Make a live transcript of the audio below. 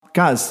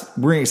guys,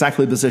 we're in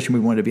exactly the position we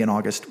wanted to be in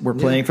August. We're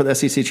playing for the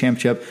SEC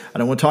championship. I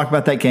don't want to talk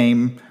about that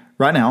game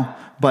right now,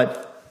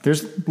 but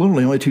there's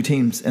literally only 2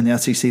 teams in the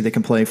SEC that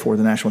can play for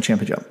the national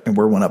championship, and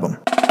we're one of them.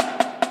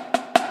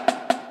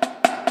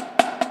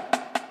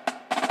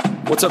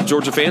 What's up,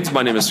 Georgia fans?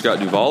 My name is Scott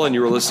Duvall, and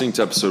you are listening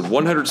to episode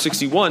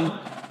 161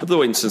 of the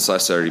Waiting Since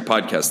Last Saturday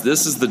podcast.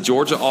 This is the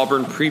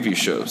Georgia-Auburn preview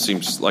show.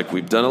 Seems like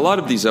we've done a lot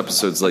of these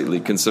episodes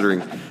lately,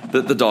 considering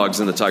that the Dogs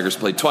and the Tigers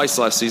played twice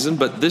last season,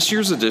 but this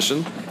year's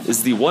edition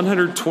is the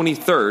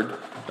 123rd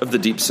of the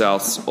Deep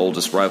South's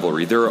oldest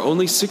rivalry. There are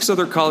only 6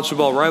 other college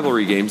football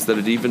rivalry games that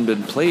had even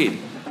been played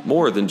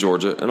more than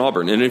Georgia and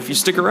Auburn. And if you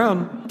stick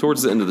around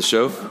towards the end of the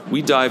show,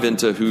 we dive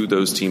into who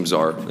those teams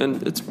are,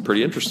 and it's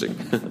pretty interesting.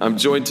 I'm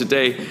joined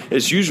today,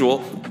 as usual,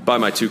 by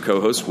my 2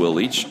 co-hosts, Will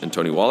Leach and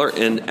Tony Waller.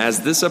 And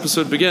as this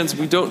episode begins,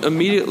 we don't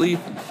immediately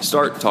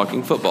start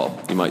talking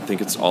football. You might think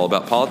it's all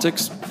about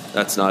politics.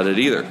 That's not it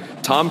either.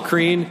 Tom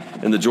Crean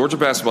and the Georgia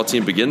basketball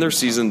team begin their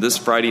season this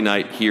Friday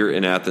night here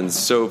in Athens.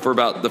 So for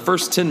about the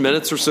first 10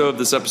 minutes or so of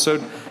this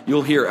episode,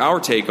 you'll hear our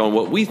take on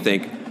what we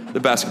think the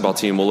basketball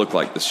team will look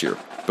like this year.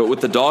 But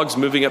with the Dogs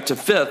moving up to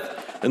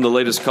 5th in the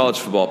latest college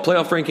football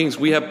playoff rankings,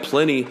 we have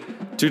plenty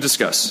to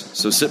discuss.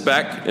 So sit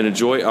back and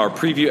enjoy our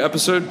preview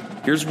episode.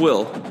 Here's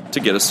Will to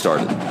get us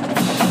started.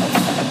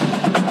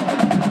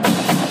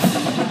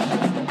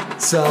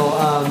 So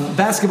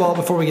basketball,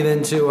 before we get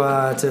into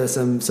to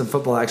some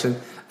football action,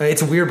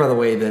 it's weird, by the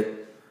way, that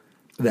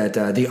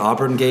the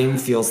Auburn game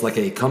feels like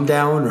a come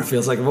down, or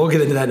feels like, we'll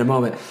get into that in a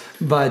moment.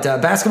 But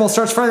basketball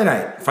starts Friday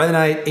night,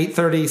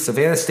 8:30,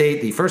 Savannah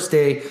State, the first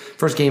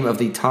game of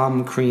the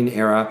Tom Crean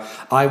era.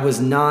 I was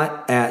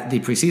not at the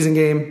preseason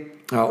game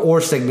or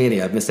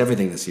Segmania. I've missed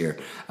everything this year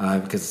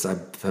because I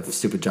have a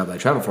stupid job that I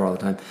travel for all the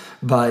time.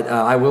 But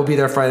I will be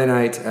there Friday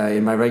night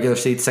in my regular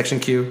seat, Section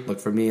Q. Look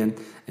for me and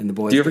the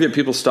boys. Do you ever get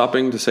people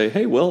stopping to say,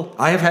 hey, Will?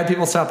 I have had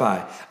people stop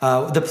by.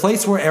 The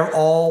place where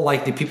all,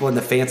 like, the people in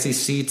the fancy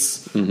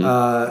seats, the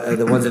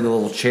ones in the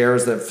little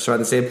chairs that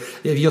surround the stadium,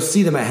 if you'll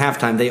see them at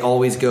halftime, they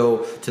always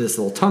go to this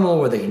little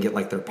tunnel where they can get,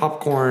 like, their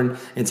popcorn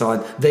and so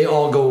on. They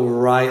all go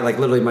right, like,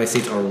 literally my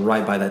seats are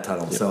right by that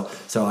tunnel. Yep.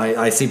 So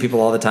I see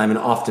people all the time, and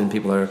often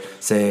people are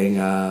saying,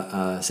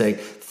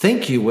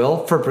 thank you,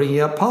 Will, for bringing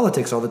up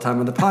politics all the time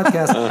on the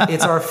podcast.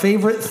 It's our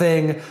favorite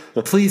thing.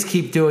 Please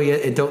keep doing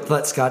it, and don't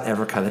let Scott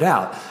ever cut it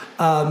out.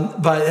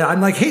 But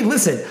I'm like, hey,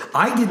 listen,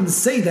 I didn't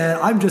say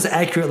that. I'm just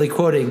accurately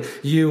quoting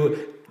you,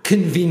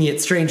 convenient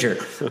stranger.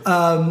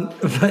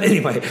 But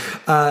anyway,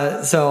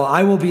 so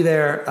I will be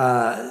there.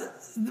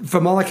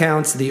 From all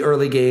accounts, the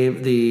early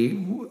game,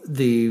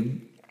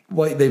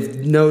 what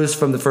they've noticed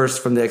from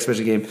the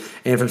exhibition game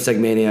and from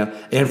Segmania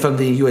and from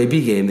the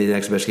UAB game, the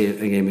exhibition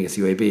game against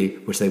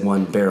UAB, which they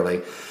won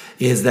barely,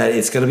 is that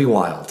it's going to be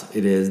wild.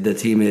 It is. The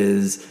team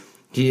is.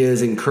 He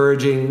is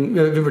encouraging.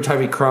 Remember,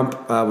 Tyree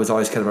Crump was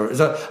always kind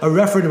of a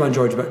referendum on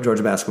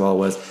Georgia basketball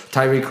was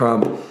Tyree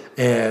Crump,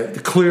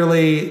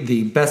 clearly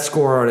the best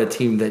scorer on a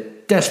team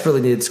that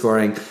desperately needed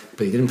scoring,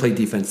 but he didn't play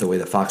defense the way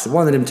that Fox had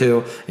wanted him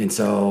to, and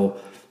so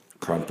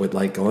Crump would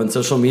go on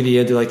social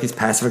media, do these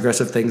passive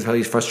aggressive things, how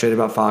he's frustrated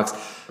about Fox.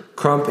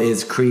 Crump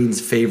is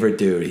Crean's favorite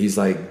dude. He's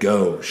like,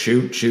 go,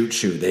 shoot, shoot,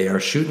 shoot. They are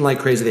shooting like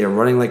crazy. They are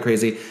running like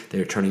crazy. They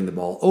are turning the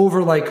ball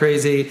over like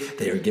crazy.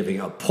 They are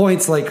giving up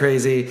points like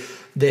crazy.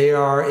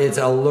 It's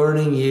a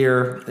learning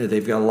year.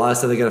 They've got a lot of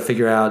stuff they got to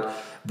figure out,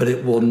 but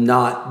it will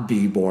not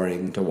be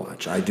boring to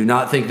watch. I do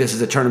not think this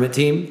is a tournament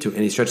team to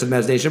any stretch of the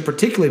imagination,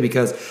 particularly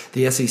because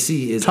the SEC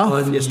is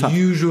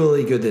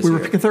unusually good this year. We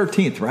were picking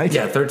 13th, right?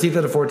 Yeah, 13th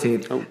out of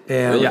 14th. Oh,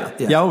 and,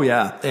 really? Oh,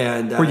 yeah.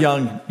 And we're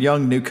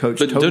young new coach.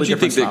 But totally don't you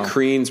think style. that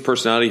Crean's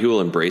personality, who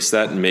will embrace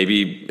that, and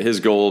maybe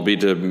his goal will be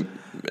to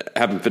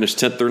have him finish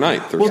 10th or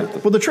 9th or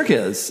something? Well, the trick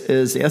is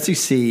the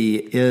SEC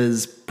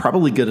is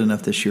probably good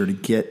enough this year to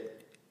get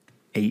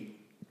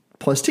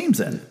 8+ teams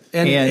in.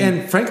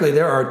 And frankly,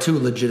 there are 2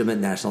 legitimate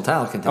national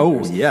title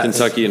contenders. Oh, yes.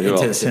 Kentucky and who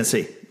else?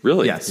 Tennessee.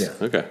 Really? Yes.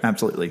 Yeah. Okay.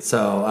 Absolutely.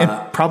 So,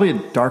 and probably a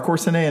dark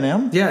horse in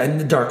A&M? Yeah, and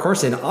the dark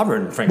horse in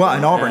Auburn, frankly. Well,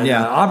 in Auburn,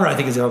 yeah. Auburn, I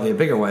think, is going to be a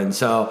bigger one.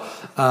 So,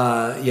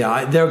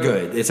 they're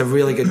good. It's a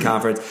really good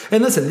conference.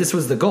 And listen, this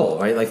was the goal,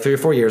 right? Like 3 or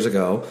 4 years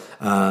ago,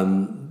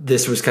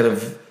 this was kind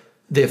of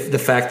the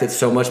fact that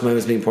so much money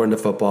was being poured into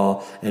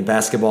football and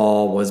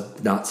basketball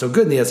was not so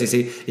good in the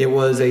SEC. It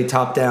was a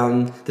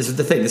top-down. This is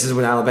the thing. This is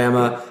when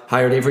Alabama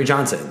hired Avery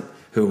Johnson,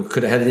 who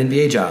could have had an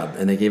NBA job,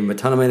 and they gave him a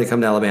ton of money to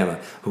come to Alabama,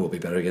 who will be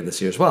better again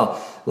this year as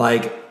well.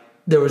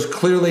 There was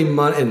clearly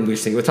money, and we're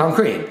seeing with Tom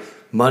Crean,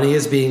 money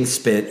is being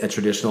spent at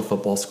traditional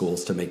football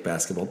schools to make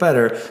basketball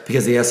better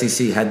because the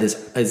SEC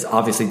is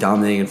obviously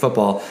dominating in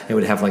football and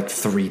would have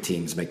 3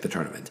 teams make the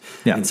tournament.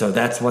 Yeah. And so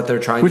that's what they're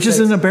trying Which to is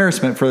fix. an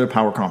embarrassment for their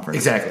power conference.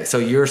 Exactly. So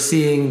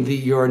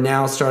you're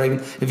now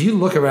starting, if you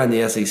look around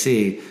the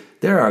SEC,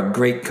 there are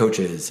great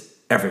coaches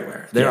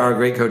everywhere. There are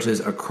great coaches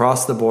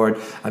across the board.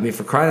 I mean,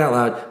 for crying out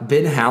loud,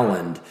 Ben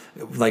Howland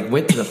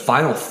went to the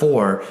Final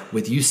Four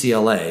with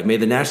UCLA,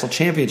 made the national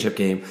championship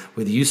game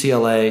with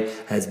UCLA,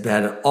 has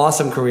had an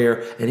awesome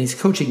career, and he's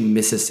coaching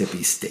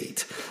Mississippi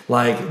State.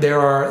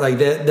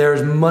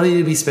 There's money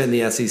to be spent in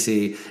the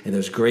SEC, and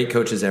there's great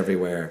coaches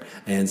everywhere.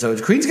 And so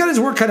Crean's got his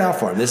work cut out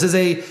for him. This is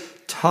a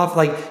tough,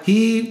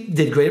 he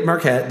did great at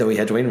Marquette, though he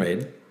had Dwayne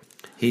Wade.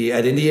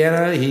 At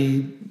Indiana,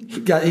 he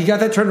got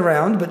that turned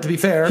around, but to be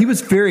fair, he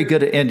was very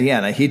good at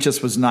Indiana. He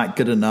just was not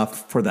good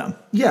enough for them.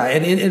 Yeah,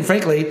 and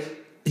frankly,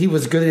 he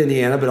was good at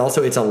Indiana, but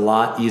also it's a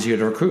lot easier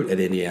to recruit at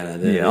Indiana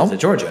than it is at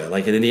Georgia.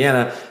 Like at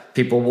Indiana,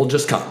 people will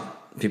just come.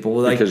 People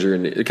will because you're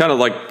kind of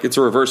like it's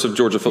a reverse of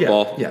Georgia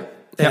football. Yeah.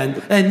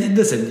 And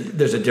listen,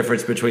 there's a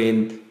difference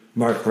between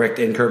Mark Richt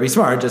and Kirby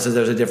Smart, just as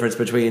there's a difference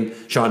between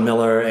Sean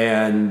Miller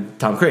and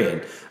Tom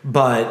Crean.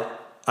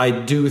 But I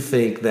do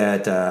think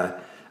that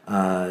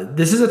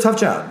this is a tough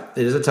job.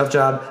 It is a tough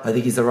job. I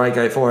think he's the right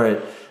guy for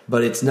it.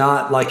 But it's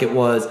not like it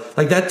was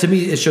like that. To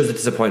me, it shows the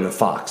disappointment of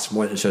Fox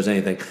more than it shows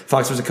anything.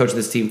 Fox was a coach of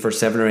this team for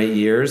 7 or 8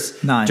 years.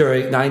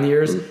 During 9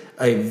 years,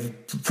 a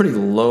pretty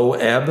low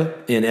ebb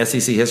in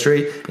SEC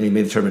history, and he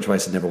made the tournament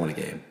twice and never won a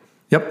game.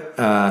 Yep.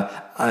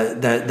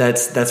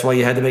 That's why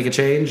you had to make a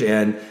change,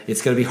 and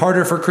it's going to be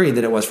harder for Crean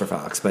than it was for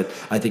Fox. But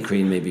I think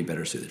Crean may be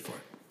better suited for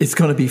it. It's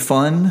going to be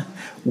fun.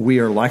 We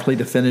are likely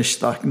to finish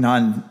the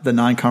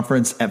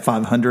non-conference at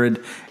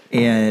 500,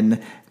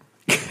 and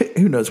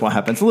who knows what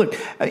happens. Look,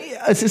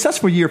 a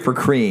successful year for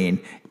Crean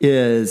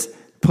is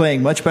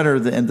playing much better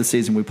at the end of the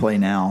season we play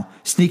now,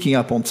 sneaking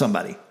up on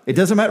somebody. It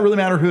doesn't really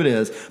matter who it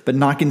is, but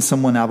knocking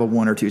someone out of a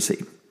 1 or 2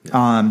 seed.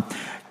 Yeah.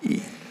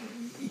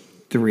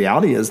 The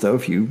reality is, though,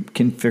 if you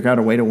can figure out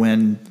a way to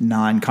win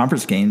 9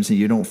 conference games and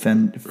you don't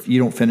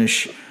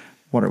finish,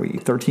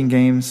 13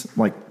 games,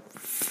 like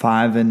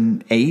 5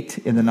 and 8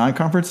 in the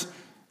non-conference,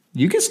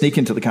 you can sneak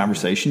into the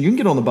conversation. You can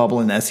get on the bubble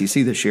in the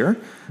SEC this year.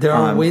 There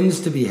are wins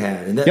to be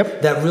had. And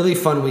that really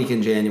fun week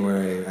in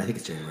January, I think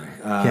it's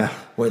January,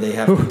 where they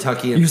have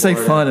Kentucky and you Florida.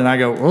 You say fun, and I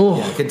go, oh.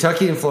 Yeah,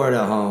 Kentucky and Florida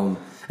at home.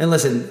 And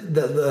listen,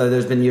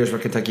 there's been years where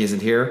Kentucky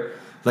isn't here.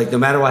 Like, no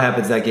matter what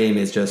happens, that game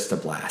is just a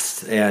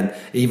blast. And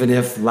even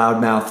if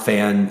Loudmouth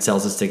fan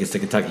sells his tickets to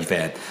Kentucky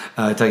fans,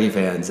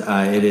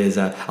 it is.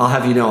 I'll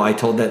have you know, I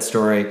told that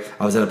story.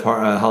 I was at a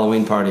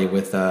Halloween party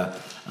with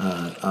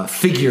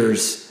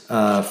figures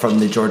from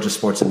the Georgia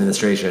Sports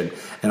Administration,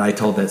 and I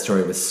told that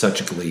story with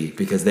such glee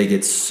because they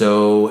get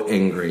so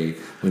angry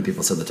when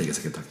people sell the tickets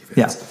to Kentucky fans.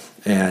 Yeah.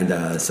 And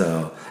I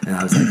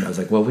was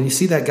like, well, when you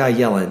see that guy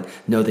yelling,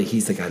 know that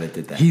he's the guy that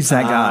did that. He's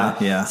that guy.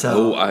 Yeah.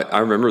 So I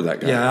remember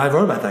that guy. Yeah, I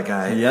wrote about that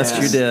guy. Yes,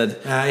 you did.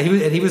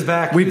 He was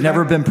back. We've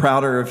never been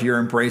prouder of your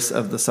embrace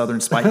of the Southern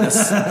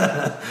spikeness.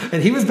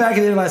 And he was back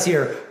at the end of last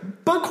year,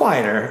 but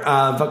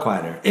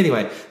quieter.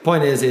 Anyway,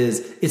 point is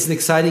it's an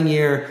exciting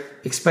year.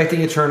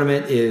 Expecting a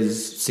tournament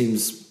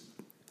seems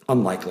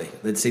unlikely.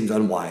 It seems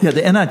unwise. Yeah,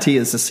 the NIT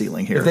is the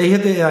ceiling here. If they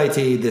hit the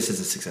NIT, this is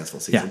a successful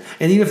season. Yeah.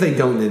 And even if they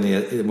don't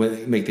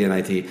make the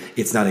NIT,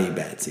 it's not a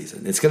bad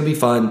season. It's going to be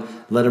fun.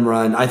 Let him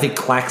run. I think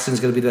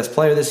Claxton's going to be the best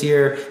player this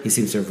year. He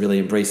seems to have really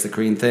embraced the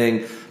Crean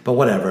thing. But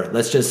whatever.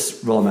 Let's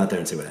just roll him out there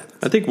and see what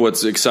happens. I think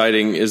what's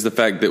exciting is the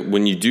fact that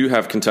when you do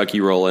have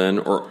Kentucky roll in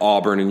or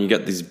Auburn and you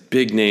get these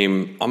big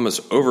name,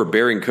 almost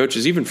overbearing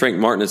coaches, even Frank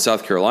Martin at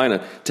South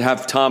Carolina, to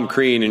have Tom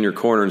Crean in your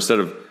corner instead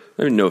of,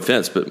 I mean, no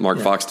offense, but Mark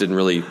Fox didn't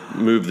really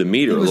move the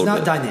meter a little bit. It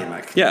was not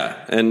dynamic.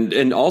 Yeah,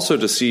 and also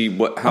to see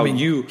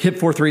you hit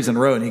 4 threes in a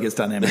row and he gets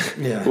dynamic.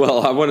 Yeah.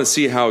 Well, I want to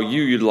see how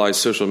you utilize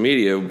social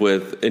media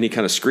with any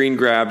kind of screen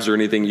grabs or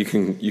anything you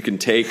can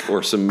take,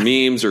 or some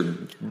memes or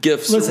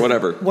GIFs or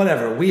whatever.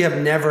 Whatever. We have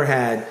never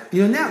had.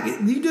 Now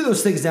you do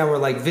those things now where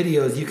like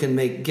videos you can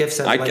make GIFs.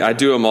 I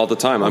do them all the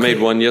time. Okay. I made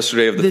one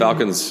yesterday of the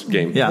Falcons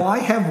game. Yeah. Why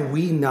have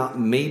we not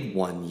made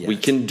one yet? We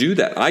can do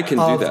that. I can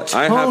do that.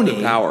 I have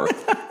the power.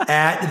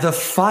 At the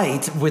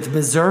fight with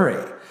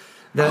Missouri.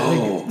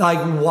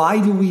 Why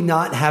do we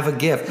not have a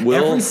GIF?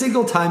 Every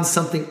single time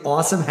something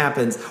awesome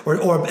happens, or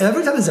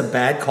every time there's a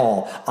bad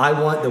call, I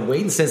want the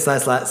wait and since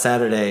last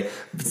Saturday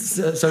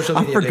social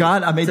media. I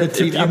forgot I made the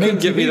tweet. If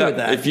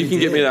you can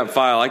get me that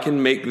file, I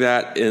can make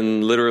that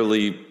in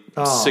literally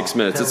 6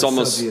 minutes. It's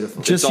almost so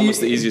beautiful. It's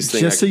almost the easiest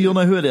thing. Just so you'll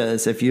know who it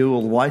is, if you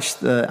will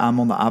watch I'm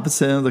on the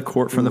opposite end of the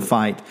court from the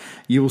fight,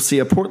 you will see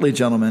a portly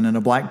gentleman in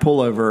a black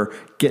pullover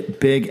get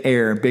big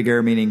air. Big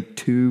air meaning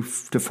 2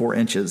 to 4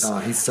 inches. Oh,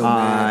 he's so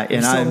mad.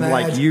 And I'm mad.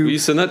 like, you. Will you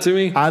send that to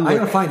me? I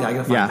gotta find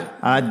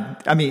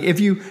it. I mean, if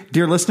you,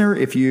 dear listener,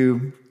 if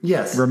you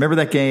remember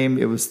that game,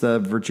 it was the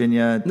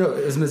Virginia. No,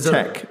 it was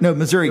Missouri.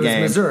 Missouri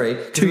game. Missouri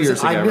 2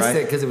 years ago, I missed right?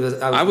 it because it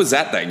was. I was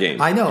at that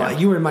game. I know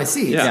you were in my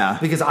seat. Yeah,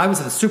 because I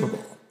was at the Super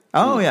Bowl.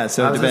 Oh yeah,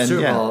 so I was at the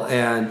Super Bowl,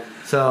 and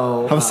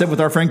so I was sitting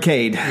with our friend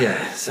Cade.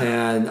 Yes,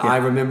 and I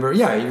remember.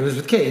 Yeah, it was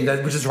with Cade,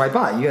 which is right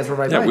by. You guys were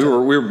right by. Yeah,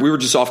 we were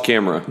just off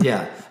camera.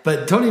 Yeah,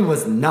 But Tony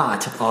was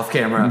not off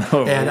camera.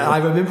 No. And I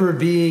remember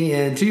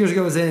being 2 years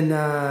ago, it was in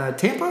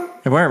Tampa?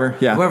 Wherever,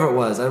 yeah. Wherever it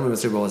was. I don't remember what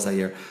Super Bowl was that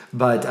year.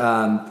 But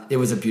it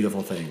was a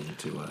beautiful thing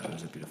to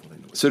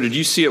So did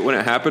you see it when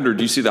it happened, or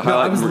did you see the No,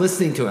 highlight? I was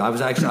listening to it. I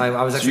was actually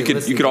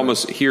listening. You could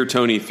almost hear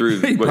Tony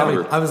through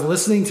whatever. I was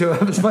listening to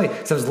it. It was funny.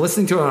 So I was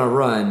listening to it on a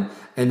run,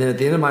 and then at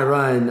the end of my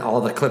run,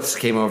 all the clips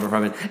came over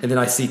from it, and then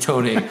I see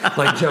Tony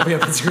like jumping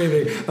up and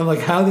screaming. I'm like,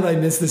 how did I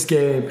miss this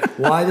game?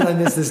 Why did I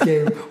miss this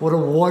game? What a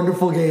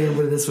wonderful game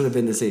this would have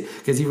been to see,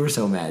 because you were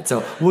so mad.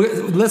 So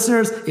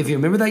listeners, if you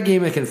remember that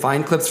game and can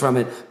find clips from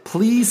it,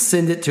 please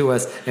send it to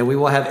us, and we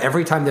will have,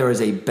 every time there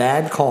is a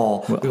bad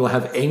call, we will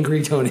have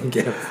angry Tony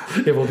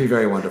GIF. It will be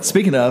very wonderful.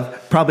 Speaking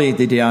of, probably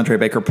the DeAndre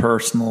Baker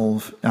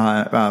personal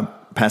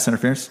pass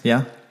interference.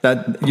 Yeah,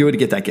 that you would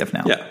get that gift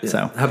now. Yeah.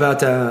 So how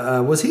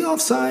about was he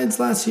offsides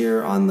last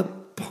year on the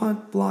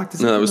punt block?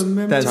 No, that was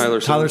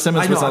Tyler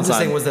Simmons I know, was I'm onside. just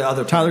saying, was the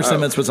other Tyler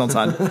Simmons was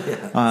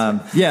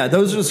onside. Yeah,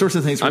 those are the sorts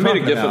of things we're I made a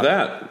talking gif about. of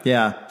that.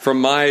 Yeah.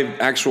 From my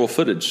actual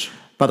footage.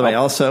 By the way,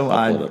 also,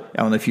 I pull it up.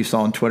 don't know if you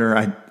saw on Twitter.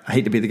 I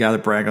hate to be the guy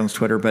that brags on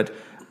Twitter, but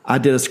I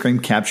did a screen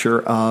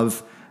capture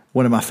of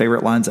one of my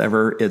favorite lines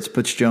ever. It's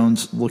Butch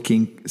Jones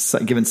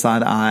giving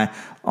side eye,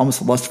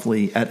 almost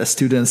lustfully, at a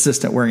student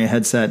assistant wearing a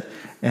headset,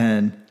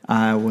 and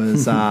I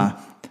was, I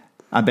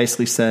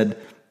basically said,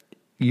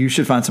 "You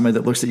should find somebody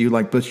that looks at you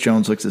like Butch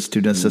Jones looks at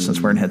student assistants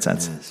wearing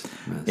headsets." Yes.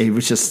 It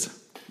was just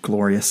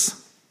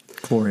glorious.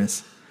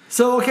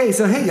 So hey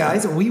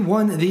guys, we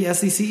won the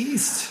SEC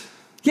East.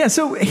 Yeah.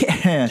 So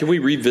Can we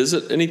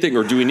revisit anything,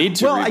 or do we need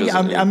to revisit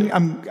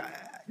anything?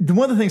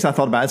 One of the things I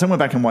thought about is I went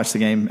back and watched the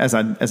game as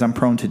I'm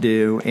prone to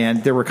do,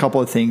 and there were a couple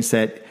of things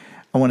that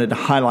I wanted to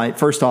highlight.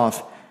 First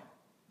off,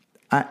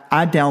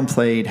 I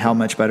downplayed how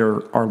much better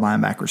our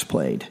linebackers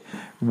played.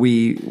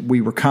 We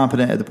were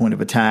competent at the point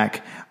of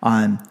attack.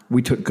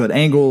 We took good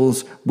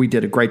angles. We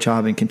did a great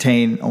job in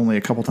contain. Only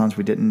a couple times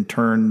we didn't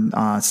turn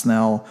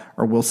Snell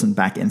or Wilson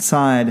back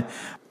inside.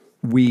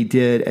 We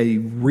did a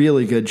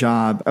really good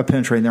job of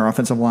penetrating their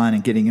offensive line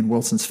and getting in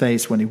Wilson's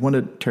face when he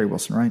wanted, Terry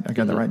Wilson, right? I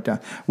got that right.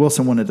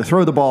 Wilson wanted to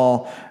throw the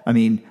ball. I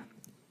mean,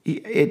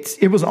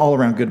 it was an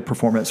all-around good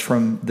performance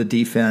from the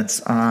defense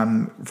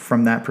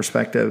from that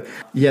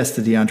perspective. Yes,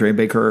 the DeAndre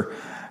Baker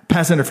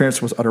pass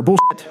interference was utter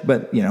bullshit,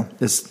 but,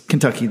 this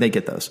Kentucky, they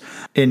get those.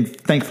 And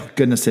thank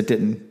goodness it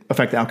didn't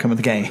affect the outcome of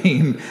the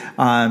game,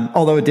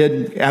 although it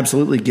did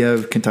absolutely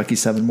give Kentucky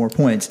 7 more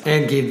points.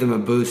 And gave them a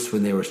boost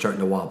when they were starting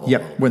to wobble.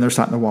 Yep, when they're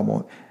starting to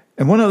wobble.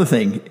 And one other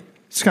thing,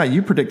 Scott,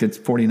 you predicted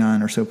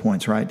 49 or so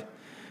points, right?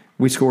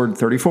 We scored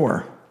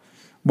 34.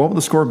 What would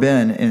the score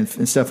been if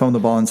instead of throwing the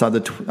ball inside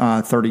the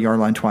 30-yard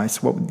line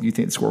twice? What do you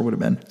think the score would have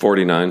been?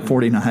 49.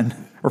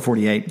 49 or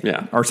 48.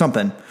 Yeah. Or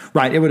something.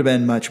 Right. It would have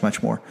been much,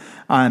 much more.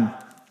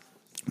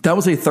 That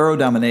was a thorough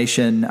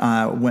domination.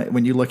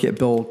 When you look at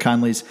Bill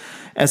Conley's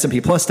S&P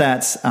Plus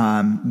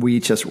stats, we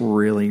just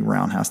really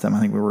roundhoused them.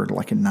 I think we were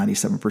like a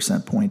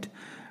 97% point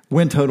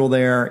win total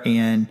there.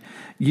 And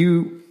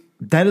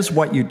that is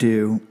what you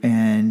do.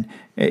 And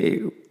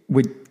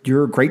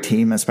you're a great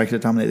team expected to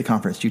dominate the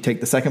conference. You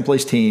take the second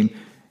place team,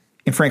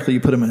 and frankly, you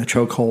put them in a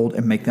chokehold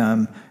and make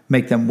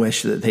them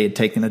wish that they had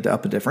taken it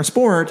up a different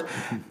sport.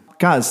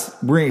 Guys,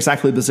 we're in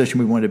exactly the position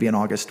we wanted to be in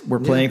August. We're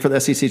playing for the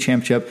SEC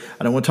championship.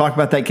 I don't want to talk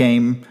about that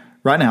game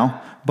right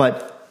now,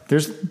 but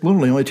there's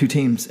literally only 2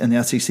 teams in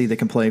the SEC that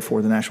can play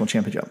for the national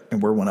championship,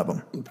 and we're one of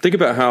them. Think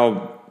about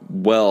how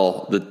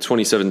well the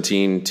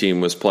 2017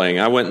 team was playing.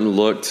 I went and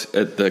looked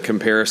at the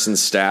comparison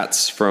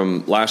stats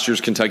from last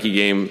year's Kentucky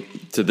game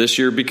to this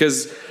year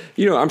because,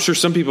 I'm sure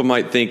some people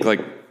might think like,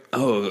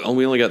 oh,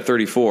 we only got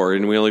 34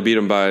 and we only beat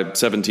them by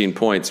 17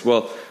 points.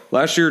 Well,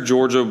 last year,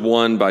 Georgia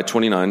won by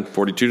 29,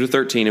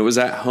 42-13. It was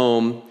at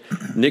home.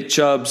 Nick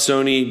Chubb,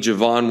 Sony,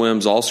 Javon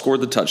Wims all scored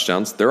the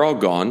touchdowns. They're all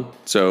gone.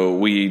 So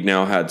we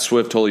now had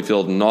Swift,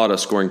 Holyfield, and Nauta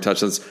scoring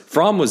touchdowns.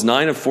 Fromm was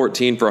 9 of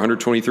 14 for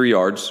 123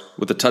 yards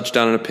with a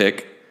touchdown and a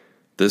pick.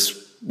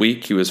 This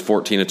week, he was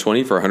 14 of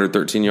 20 for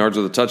 113 yards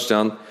with a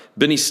touchdown.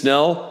 Benny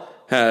Snell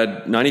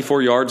had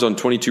 94 yards on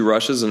 22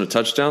 rushes and a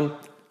touchdown.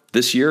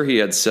 This year, he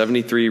had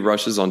 73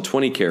 rushes on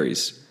 20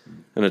 carries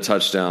and a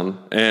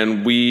touchdown.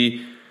 And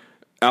we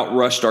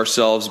outrushed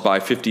ourselves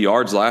by 50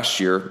 yards last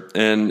year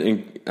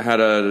and had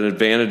an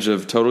advantage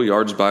of total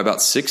yards by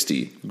about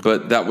 60.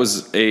 But that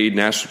was a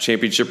national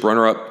championship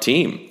runner-up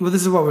team. Well,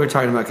 this is what we were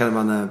talking about kind of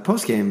on the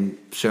post-game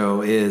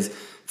show is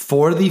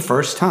for the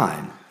first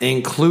time,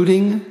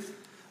 including,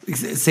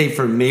 say,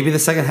 for maybe the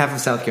second half of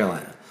South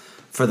Carolina,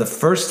 for the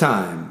first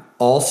time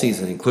all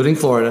season, including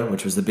Florida,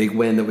 which was the big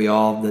win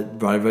that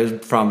brought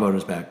everybody's Fromm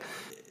voters back,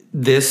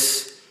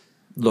 this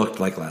looked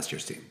like last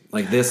year's team.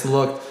 Like this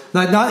looked,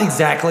 not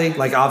exactly,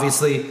 like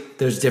obviously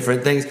there's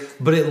different things,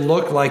 but it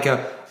looked like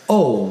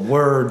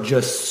we're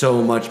just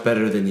so much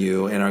better than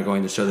you and are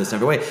going to show this in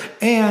every way.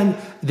 And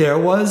there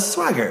was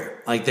swagger.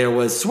 Like there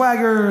was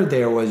swagger,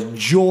 there was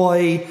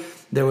joy,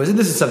 and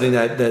this is something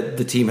that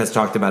the team has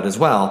talked about as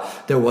well.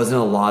 There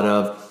wasn't a lot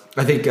of,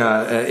 I think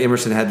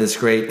Emerson had this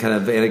great kind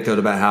of anecdote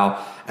about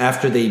how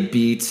after they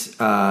beat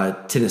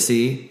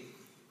Tennessee,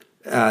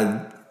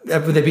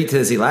 when they beat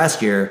Tennessee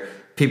last year,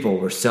 people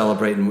were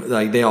celebrating.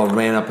 Like, they all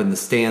ran up in the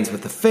stands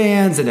with the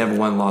fans, and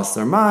everyone lost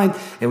their mind.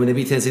 And when they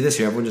beat Tennessee this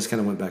year, everyone just kind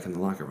of went back in the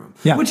locker room.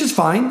 Yeah. Which is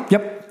fine.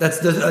 Yep.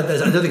 There's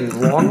nothing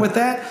wrong with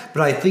that,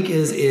 but I think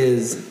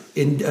is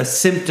in a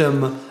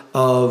symptom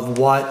of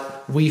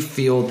what we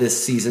feel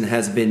this season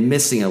has been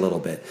missing a little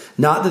bit.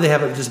 Not that they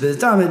haven't just been as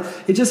dominant,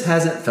 it just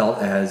hasn't felt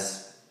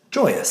as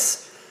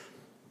joyous.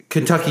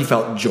 Kentucky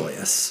felt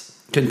joyous.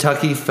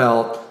 Kentucky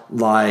felt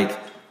like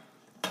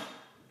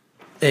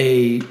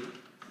a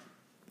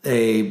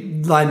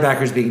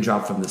linebacker's being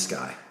dropped from the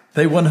sky.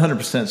 They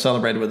 100%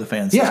 celebrated with the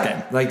fans this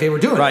game. Like they were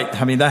doing right.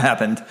 it. I mean, that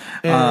happened.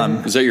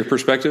 Is that your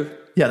perspective?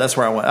 Yeah, that's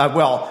where I went.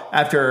 Well,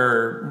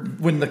 after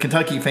when the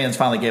Kentucky fans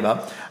finally gave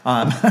up,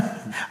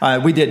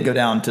 we did go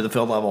down to the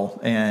field level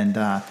and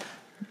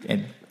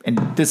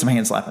did some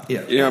hand slapping.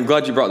 Yeah, I'm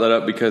glad you brought that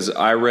up because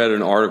I read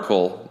an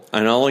article,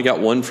 and I only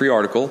got one free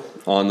article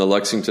on the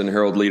Lexington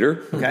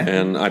Herald-Leader,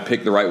 and I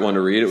picked the right one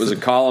to read. It was a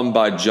column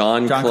by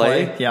John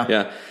Clay.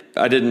 Yeah.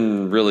 I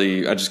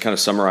just kind of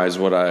summarized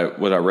what I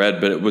read,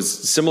 but it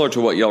was similar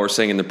to what y'all were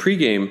saying in the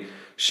pregame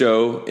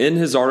show. In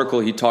his article,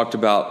 he talked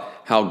about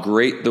how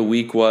great the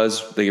week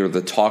was. They were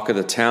the talk of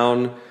the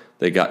town.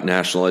 They got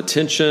national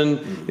attention.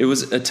 Mm-hmm. It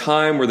was a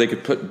time where they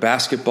could put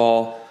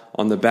basketball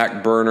on the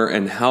back burner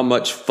and how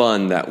much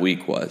fun that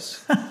week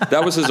was.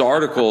 That was his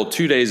article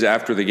 2 days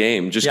after the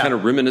game, just kind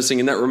of reminiscing.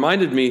 And that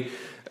reminded me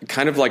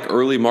kind of like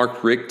early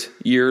Mark Richt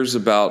years,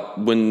 about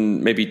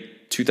when maybe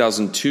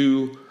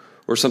 2002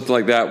 or something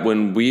like that,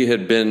 when we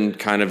had been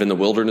kind of in the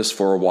wilderness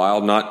for a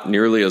while, not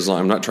nearly as long.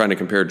 I'm not trying to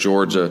compare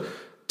Georgia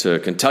to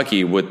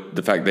Kentucky with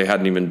the fact they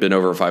hadn't even been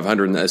over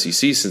 500 in the SEC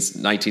since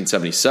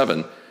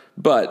 1977.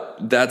 But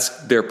that's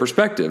their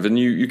perspective. And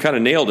you kind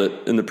of nailed it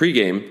in the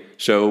pregame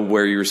show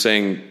where you were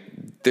saying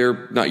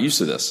they're not used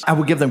to this. I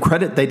would give them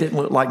credit. They didn't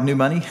look like new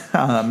money.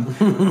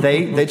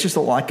 They just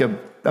look like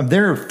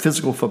they're a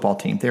physical football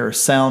team. They're a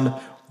sound,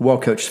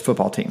 well-coached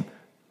football team.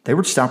 They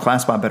were just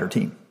outclassed by a better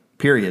team,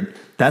 period.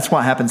 That's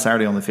what happened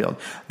Saturday on the field.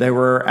 They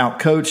were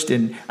outcoached.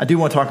 And I do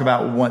want to talk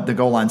about what the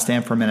goal line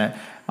stand for a minute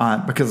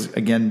because,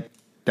 again,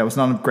 that was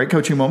not a great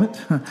coaching moment.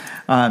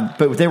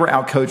 But they were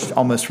outcoached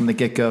almost from the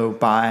get-go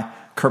by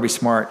Kirby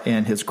Smart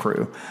and his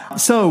crew.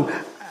 So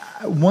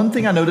one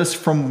thing I noticed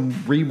from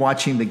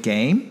rewatching the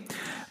game,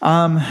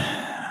 when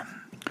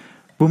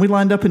we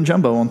lined up in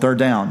jumbo on third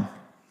down,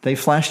 they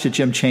flashed to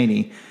Jim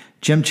Chaney.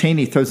 Jim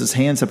Chaney throws his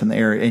hands up in the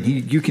air, and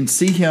you can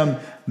see him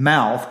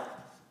mouth,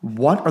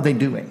 "What are they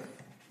doing?"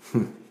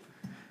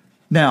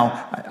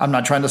 Now, I'm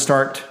not trying to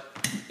start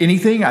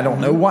anything. I don't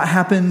know what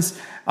happens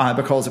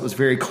because it was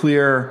very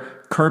clear.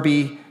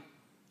 Kirby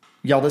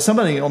yelled at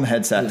somebody on the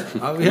headset.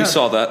 We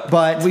saw that.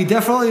 But we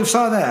definitely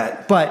saw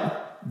that.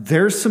 But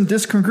there's some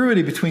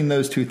discongruity between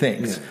those two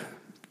things. Yeah.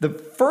 The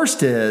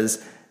first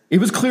is, it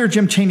was clear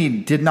Jim Chaney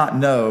did not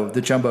know the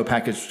jumbo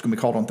package was going to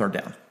be called on third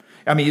down.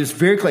 I mean, it was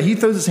very clear. He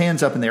throws his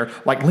hands up in there,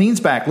 like leans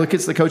back, looks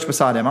at the coach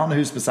beside him. I don't know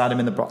who's beside him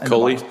in the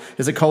Coley. The box.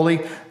 Is it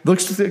Coley?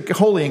 Looks at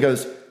Coley and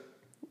goes,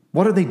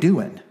 "What are they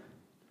doing?"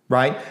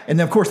 Right? And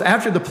then, of course,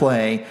 after the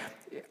play,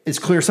 it's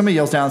clear somebody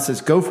yells down and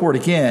says, "Go for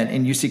it again."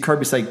 And you see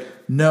Kirby say,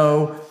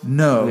 "No,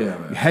 you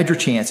had your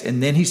chance."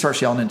 And then he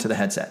starts yelling into the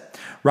headset.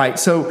 Right.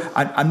 So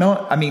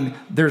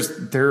there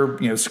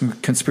are some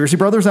conspiracy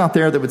brothers out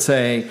there that would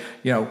say,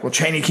 well,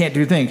 Chaney can't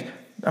do things.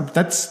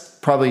 That's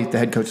probably the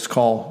head coach's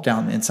call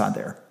down inside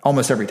there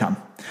almost every time.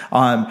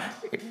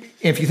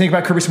 If you think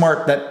about Kirby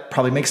Smart, that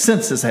probably makes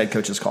sense as the head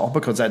coach's call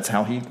because that's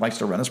how he likes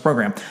to run his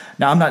program.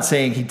 Now, I'm not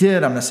saying he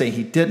did. I'm not saying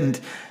he didn't.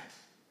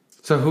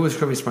 So who was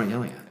Kirby Smart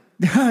yelling at?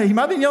 He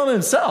might be yelling at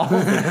himself.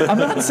 I'm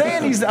not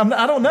saying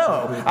I don't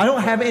know. I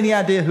don't have any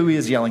idea who he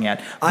is yelling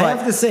at. I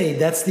have to say,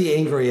 that's the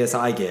angriest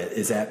I get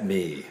is at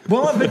me.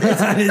 Well, but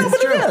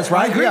it's true. It is,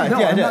 right? I agree.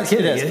 I'm not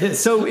kidding. It is.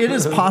 So it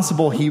is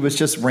possible he was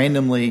just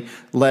randomly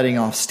letting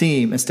off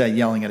steam instead of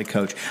yelling at a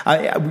coach.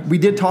 We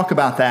did talk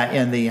about that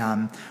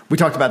we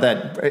talked about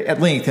that at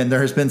length, and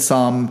there has been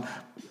some.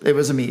 It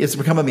was a meme. It's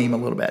become a meme a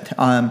little bit.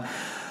 I'm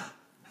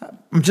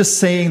just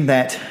saying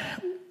that.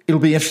 It'll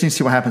be interesting to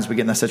see what happens when we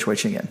get in that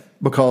situation again.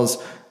 Because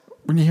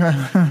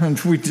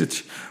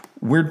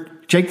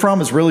Jake Fromm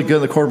is really good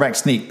in the quarterback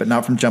sneak, but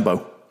not from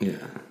jumbo. Yeah,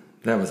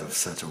 that was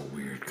such a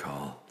weird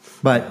call.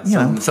 But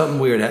something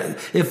weird.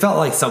 It felt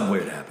like something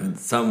weird happened.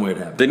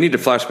 They need to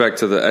flash back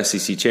to the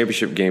SEC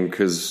championship game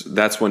because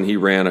that's when he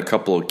ran a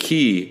couple of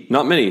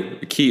not many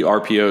key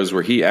RPOs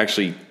where he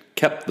actually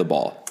kept the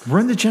ball.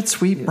 Run the jet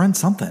sweep. Run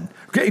something.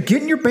 Get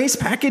in your base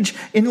package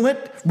and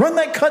run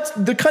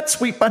the cut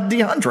sweep by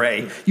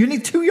DeAndre. You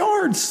need 2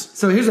 yards.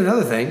 So here's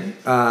another thing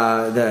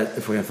that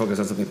if we're going to focus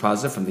on something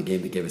positive from the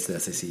game that gave us the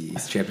SEC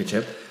East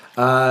championship,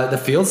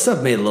 the field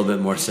stuff made a little bit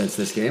more sense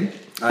this game.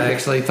 I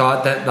actually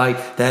thought that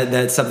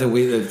that's something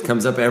that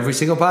comes up every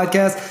single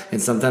podcast,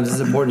 and sometimes it's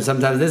important,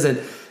 sometimes it isn't.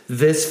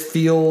 This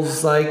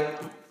feels like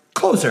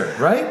closer,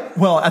 right?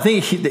 Well, I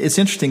think it's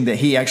interesting that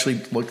he actually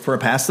looked for a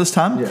pass this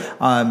time. Yeah.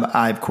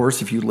 I, of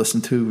course, if you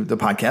listen to the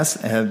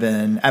podcast, have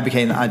been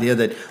advocating the idea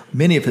that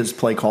many of his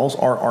play calls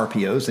are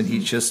RPOs, and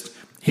he's just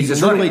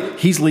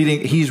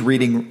He's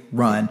reading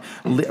run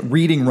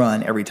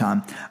every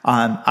time.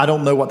 I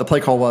don't know what the play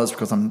call was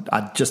because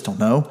I just don't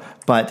know.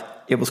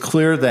 But it was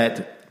clear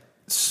that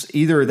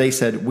either they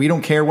said, we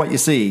don't care what you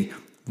see,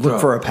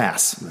 look for a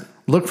pass. Right.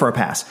 Look for a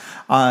pass.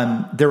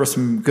 There was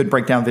some good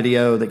breakdown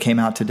video that came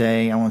out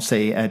today. I want to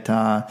say at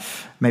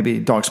maybe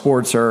Dog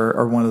Sports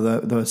or one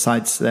of the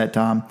sites that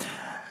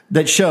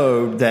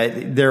showed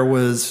that there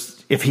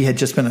was, if he had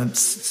just been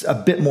a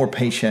bit more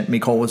patient,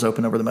 Mecole was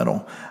open over the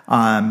middle.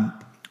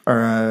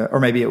 Or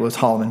maybe it was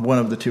Holloman. One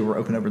of the two were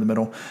open over the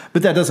middle.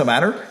 But that doesn't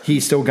matter. He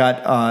still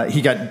got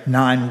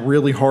 9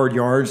 really hard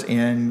yards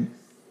and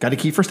got a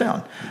key first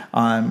down.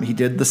 He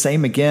did the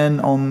same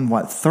again on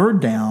third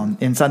down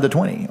inside the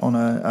 20 on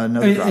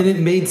another drive. And it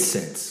made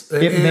sense.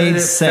 It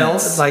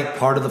felt like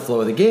part of the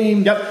flow of the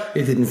game. Yep.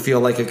 It didn't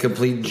feel like a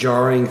complete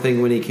jarring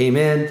thing when he came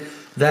in.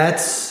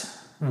 That's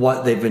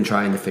what they've been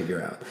trying to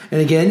figure out. And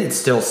again, it's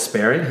still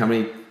sparing. How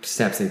many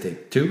snaps did they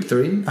take? 2,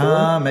 3,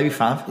 4? Maybe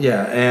 5.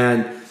 Yeah,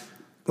 and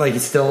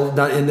he's still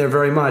not in there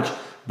very much.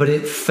 But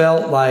it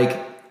felt like,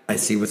 I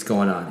see what's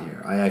going on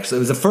here. It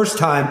was the first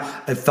time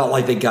I felt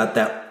like they got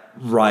that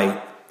right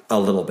a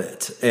little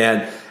bit.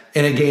 And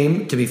in a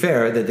game, to be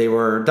fair, that they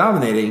were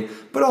dominating,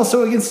 but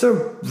also against a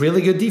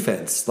really good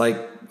defense.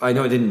 I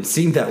know it didn't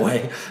seem that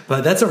way,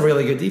 but that's a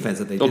really good defense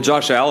that they did. Well,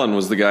 Josh Allen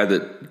was the guy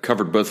that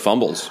covered both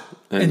fumbles,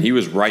 and he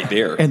was right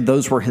there. And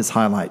those were his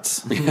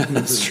highlights. Yeah,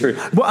 that's true.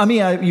 Well, I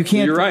mean, you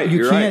can't. You're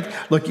right.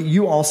 Look,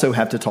 you also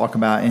have to talk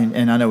about,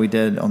 and I know we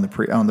did on the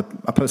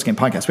post game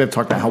podcast. We have to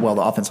talk about how well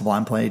the offensive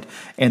line played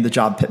and the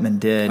job Pittman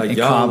did in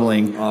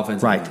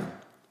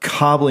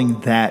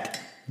cobbling that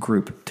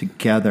group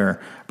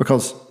together,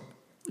 because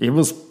it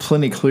was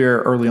plenty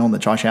clear early on that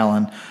Josh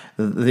Allen,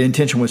 the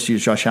intention was to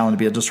use Josh Allen to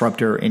be a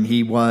disruptor, and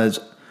he was.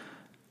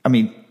 I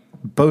mean,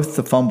 both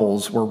the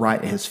fumbles were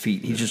right at his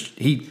feet.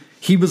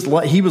 He was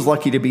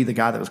lucky to be the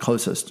guy that was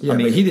closest. Yeah, I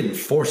mean, but he didn't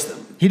force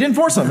them. He didn't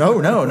force them.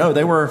 No.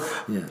 They were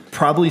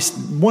probably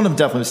one of them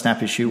definitely a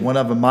snap issue. One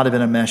of them might have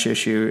been a mesh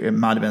issue. It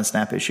might have been a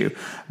snap issue.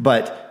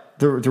 But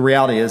the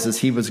reality is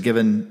he was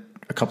given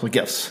a couple of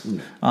gifts.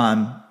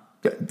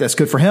 That's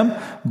good for him,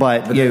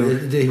 but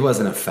he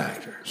wasn't a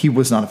factor. He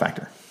was not a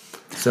factor.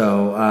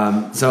 So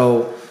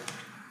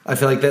I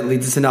feel like that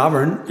leads us into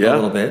Auburn a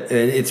little bit.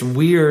 And it's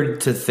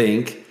weird to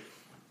think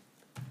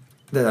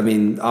that, I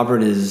mean,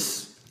 Auburn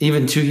is,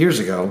 even 2 years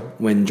ago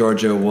when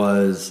Georgia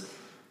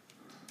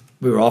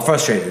we were all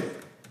frustrated.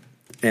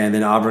 And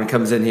then Auburn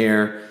comes in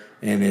here,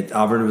 and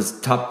Auburn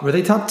was were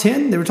they top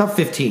 10? They were top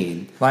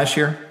 15. Last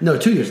year? No,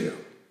 2 years ago.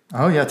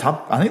 Oh, yeah,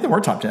 I think they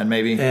were top 10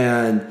 maybe.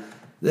 And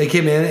they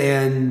came in,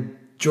 and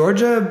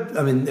Georgia,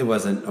 I mean, it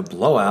wasn't a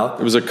blowout.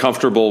 It was a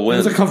comfortable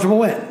win.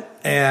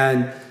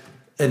 And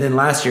then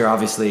last year,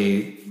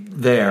 obviously,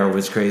 there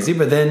was crazy.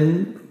 But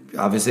then,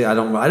 obviously, I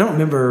don't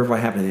remember what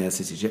happened in the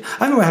SEC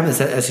Championship. I remember what happened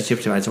in the SEC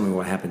Championship. I just don't remember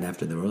what happened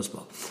after the Rose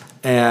Bowl.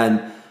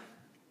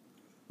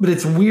 But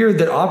it's weird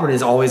that Auburn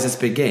is always this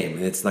big game.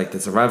 And it's like,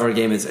 it's a rivalry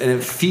game. And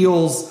it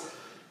feels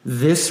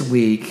this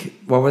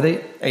week, what were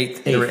they?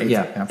 Eighth.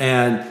 Yeah.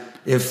 And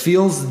it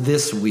feels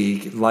this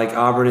week like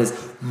Auburn is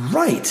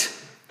right.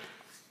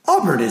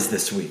 Auburn is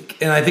this week.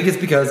 And I think it's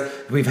because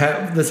we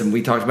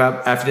talked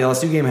about after the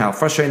LSU game how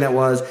frustrating that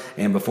was,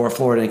 and before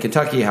Florida and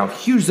Kentucky, how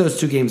huge those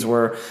two games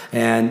were,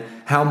 and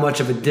how much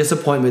of a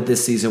disappointment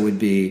this season would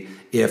be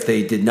if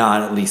they did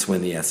not at least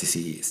win the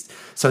SEC East.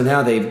 So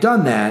now they've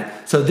done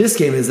that. So this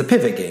game is the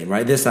pivot game,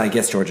 right? This, I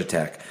guess, Georgia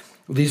Tech.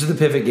 These are the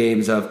pivot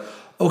games of,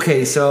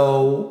 okay,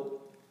 so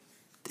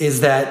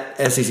is that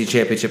SEC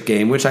championship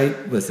game, which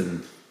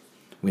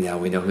we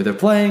know who they're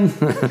playing,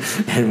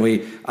 and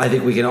I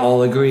think we can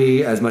all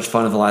agree, as much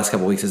fun as the last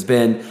couple of weeks has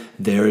been,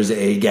 there's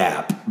a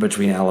gap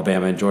between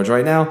Alabama and Georgia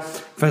right now.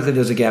 Frankly,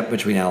 there's a gap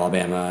between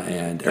Alabama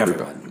and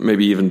everyone.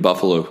 Maybe even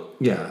Buffalo.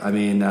 Yeah, I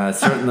mean,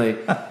 certainly.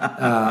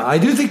 I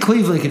do think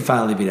Cleveland can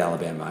finally beat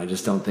Alabama. I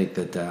just don't think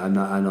that I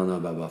don't know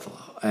about Buffalo.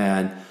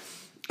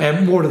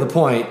 And more to the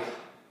point,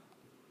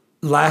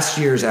 last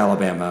year's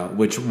Alabama,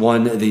 which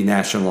won the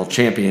national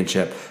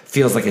championship,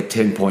 feels like a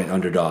 10-point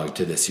underdog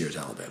to this year's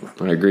Alabama.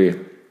 I agree.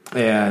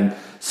 And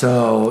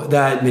so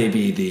that may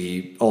be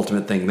the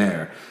ultimate thing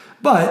there.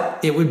 But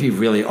it would be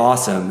really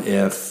awesome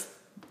if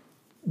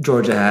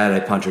Georgia had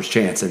a puncher's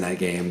chance in that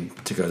game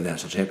to go to the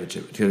national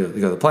championship, to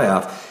go to the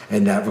playoff,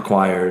 and that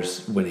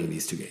requires winning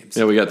these two games.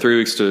 Yeah, we got 3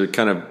 weeks to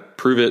kind of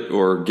prove it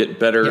or get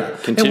better,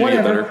 continue to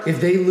get better. If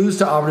they lose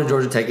to Auburn and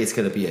Georgia Tech, it's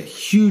going to be a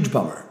huge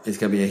bummer. It's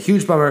going to be a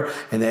huge bummer,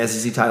 and the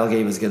SEC title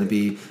game is going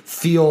to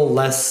feel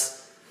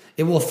less.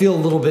 It will feel a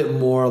little bit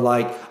more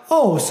like,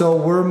 oh, so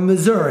we're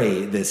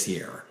Missouri this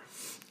year.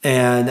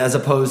 And as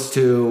opposed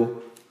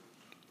to,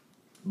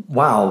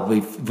 wow, we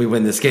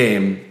win this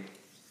game,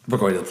 we're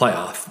going to the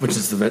playoff, which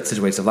is the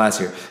situation of last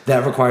year.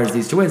 That requires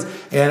these 2 wins.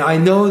 And I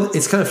know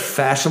it's kind of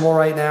fashionable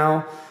right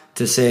now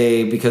to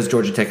say because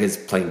Georgia Tech is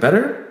playing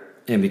better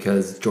and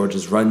because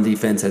Georgia's run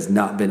defense has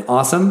not been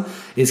awesome,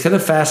 it's kind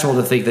of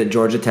fashionable to think that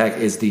Georgia Tech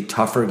is the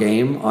tougher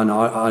game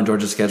on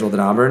Georgia's schedule than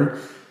Auburn.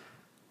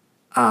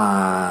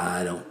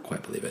 I don't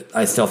quite believe it.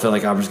 I still feel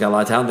like Auburn's got a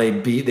lot of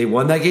talent. They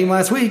won that game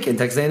last week, and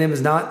Texas A&M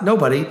is not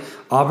nobody.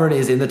 Auburn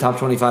is in the top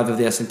 25 of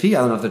the S&P. I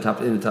don't know if they're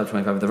in the top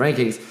 25 of the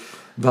rankings,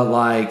 but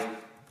like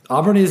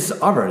Auburn is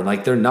Auburn.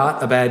 Like they're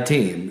not a bad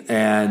team,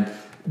 and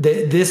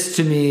this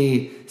to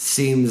me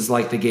seems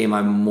like the game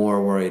I'm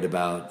more worried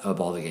about of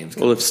all the games.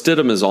 Well, if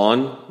Stidham is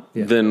on,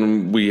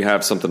 then we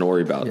have something to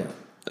worry about. Yeah.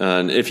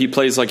 And if he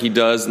plays like he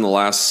does in the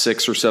last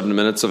 6 or 7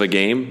 minutes of a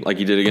game, like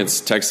he did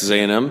against Texas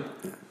A&M,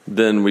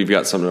 then we've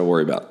got something to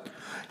worry about.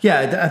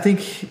 Yeah, I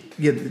think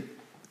you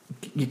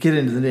get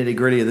into the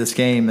nitty-gritty of this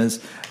game is,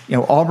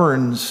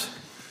 Auburn's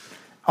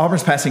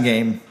passing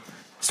game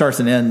starts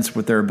and ends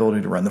with their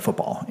ability to run the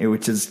football,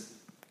 which is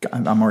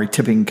I'm already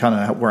tipping kind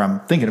of where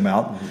I'm thinking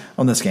about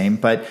on this game.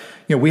 But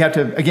you have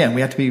to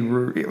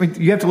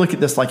look at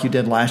this like you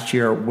did last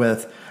year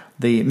with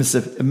the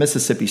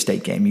Mississippi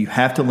State game. You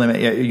have to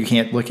limit. You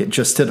can't look at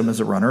just Stidham as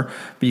a runner,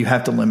 but you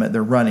have to limit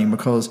their running,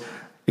 because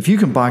if you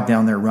can bog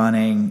down their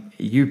running,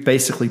 you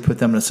basically put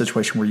them in a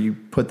situation where you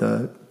put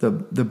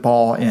the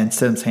ball in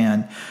Stidham's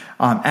hand,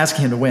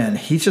 asking him to win.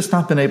 He's just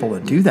not been able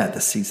to do that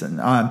this season.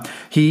 I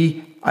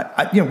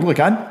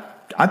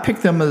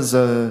picked them as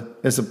a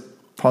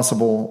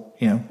possible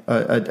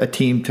a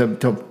team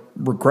to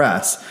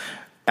regress.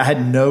 I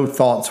had no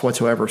thoughts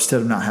whatsoever of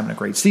Stidham not having a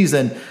great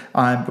season.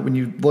 But when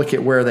you look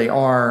at where they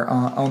are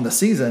on the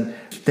season,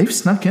 they've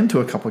snuck into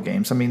a couple of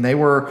games. They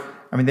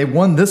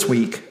won this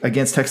week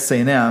against Texas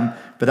A&M,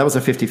 but that was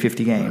a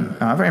 50-50 game.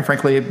 And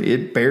frankly,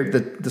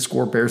 the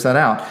score bears that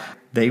out.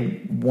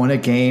 They won a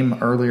game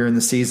earlier in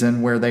the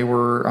season where they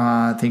were,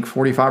 I think,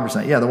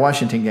 45%. Yeah, the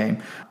Washington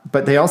game.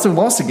 But they also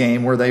lost a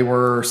game where they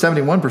were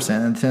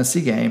 71% in the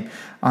Tennessee game.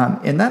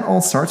 And that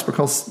all starts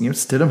because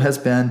Stidham has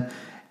been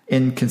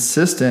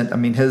inconsistent.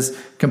 His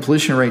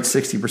completion rate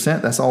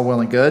 60%. That's all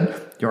well and good.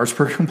 Yards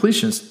per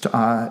completion is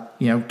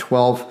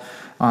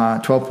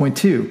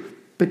 12.2.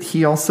 But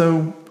he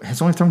also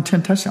has only thrown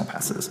 10 touchdown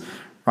passes,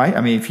 right?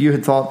 If you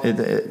had thought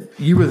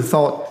you would have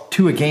thought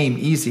 2 a game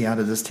easy out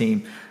of this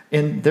team,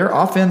 and their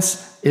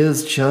offense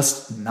is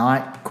just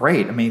not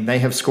great. They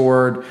have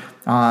scored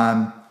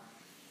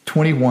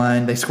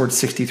 21. They scored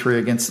 63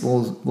 against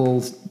whoever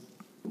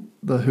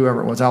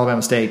it was,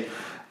 Alabama State.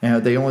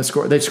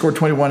 They scored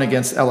 21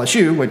 against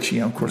LSU, which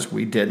of course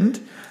we didn't,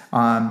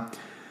 and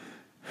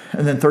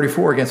then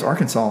 34 against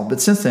Arkansas.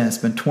 But since then, it's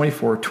been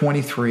 24,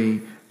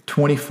 23,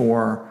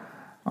 24.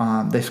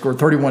 They scored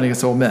 31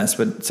 against Ole Miss,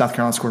 but South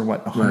Carolina scored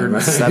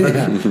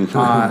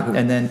 107,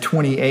 and then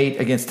 28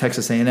 against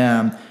Texas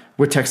A&M,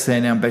 with Texas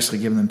A&M basically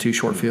giving them 2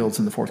 short fields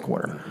in the fourth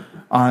quarter.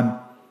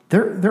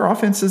 Their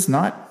offense is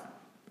not.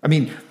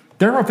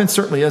 Their offense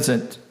certainly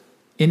isn't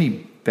any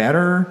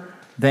better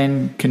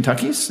than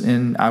Kentucky's,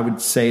 and I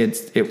would say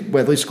at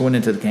least going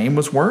into the game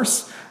was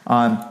worse.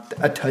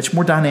 A touch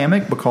more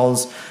dynamic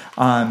because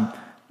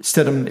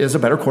Stidham is a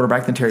better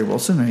quarterback than Terry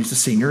Wilson, and he's a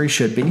senior. He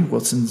should be.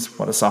 Wilson's,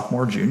 a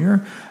sophomore,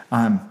 junior.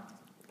 And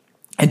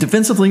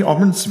defensively,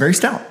 Auburn's very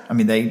stout.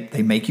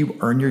 They make you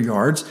earn your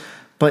yards,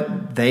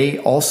 but they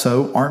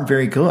also aren't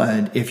very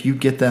good if you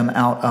get them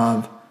out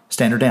of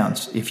standard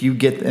downs. If you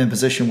get in a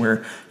position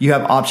where you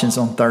have options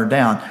on third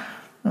down.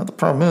 Now, the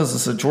problem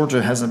is that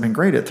Georgia hasn't been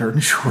great at third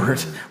and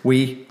short.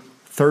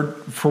 For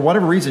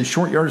whatever reason,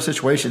 short yardage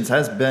situations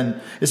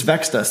it's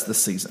vexed us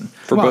this season.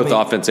 For both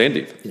offense and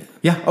defense.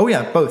 Yeah. Oh,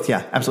 yeah. Both.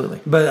 Yeah, absolutely.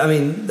 But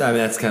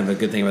that's kind of a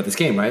good thing about this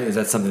game, right? Is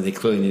that something they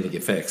clearly need to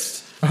get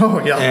fixed? Oh,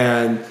 yeah.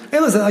 And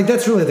listen,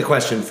 that's really the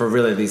question for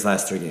really these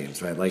last 3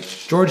 games, right?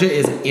 Georgia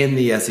is in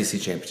the SEC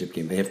championship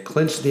game. They have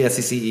clinched the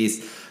SEC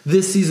East.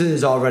 This season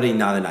is already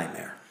not a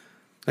nightmare.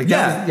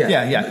 Yeah.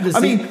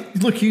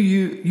 Look,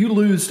 you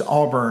lose to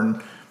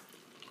Auburn.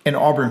 And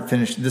Auburn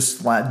finished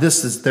this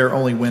is their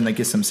only win that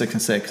gets them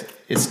 6-6.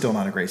 It's still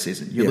not a great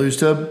season. You lose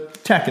to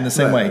Tech in the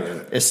same way.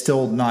 Right. It's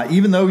still not,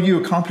 even though you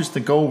accomplished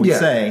the goal we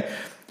say,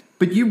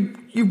 but you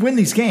win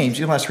these games,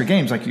 your last 3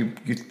 games, like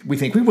we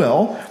think we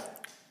will,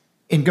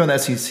 and go to the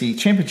SEC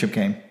championship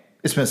game.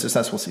 It's been a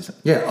successful season.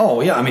 Yeah.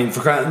 Oh, yeah.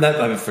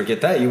 Forget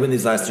that. You win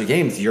these last 3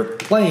 games, you're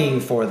playing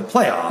for the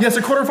playoffs. Yes,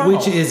 a quarterfinal,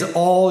 which is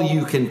all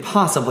you can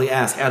possibly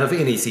ask out of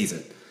any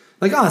season.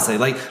 Honestly,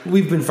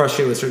 we've been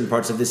frustrated with certain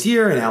parts of this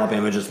year, and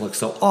Alabama just looks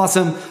so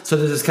awesome. So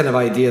there's this kind of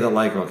idea that,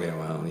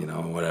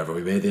 whatever,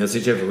 we made the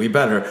SEC championship, we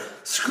better.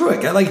 Screw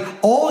it.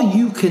 All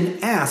you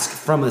can ask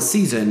from a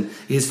season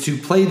is to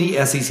play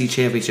the SEC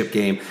championship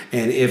game,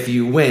 and if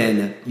you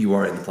win, you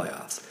are in the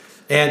playoffs.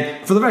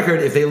 And for the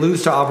record, if they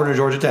lose to Auburn or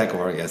Georgia Tech,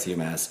 or I guess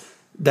UMass,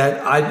 that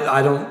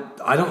I don't.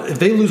 If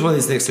they lose one of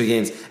these next 2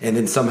 games and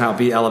then somehow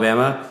beat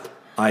Alabama,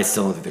 I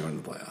still don't think they're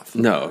going to the playoffs.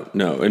 No.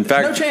 In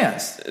fact, no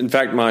chance. In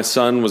fact, my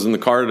son was in the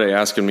car today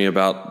asking me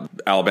about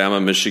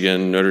Alabama,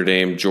 Michigan, Notre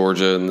Dame,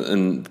 Georgia,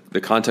 and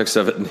the context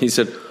of it. And he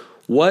said,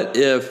 what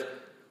if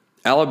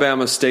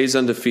Alabama stays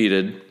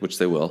undefeated, which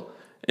they will,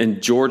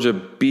 and Georgia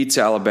beats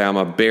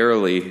Alabama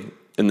barely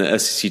in the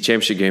SEC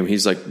championship game?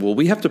 He's like, will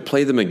we have to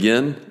play them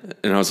again?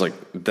 And I was like,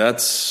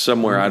 that's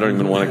somewhere I don't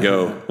even want to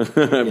go.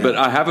 But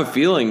I have a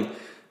feeling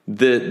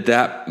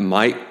that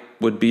might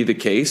would be the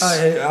case.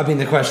 I mean,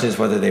 the question is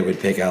whether they would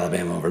pick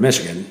Alabama over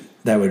Michigan.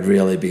 That would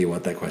really be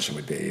what that question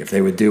would be. If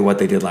they would do what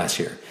they did last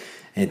year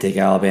and take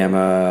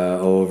Alabama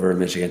over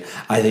Michigan,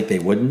 I think they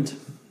wouldn't.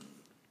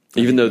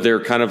 Even though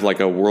they're kind of like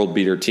a world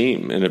beater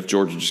team, and if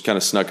Georgia just kind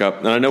of snuck up,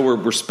 and I know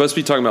we're supposed to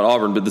be talking about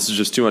Auburn, but this is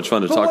just too much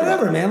fun to talk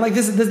whatever, about. Man, like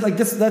this,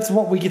 that's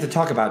what we get to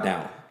talk about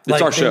now. It's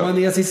like, our show.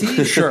 They won the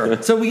SEC,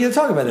 sure. So we get to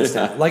talk about this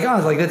now. Like,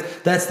 honestly,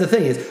 that's the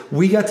thing is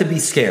we got to be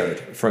scared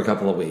for a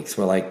couple of weeks.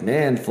 We're like,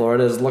 man,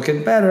 Florida's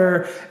looking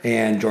better,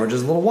 and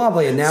Georgia's a little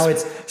wobbly, and now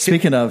it's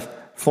speaking of.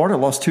 Florida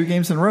lost 2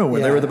 games in a row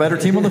when they were the better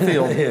team on the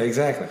field. Yeah,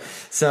 exactly.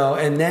 So,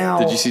 and now...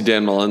 Did you see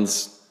Dan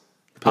Mullen's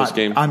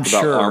post-game I'm about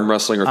sure, arm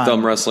wrestling or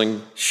thumb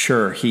wrestling?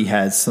 Sure, he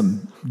had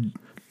some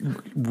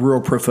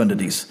real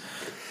profundities.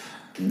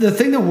 The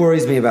thing that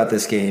worries me about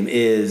this game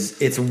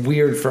is it's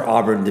weird for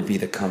Auburn to be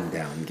the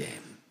come-down game.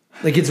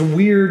 Like, it's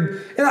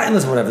weird. And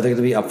listen, whatever, they're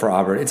going to be up for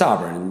Auburn. It's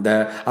Auburn.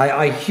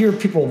 I hear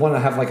people want to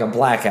have, like, a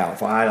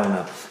blackout. I don't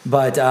know.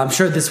 But I'm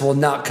sure this will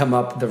not come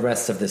up the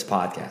rest of this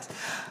podcast.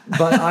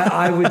 But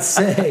I would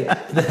say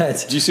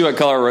that... Do you see what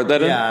color I wrote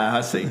that in? Yeah,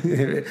 I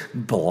see.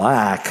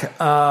 Black.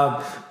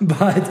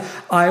 But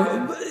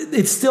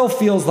it still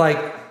feels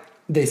like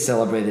they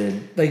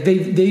celebrated. Like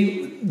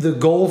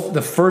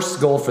the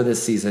first goal for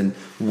this season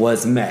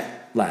was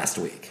met last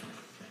week.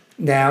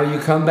 Now you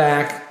come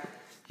back,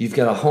 you've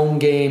got a home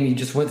game, you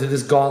just went through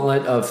this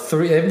gauntlet of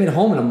 3. They haven't been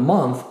home in a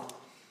month.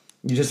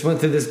 You just went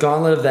through this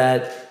gauntlet of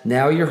that.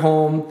 Now you're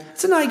home.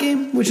 It's a night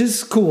game, which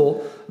is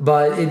cool.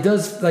 But it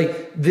does,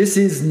 like, this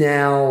is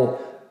now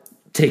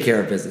take care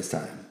of business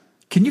time.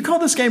 Can you call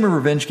this game a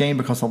revenge game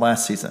because of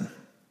last season?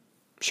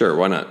 Sure,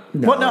 why not?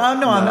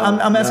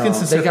 I'm asking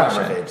sincere They got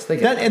question.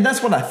 revenge. And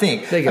that's what I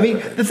think.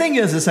 Revenge. The thing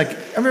is, like,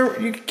 I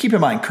mean, you keep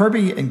in mind,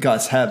 Kirby and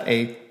Gus have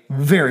a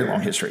very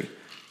long history,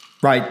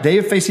 right? They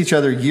have faced each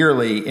other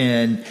yearly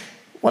in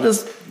what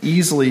is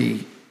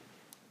easily,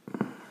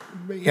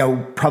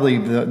 probably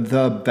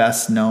the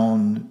best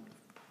known.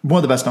 One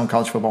of the best known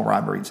college football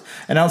rivalries.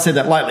 And I don't say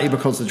that lightly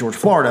because of Georgia,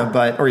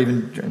 Florida, or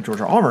even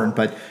Georgia, Auburn,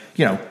 but,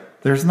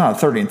 there's not a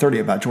 30 and 30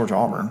 about Georgia,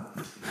 Auburn.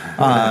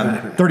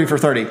 30 for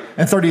 30.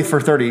 And 30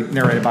 for 30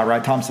 narrated by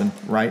Wright Thompson,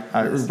 right?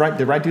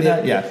 Did Wright do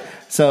that? Yeah.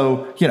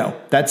 So,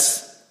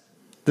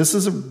 this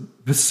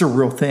is a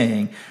real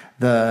thing.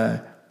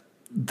 The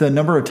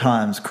number of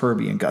times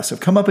Kirby and Gus have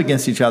come up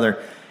against each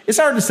other, it's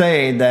hard to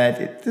say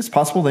that it's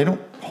possible they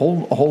don't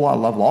hold a whole lot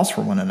of love lost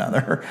for one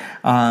another.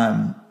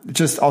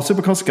 Just also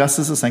because Gus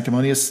is a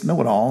sanctimonious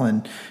know-it-all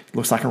and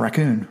looks like a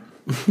raccoon.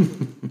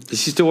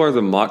 Does he still wear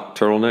the mock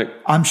turtleneck?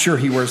 I'm sure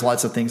he wears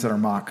lots of things that are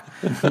mock.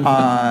 This is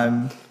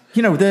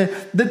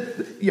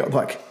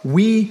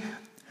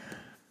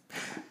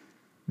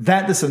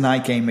a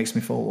night game makes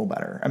me feel a little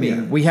better. I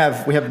mean, we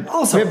have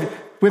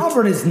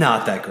Auburn is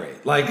not that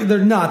great. Like,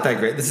 they're not that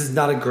great. This is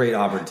not a great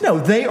Auburn team. No,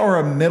 they are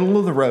a middle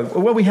of the road.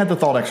 Well, we had the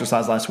thought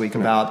exercise last week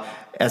about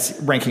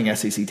ranking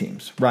SEC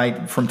teams,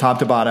 right? From top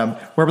to bottom,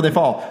 wherever they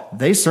fall.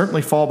 They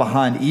certainly fall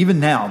behind, even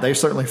now, they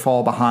certainly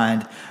fall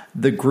behind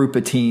the group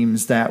of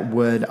teams that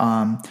would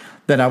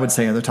that I would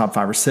say are the top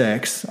 5 or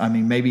 6. I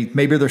mean, maybe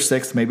they're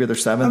 6th, maybe they're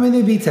 7th. I mean,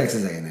 they beat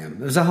Texas A&M. It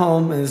was a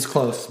home and it was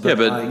close.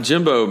 But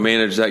Jimbo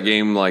managed that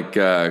game like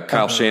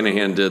Kyle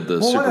Shanahan did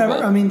the Super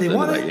Bowl. I mean, they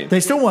won it. They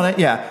still won it.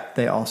 Yeah,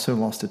 they also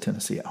lost to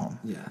Tennessee at home.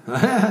 Yeah,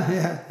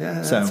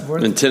 yeah. So,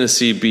 and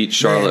Tennessee beat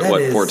Charlotte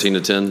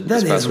 14-10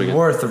 this past weekend.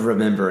 Worth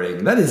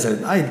remembering. That is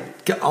I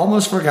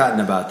almost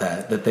forgotten about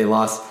that they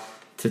lost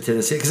to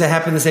Tennessee because it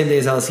happened the same day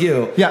as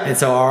LSU. Yeah, and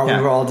so we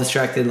were all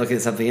distracted looking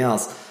at something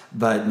else.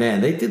 But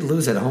man, they did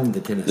lose at home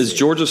to Tennessee. Is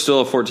Georgia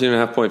still a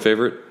 14.5 point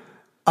favorite?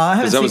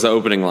 Because that was the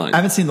opening line. I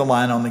haven't seen the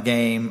line on the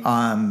game,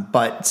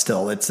 but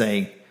still, it's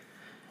a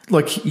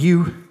look.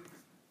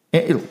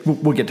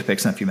 We'll get to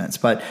picks in a few minutes,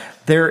 but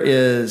there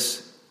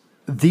is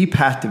the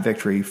path to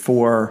victory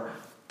for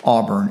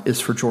Auburn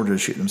is for Georgia to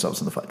shoot themselves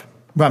in the foot.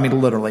 I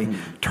mean, literally,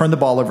 turn the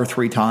ball over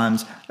 3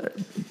 times,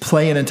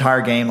 play an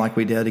entire game like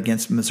we did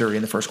against Missouri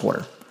in the first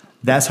quarter.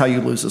 That's how you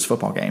lose this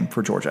football game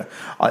for Georgia.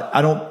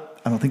 I don't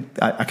think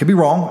I could be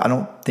wrong. I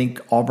don't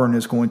think Auburn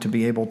is going to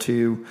be able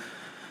to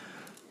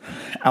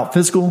out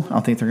physical. I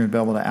don't think they're going to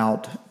be able to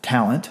out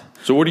talent.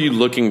 So what are you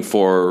looking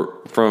for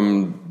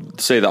from,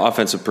 say, the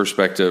offensive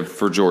perspective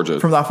for Georgia?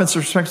 From the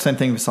offensive perspective, same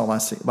thing we saw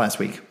last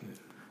week,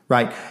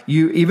 right?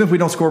 Even if we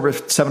don't score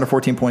with 7 or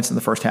 14 points in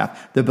the first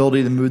half, the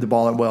ability to move the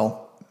ball at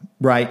will,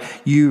 right?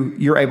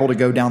 You're able to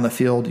go down the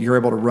field. You're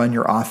able to run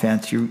your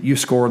offense. You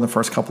score in the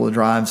first couple of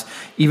drives.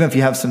 Even if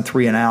you have some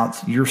 3 and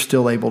outs, you're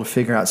still able to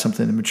figure out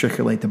something to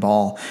matriculate the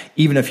ball,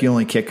 even if you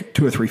only kick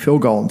 2 or 3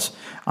 field goals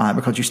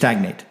because you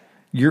stagnate.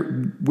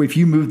 If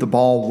you move the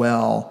ball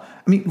well,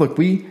 I mean, look,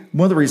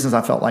 one of the reasons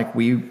I felt like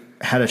we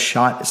had a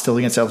shot still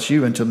against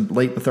LSU until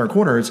late in the third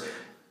quarter is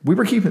we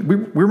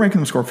were making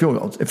them score field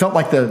goals. It felt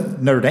like the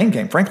Notre Dame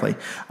game, frankly.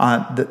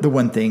 The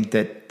one thing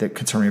that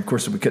concerned me, of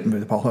course, is we couldn't move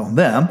the ball on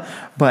them.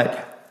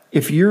 But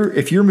if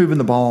you're moving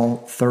the ball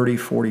 30,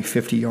 40,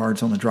 50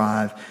 yards on the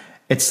drive,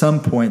 at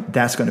some point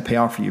that's going to pay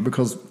off for you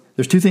because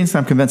there's 2 things that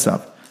I'm convinced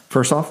of.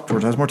 First off,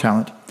 Georgia has more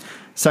talent.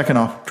 Second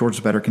off,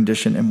 Georgia's better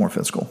conditioned and more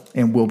physical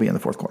and will be in the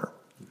fourth quarter.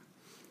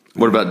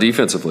 What about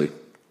defensively?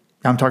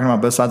 I'm talking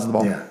about both sides of the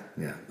ball.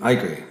 Yeah, I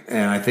agree.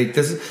 And I think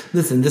this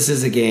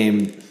is a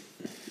game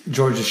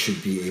Georgia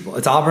should be able.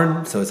 It's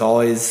Auburn, so it's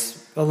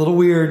always a little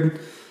weird.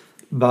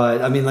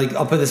 But, I mean, like,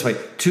 I'll put it this way.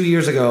 2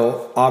 years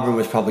ago, Auburn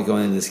was probably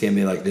going into this game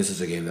being like, this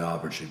is a game that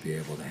Auburn should be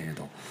able to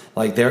handle.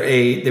 Like, they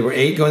were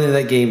 8 going into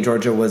that game.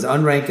 Georgia was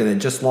unranked and then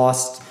just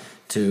lost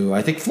to,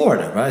 I think,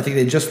 Florida, right? I think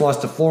they just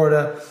lost to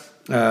Florida.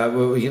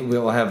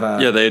 We'll have...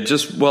 they had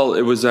just... Well,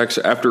 it was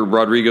actually after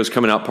Rodrigo's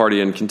coming out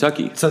party in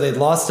Kentucky. So they'd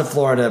lost to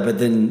Florida, but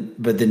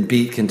then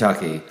beat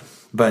Kentucky,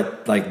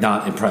 but, like,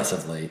 not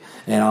impressively.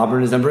 And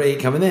Auburn is number 8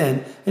 coming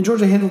in, and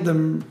Georgia handled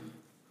them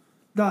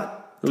not...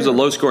 It was a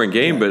low-scoring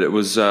game, but it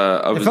was... it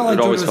felt like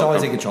Georgia was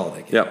always in control of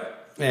the game.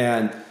 Yep.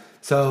 And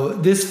so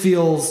this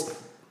feels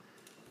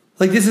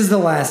like this is the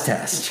last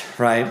test,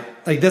 right?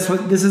 Like this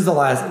is the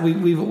last.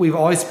 We've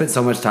always spent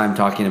so much time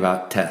talking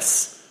about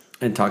tests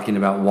and talking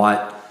about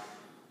what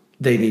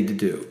they need to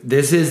do.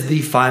 This is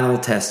the final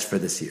test for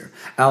this year.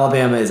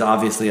 Alabama is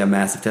obviously a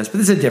massive test, but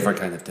this is a different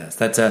kind of test.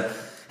 That's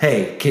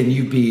hey, can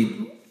you beat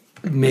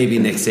maybe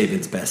Nick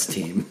Saban's best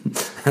team?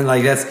 And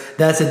like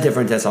that's a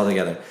different test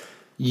altogether.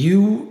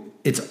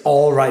 It's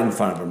all right in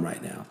front of them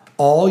right now.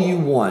 All you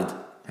want,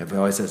 everybody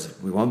always says,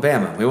 we want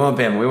Bama, we want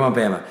Bama, we want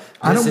Bama.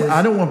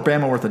 I don't want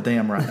Bama worth a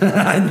damn right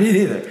now. I mean,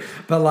 either.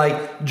 But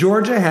like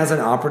Georgia has an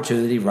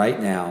opportunity right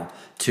now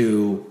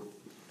to,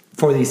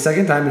 for the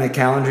second time in a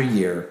calendar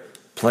year,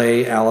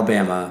 play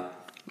Alabama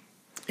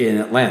in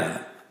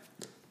Atlanta.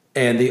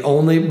 And the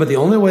only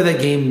way that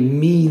game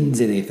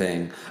means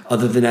anything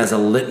other than as a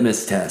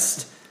litmus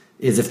test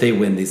is if they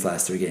win these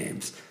last 3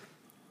 games.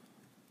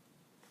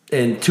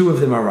 And 2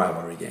 of them are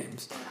rivalry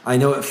games. I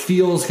know it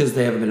feels because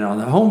they haven't been on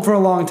the home for a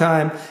long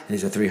time, and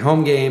these are 3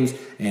 home games,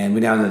 and we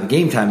now know the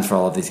game times for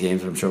all of these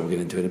games, but I'm sure we'll get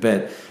into it in a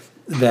bit,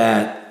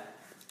 that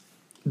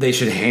they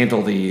should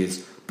handle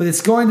these. But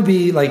it's going to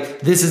be like,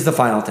 this is the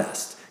final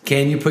test.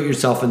 Can you put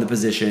yourself in the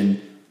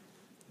position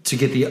to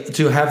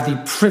have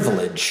the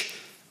privilege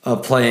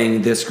of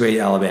playing this great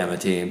Alabama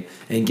team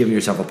and giving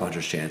yourself a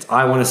puncher's chance?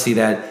 I want to see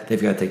that.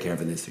 They've got to take care of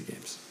it in these 3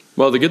 games.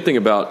 Well, the good thing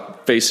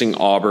about facing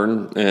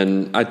Auburn,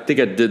 and I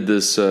think I did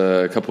this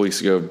a couple weeks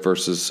ago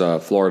versus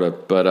Florida,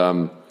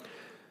 but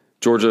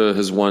Georgia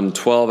has won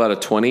 12 out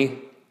of 20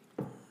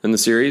 in the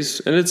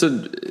series, and it's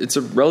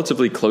a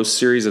relatively close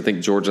series. I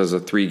think Georgia has a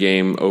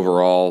 3-game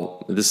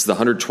overall. This is the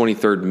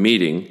 123rd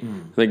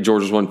meeting. I think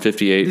Georgia's won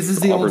 58. This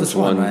is the oldest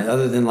one, right?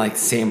 Other than like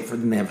Samford,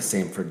 and they have a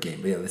Samford game.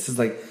 But yeah, this is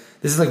like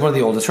one of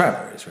the oldest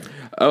rivalries, right?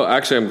 Oh,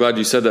 actually, I'm glad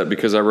you said that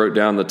because I wrote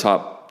down the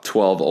top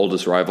 12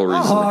 oldest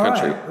rivalries in the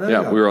country. Right.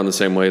 Yeah, we were on the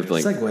same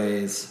wavelength.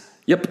 Segways.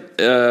 Yep.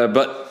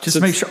 But just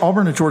make sure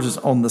Auburn and Georgia's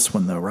on this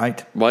one, though, right?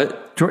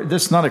 What?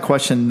 This is not a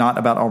question not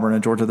about Auburn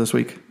and Georgia this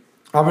week.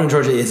 Auburn and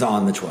Georgia is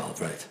on the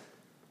 12, right?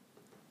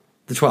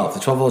 The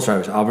 12 oldest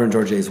rivalries. Auburn and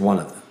Georgia is one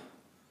of them.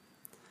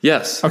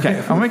 Yes.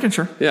 Okay, I'm making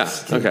sure. Yeah.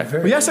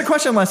 Okay. We asked a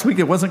question last week.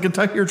 It wasn't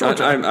Kentucky or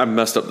Georgia. I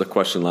messed up the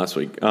question last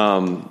week.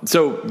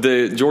 So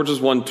the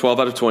Georgia's won 12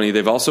 out of 20.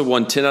 They've also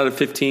won 10 out of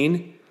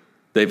 15.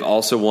 They've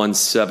also won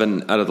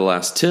 7 out of the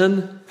last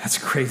 10. That's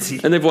crazy.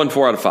 And they've won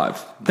 4 out of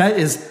 5. That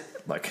is,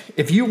 look,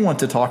 if you want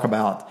to talk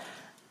about,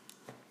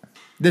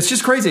 that's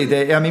just crazy.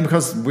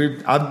 Because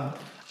I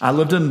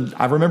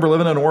remember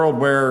living in a world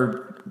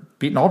where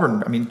beating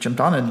Auburn, Jim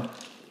Donnan,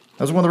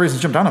 that was one of the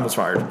reasons Jim Donnan was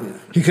fired. Yeah.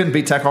 He couldn't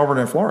beat Tech, Auburn,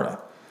 and Florida.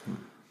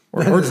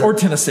 Or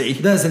Tennessee.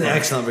 That's an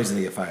excellent reason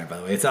to get fired, by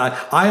the way.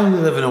 I only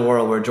live in a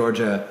world where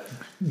Georgia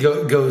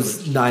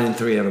goes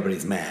 9-3,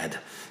 everybody's mad.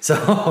 So,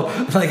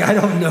 I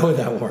don't know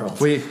that world.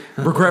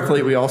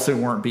 Regretfully, we also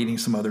weren't beating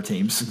some other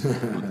teams.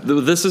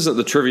 This isn't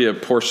the trivia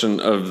portion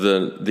of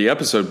the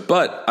episode,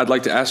 but I'd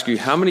like to ask you,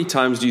 how many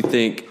times do you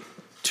think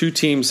 2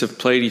 teams have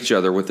played each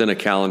other within a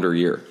calendar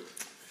year?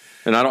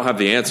 And I don't have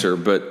the answer,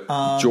 but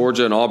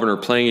Georgia and Auburn are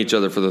playing each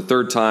other for the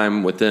 3rd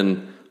time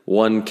within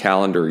 1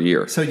 calendar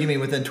year. So you mean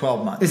within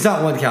 12 months? It's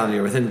not 1 calendar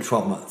year, within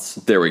 12 months.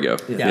 There we go.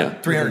 Yeah.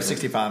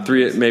 365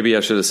 months. Maybe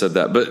I should have said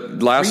that. But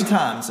 3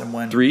 times in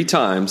 1 3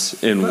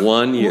 times in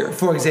 1 year.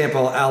 For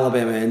example,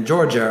 Alabama and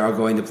Georgia are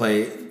going to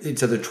play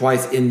each other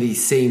twice in the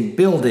same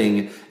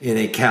building in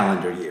a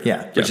calendar year.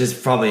 Yeah. Which is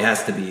probably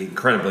has to be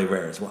incredibly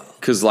rare as well.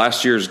 Because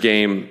last year's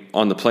game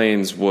on the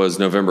Plains was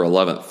November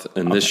 11th,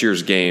 and this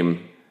year's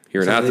game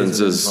here in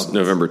Athens is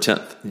November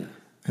 10th. Yeah.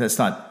 That's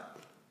not...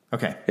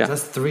 Okay. Yeah. So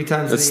that's 3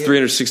 times That's in a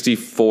year.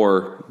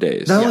 364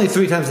 days. Not only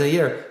 3 times in a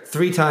year,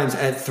 3 times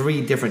at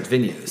 3 different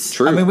venues.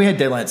 True. We had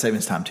daylight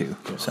savings time too.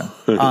 So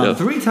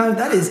 3 times.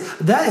 That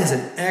is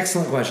an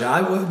excellent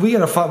question. We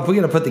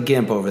gotta put the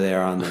GIMP over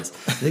there on this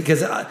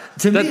because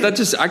to me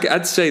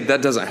I'd say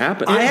that doesn't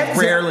happen.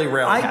 Rarely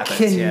I happens.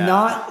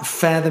 cannot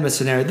fathom a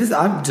scenario.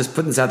 I'm just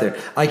putting this out there.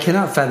 I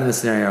cannot fathom a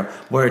scenario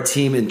where a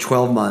team in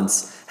 12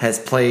 months has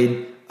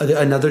played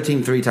another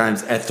team 3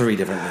 times at 3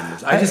 different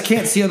venues. I just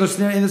can't see in the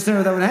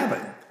scenario that would happen.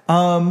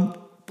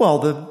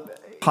 The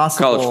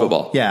possible college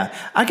football. Yeah,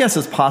 I guess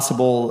it's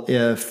possible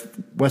if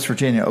West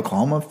Virginia,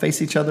 Oklahoma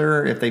face each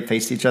other. If they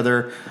faced each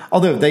other,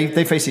 although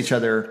they faced each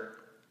other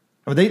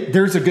I mean,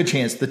 there's a good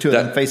chance the two of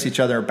them face each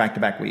other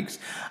back-to-back weeks.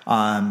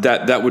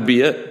 That would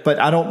be it. But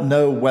I don't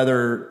know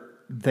whether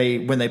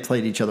when they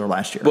played each other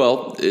last year.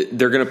 Well,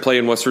 they're going to play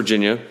in West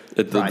Virginia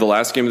at the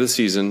last game of the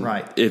season.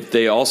 Right. If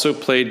they also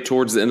played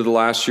towards the end of the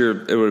last year,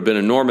 it would have been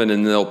in Norman,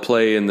 and they'll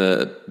play in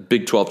the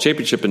Big 12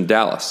 championship in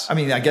Dallas. I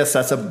mean, I guess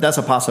that's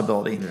a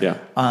possibility. Yeah.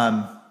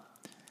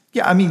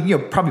 Yeah, I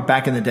mean, probably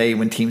back in the day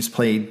when teams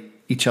played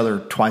each other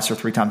twice or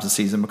three times a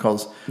season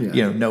because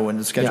no one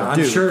is scheduled I'm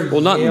to. Sure.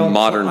 Well, not in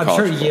modern I'm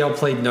college sure Yale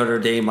played Notre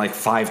Dame like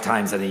 5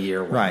 times in a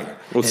year. Right.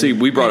 Well, see,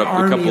 we brought up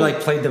a couple. Army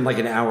played them like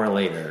an hour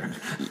later.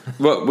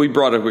 Well, we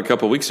brought up a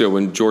couple of weeks ago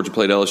when Georgia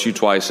played LSU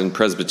twice and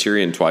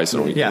Presbyterian twice in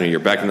a year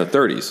back in the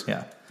 30s.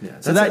 Yeah. Yeah,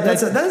 so that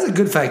is a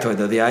good factoid,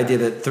 though. The idea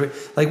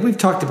that we've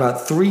talked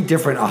about 3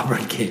 different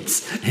Auburn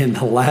games in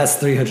the last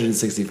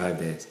 365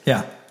 days.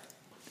 Yeah,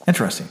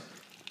 interesting.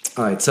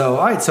 All right. So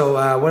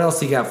what else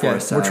do you got for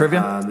us? More trivia,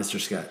 Mr.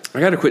 Scott. I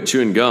got to quit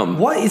chewing gum.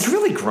 What? It's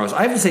really gross.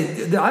 I have to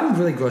say, I'm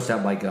really grossed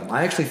out by gum.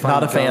 I actually find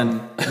not a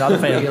fan.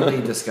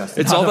 Really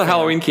disgusting. It's all the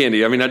Halloween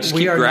candy. I mean, I just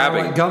keep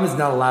grabbing. Gum is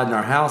not allowed in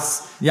our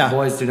house. Yeah,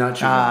 boys do not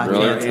chew gum.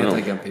 Really? We're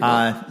anti-gum people.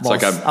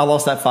 I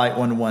lost that fight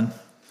 1-1.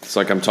 It's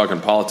like I'm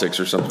talking politics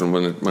or something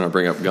when I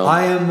bring up gum.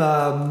 I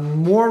am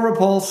more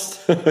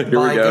repulsed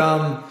by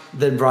gum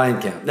than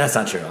Brian Kemp. That's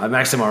not true. I'm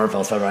actually more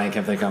repulsed by Brian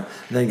Kemp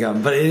than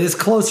gum. But it is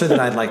closer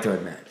than I'd like to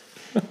admit.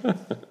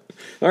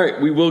 All right,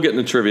 we will get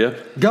into trivia.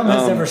 Gum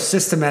has never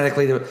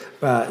systematically...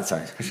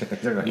 sorry.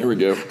 Here we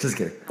go. Just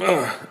kidding.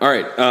 All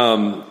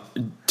right.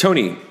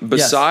 Tony,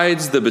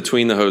 besides the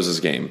Between the Hoses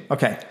game,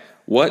 okay,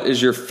 what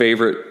is your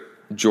favorite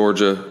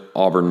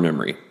Georgia-Auburn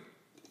memory?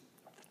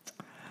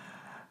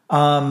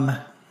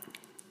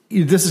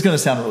 This is going to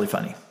sound really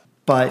funny,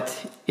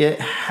 but it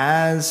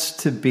has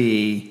to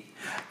be...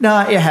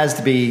 No, it has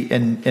to be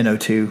in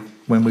 02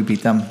 when we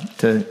beat them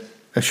to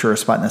assure a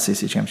spot in the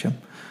SEC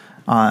championship.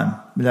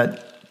 Am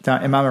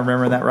I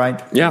remembering that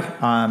right?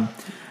 Yeah.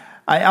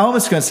 I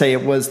was going to say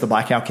it was the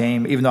blackout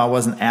game, even though I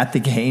wasn't at the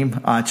game,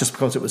 just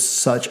because it was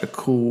such a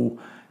cool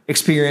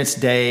experience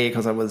day.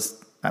 Because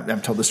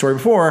I've told the story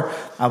before,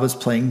 I was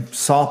playing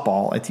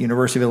softball at the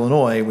University of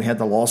Illinois. We had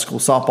the Law School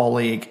Softball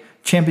League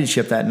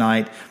championship that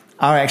night.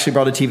 I actually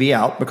brought a TV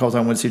out because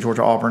I wanted to see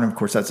Georgia Auburn. Of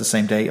course, that's the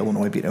same day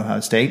Illinois beat Ohio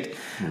State.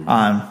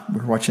 Mm-hmm.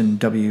 We were watching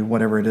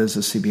whatever it is,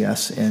 the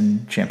CBS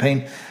in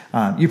Champaign.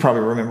 You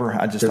probably remember.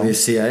 I just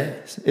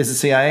WCIA? Is it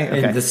CIA?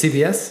 Okay. And the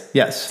CBS?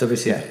 Yes.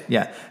 WCIA.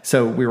 Yeah.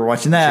 So we were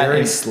watching that.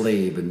 Jerry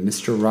Slave and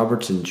Mr.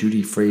 Roberts and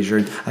Judy Frazier.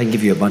 And I can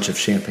give you a bunch of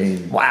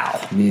Champaign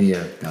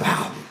media.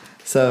 Wow.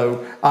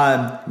 So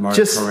Mark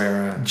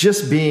Carrera.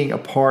 Just being a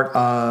part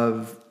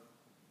of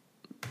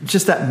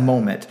just that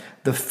moment,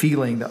 the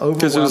feeling, the overwhelming.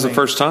 Because it was the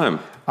first time.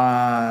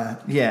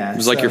 Yeah. It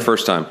was like your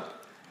first time.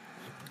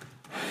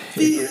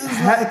 Feels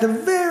like the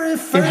very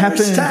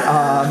first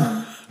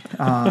time.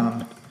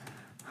 I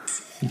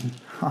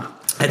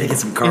had to get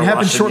some car It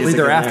happened wash shortly music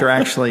thereafter,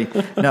 actually,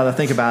 now that I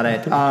think about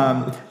it. But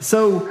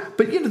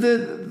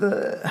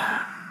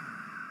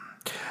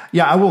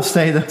I will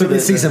say that. Did we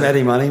see some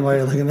Eddie Money while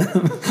you're looking at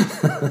them?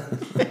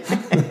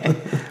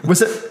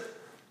 Was it?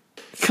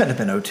 Couldn't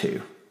have been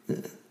 02.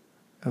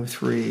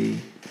 03.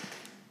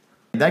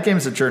 That game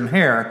is at Jordan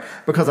Hare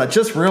because I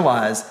just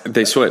realized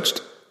they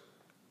switched.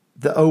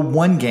 The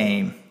 01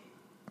 game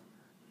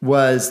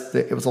was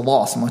a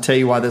loss. I'm going to tell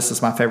you why this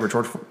is my favorite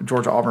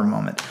Georgia Auburn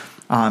moment.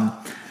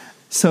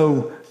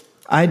 So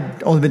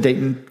I'd only been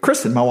dating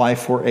Kristen, my wife,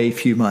 for a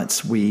few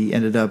months. We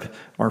ended up,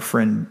 my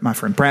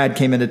friend Brad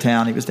came into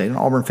town. He was dating an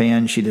Auburn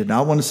fan. She did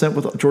not want to sit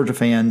with Georgia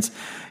fans.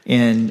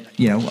 And,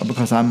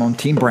 because I'm on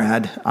Team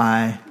Brad,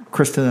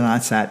 Kristen and I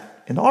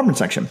sat in the Auburn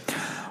section.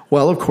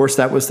 Well, of course,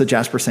 that was the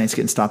Jasper Saints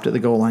getting stopped at the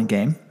goal line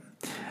game.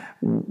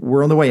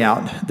 We're on the way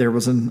out. There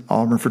was an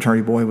Auburn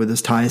fraternity boy with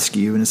his tie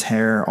askew and his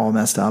hair all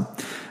messed up.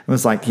 It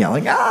was like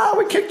yelling,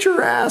 we kicked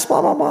your ass,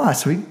 blah, blah, blah.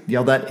 So we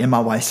yelled that in my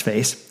wife's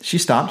face. She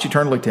stopped. She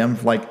turned and looked at him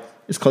like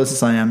as close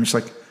as I am. She's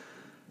like,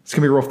 it's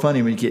going to be real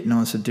funny when you get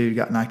I said, dude,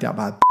 got knocked out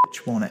by a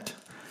bitch, won't it?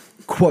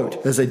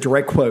 Quote. That's a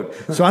direct quote.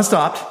 So I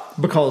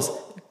stopped because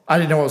I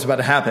didn't know what was about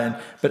to happen,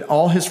 but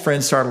all his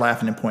friends started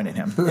laughing and pointing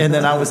at him. And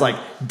then I was like,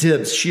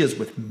 dibs, she is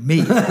with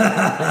me.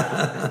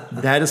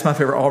 That is my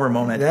favorite Auburn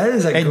moment. That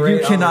is a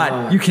great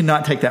moment. You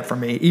cannot take that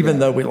from me, even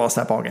though we lost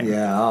that ball game.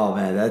 Yeah, oh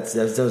man, that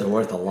was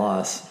worth a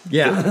loss.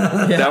 Yeah.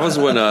 That was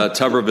when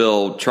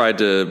Tuberville tried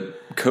to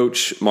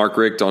coach Mark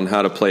Richt on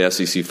how to play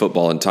SEC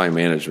football and time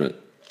management.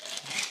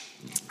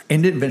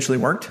 And it eventually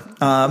worked.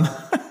 Well,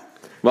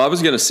 I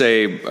was going to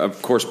say,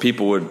 of course,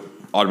 people would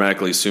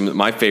automatically assume that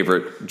my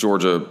favorite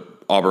Georgia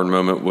Auburn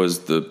moment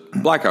was the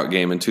blackout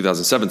game in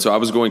 2007. So I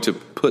was going to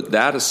put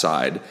that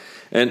aside.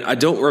 And I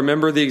don't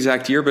remember the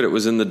exact year, but it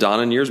was in the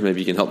Donnan years.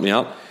 Maybe you can help me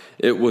out.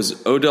 It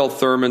was Odell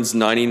Thurman's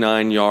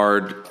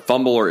 99-yard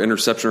fumble or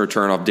interception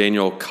return off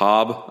Daniel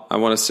Cobb, I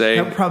want to say.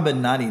 That would probably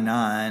been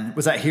 99.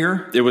 Was that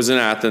here? It was in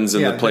Athens,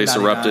 and the place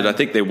 99. erupted. I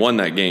think they won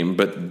that game.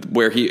 But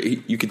where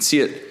you could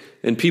see it,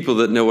 and people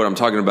that know what I'm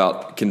talking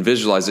about can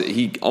visualize it.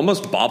 He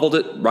almost bobbled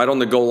it right on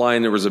the goal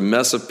line. There was a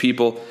mess of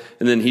people,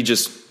 and then he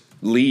just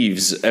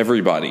leaves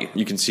everybody.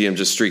 You can see him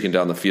just streaking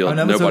down the field.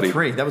 Oh, that was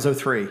 03. That was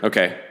 03.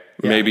 Okay.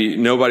 Yeah. Maybe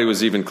nobody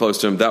was even close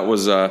to him. That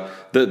was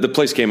the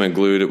place came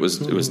unglued. It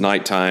was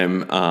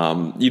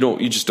nighttime.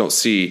 You just don't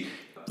see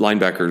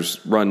linebackers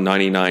run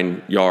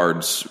 99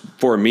 yards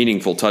for a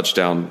meaningful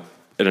touchdown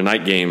at a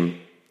night game,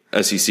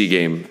 SEC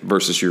game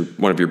versus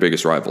one of your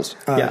biggest rivals.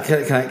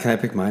 Can I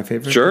pick my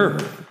favorite? Sure.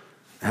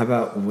 How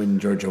about when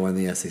Georgia won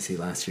the SEC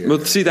last year?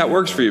 Well, see, that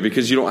works for you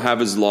because you don't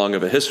have as long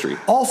of a history.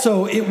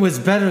 Also, it was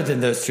better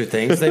than those two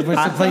things. They went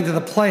to playing to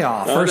the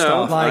playoff. First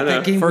off,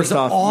 that game was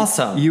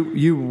awesome.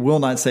 You will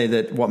not say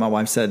that what my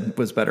wife said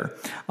was better.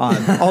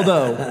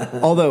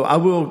 Although I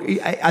will.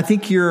 I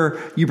think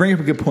you bring up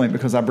a good point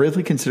because I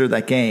briefly considered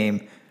that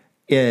game,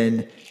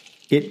 and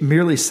it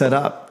merely set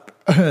up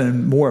a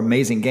more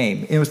amazing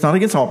game. It was not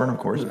against Auburn, of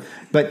course,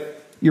 but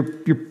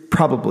you're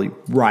probably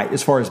right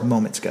as far as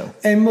moments go.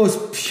 And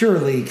most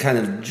purely kind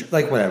of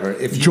like whatever.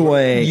 If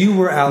joy, you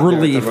were out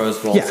relief. There at the Rose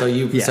Bowl, so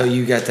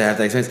you got to have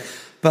that experience.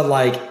 But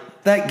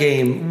like that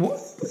game,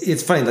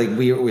 it's funny. Like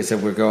we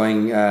said, we're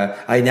going.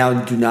 I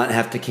now do not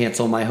have to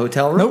cancel my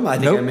hotel room. I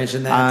think I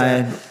mentioned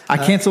that. I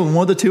canceled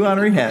one of the two I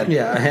already had.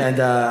 Yeah, and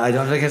I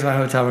don't have to cancel my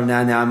hotel room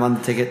now. Now I'm on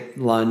the ticket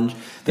lunge.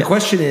 The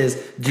question is,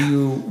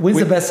 when's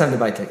the best time to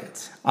buy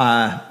tickets?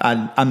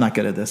 I'm not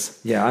good at this.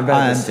 Yeah, I'm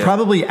bad at this too.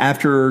 Probably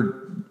after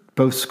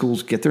both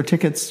schools get their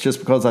tickets, just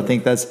because I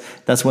think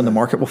that's when the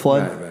market will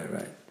flood.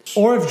 Right.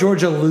 Or if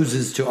Georgia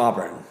loses to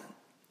Auburn,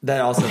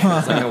 that also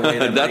feels like a way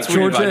to that's make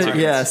Georgia.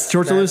 Yes,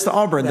 Georgia loses to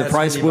Auburn, the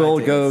price will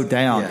go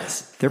down.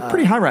 Yes. They're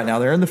pretty high right now.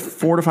 They're in the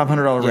 $400 to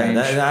 $500 range.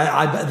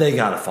 They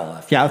got to fall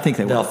after. Yeah, I think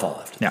they will. They'll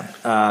fall after.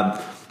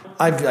 Yeah.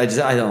 I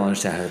don't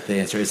understand how the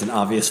answer isn't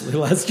obviously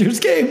last year's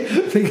game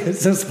because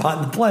it's a spot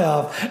in the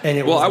playoff. And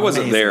I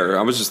wasn't there.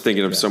 I was just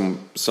thinking of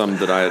some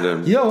that I had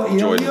enjoyed. You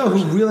know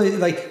who really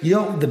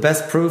the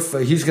best proof.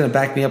 He's going to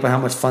back me up on how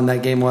much fun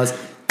that game was.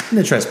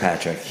 Nitrez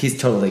Patrick. He's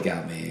totally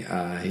got me.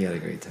 He had a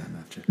great time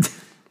after.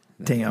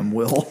 Damn,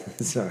 Will.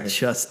 Sorry.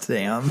 Just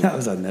damn. That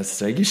was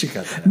unnecessary. You should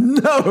cut that out.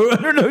 No,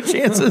 under no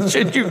chances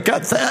should you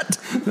cut that.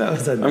 That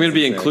was unnecessary. I'm going to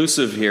be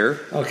inclusive here.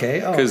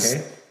 Okay.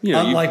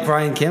 Unlike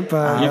Brian Kemp.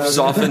 You've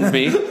softened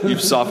me.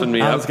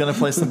 I was going to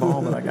place the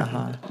ball, but I got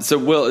high. So,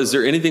 Will, is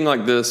there anything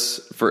like this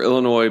for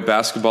Illinois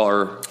basketball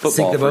or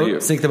football for you?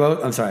 Sink the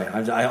boat? I'm sorry.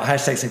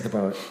 Hashtag sink the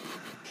boat.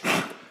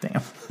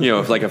 Damn.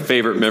 Like a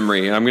favorite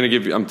memory. And I'm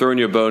throwing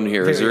you a bone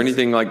here. Is there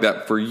anything like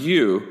that for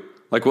you?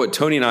 Like what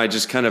Tony and I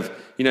just kind of,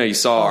 you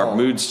saw our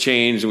moods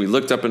change and we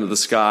looked up into the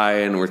sky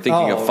and we're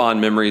thinking of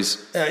fond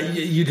memories.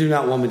 You do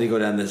not want me to go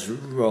down this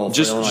road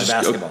for Illinois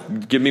basketball.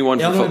 Give me one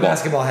for football. Illinois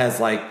basketball has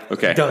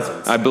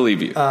dozens. I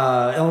believe you.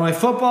 Illinois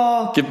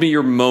football. Give me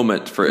your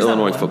moment for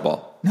Illinois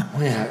football. No,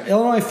 yeah.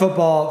 Illinois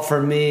football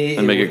for me.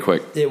 And make it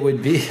quick.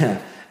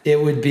 It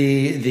would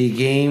be the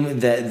game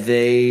that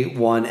they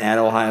won at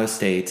Ohio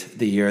State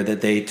the year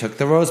that they took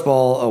the Rose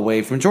Bowl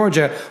away from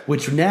Georgia,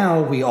 which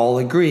now we all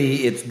agree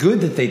it's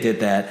good that they did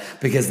that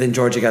because then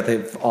Georgia got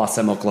the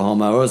awesome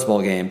Oklahoma Rose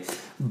Bowl game.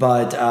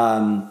 But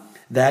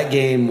that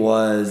game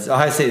was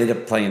Ohio State ended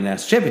up playing the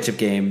national championship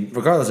game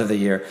regardless of the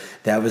year.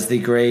 That was the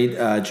great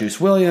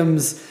Juice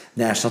Williams,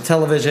 national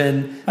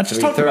television. I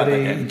just talked about that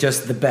game.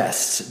 Just the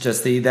best.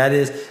 That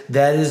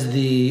is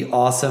the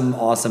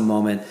awesome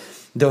moment.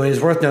 Though it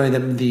is worth noting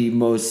that the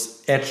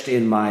most etched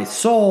in my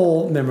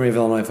soul memory of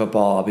Illinois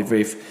football, I'll be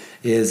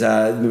brief, is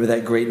remember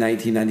that great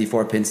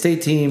 1994 Penn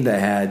State team that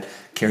had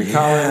Kerry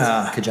Collins,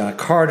 Kajana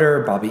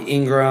Carter, Bobby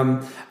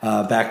Ingram,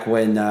 back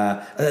when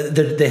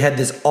they had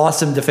this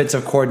awesome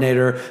defensive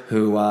coordinator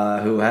who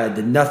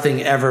had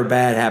nothing ever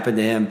bad happen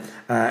to him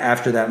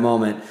after that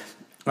moment.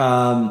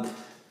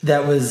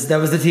 That was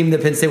the team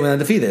that Penn State went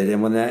undefeated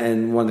and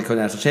won the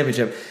co-national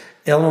championship.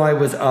 Illinois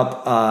was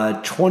up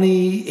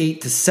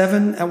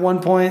 28-7 at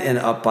one point and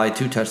up by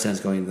 2 touchdowns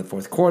going into the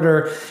fourth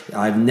quarter.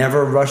 I've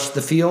never rushed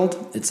the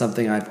field. It's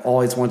something I've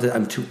always wanted.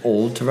 I'm too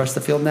old to rush the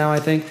field now, I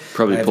think.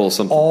 Probably pull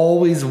something.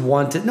 Always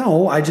wanted.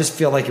 No, I just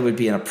feel like it would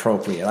be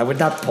inappropriate. I would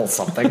not pull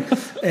something.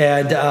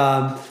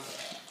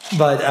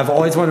 But I've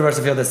always wanted to rush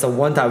the field. That's the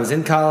one time I was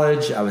in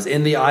college. I was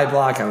in the I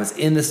block. I was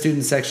in the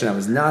student section. I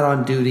was not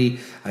on duty.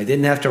 I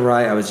didn't have to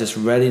write. I was just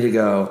ready to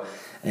go.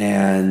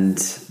 And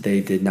they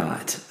did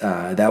not.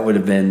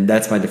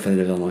 That's my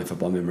definitive Illinois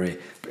football memory,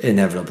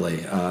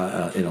 inevitably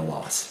in a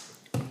loss.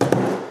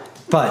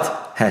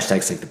 But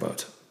hashtag sink the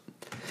boat.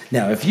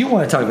 Now, if you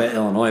want to talk about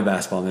Illinois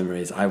basketball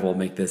memories, I will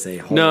make this a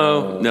whole.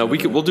 No,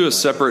 we'll do a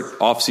separate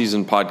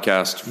off-season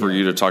podcast for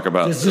you to talk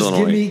about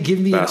Illinois. Give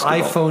me basketball.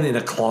 an iPhone in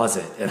a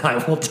closet, and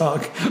I will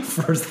talk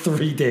for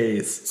 3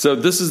 days. So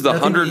this is the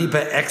 100.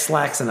 But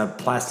X-Lax in a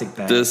plastic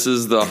bag. This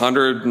is the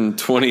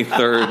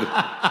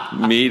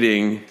 123rd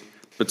meeting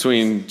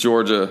between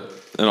Georgia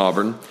and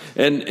Auburn.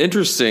 And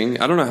interesting,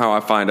 I don't know how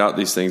I find out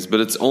these things, but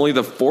it's only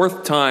the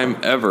 4th time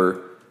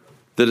ever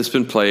that it's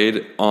been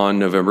played on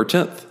November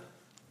 10th.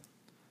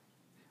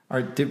 Are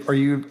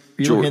you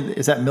looking at,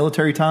 is that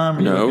military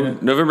time? No,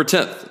 November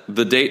 10th,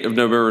 the date of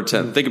November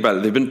 10th. Think about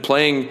it. They've been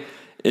playing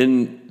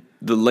in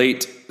the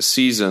late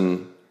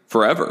season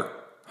forever.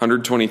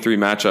 123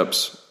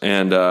 matchups,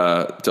 and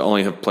to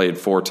only have played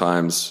 4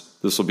 times.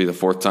 This will be the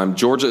 4th time.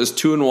 Georgia is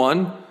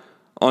 2-1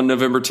 on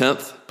November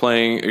 10th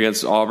playing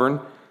against Auburn.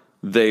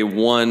 They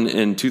won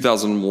in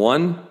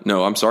 2001.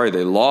 No, I'm sorry.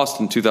 They lost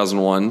in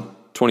 2001,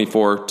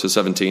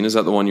 24-17. Is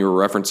that the one you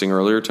were referencing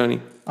earlier,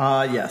 Tony?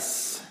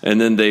 Yes.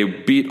 And then they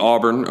beat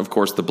Auburn, of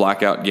course, the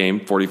blackout game,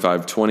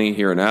 45-20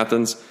 here in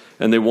Athens.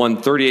 And they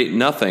won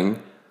 38-0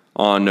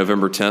 on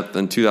November 10th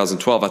in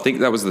 2012. I think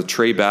that was the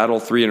Trey Battle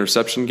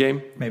 3-interception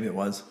game. Maybe it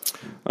was.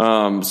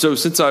 So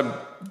since I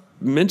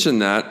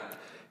mentioned that,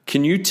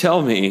 can you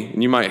tell me,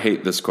 and you might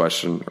hate this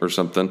question or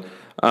something,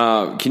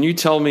 can you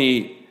tell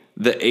me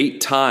the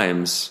 8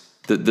 times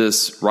that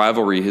this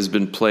rivalry has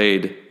been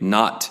played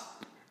not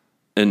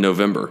in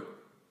November?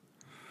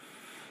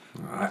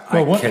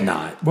 I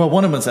cannot. Well,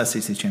 one of them was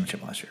SEC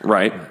championship last year.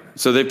 Right.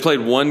 So they've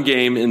played one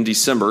game in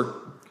December.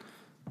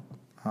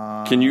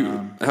 Can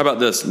you, how about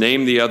this?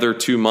 Name the other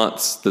 2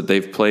 months that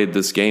they've played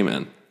this game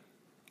in.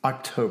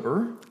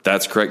 October.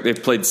 That's correct.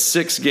 They've played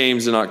 6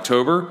 games in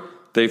October.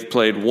 They've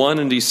played 1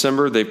 in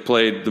December. They've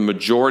played the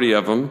majority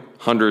of them,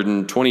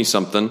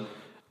 120-something,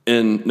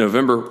 in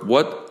November.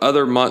 What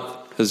other month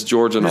has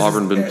Georgia and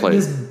Auburn been played?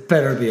 This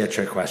better be a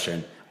trick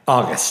question.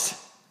 August.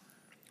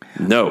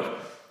 No.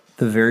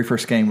 The very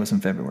first game was in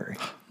February.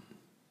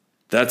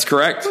 That's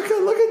correct. Look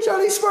at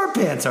Johnny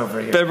Smartpants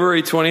over here.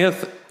 February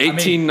 20th,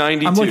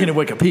 1892. I'm looking at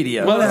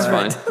Wikipedia. Well, that's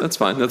fine. That's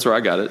fine. That's where I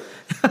got it.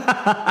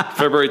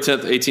 February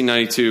 10th,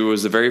 1892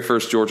 was the very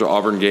first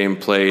Georgia-Auburn game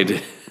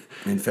played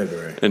in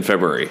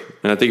February.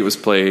 And I think it was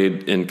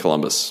played in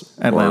Columbus.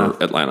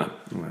 Atlanta.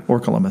 Or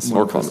Columbus.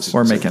 Or Columbus.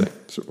 Or Macon.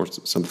 Or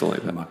something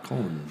like that.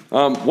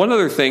 One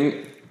other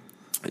thing,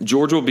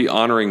 Georgia will be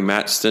honoring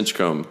Matt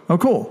Stinchcomb. Oh,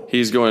 cool.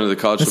 He's going to the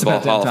College Football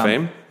Hall of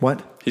Fame.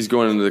 What? He's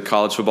going into the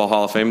College Football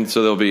Hall of Fame,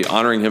 so they'll be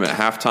honoring him at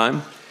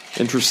halftime.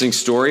 Interesting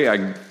story.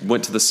 I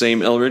went to the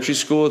same elementary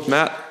school with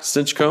Matt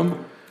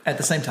Stinchcomb. At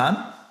the same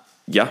time?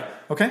 Yeah.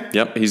 Okay.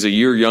 Yep. He's a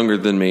year younger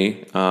than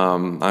me.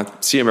 I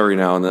see him every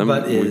now and then.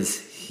 But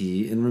is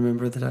he in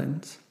Remember the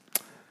Titans?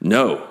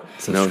 No.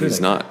 No, he's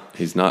not.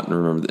 He's not in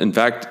Remember. In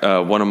fact,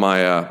 one of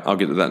my, I'll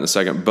get to that in a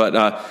second. But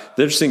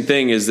the interesting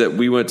thing is that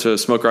we went to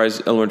Smoke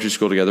Rise Elementary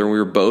School together, and we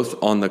were both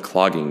on the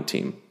clogging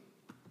team.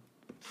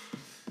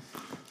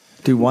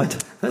 Do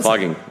what?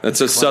 Clogging.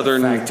 That's a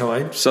southern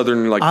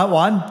factoid. like.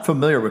 I'm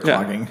familiar with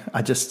clogging.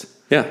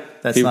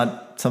 That's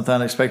not something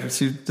I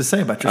expected you to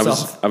say about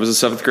yourself. I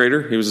was a 7th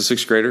grader. He was a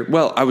 6th grader.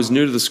 Well, I was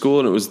new to the school,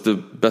 and it was the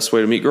best way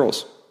to meet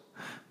girls.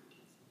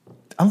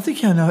 I don't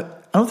think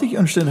you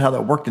understood how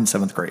that worked in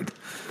 7th grade.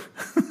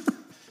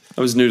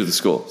 I was new to the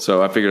school,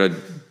 so I figured I'd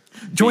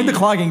join the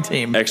clogging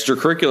team.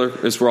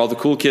 Extracurricular is where all the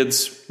cool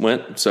kids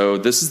went. So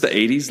this is the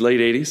 80s, late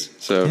 80s.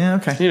 So yeah,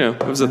 okay.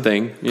 It was a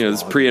thing.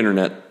 It's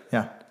pre-internet.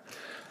 Yeah.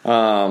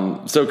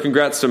 So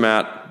congrats to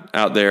Matt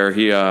out there.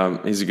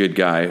 He's a good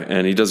guy,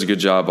 and he does a good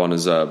job on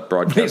his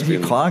broadcast. He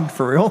clogged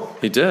for real?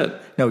 He did.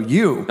 No,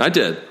 you. I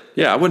did.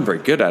 Yeah, I wasn't very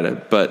good at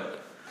it, but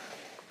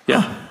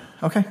yeah.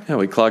 Okay. Yeah,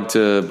 we clogged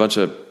to a bunch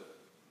of.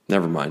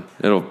 Never mind.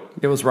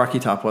 It was Rocky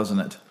Top, wasn't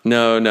it?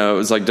 No. It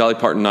was like Dolly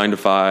Parton 9 to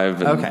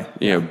 5. And, okay.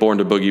 Born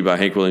to Boogie by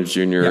Hank Williams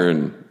Jr.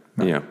 And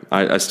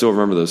I still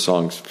remember those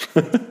songs.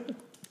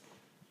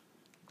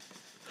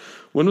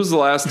 When was the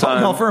last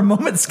time? Well, for a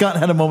moment, Scott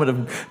had a moment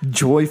of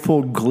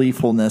joyful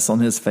gleefulness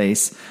on his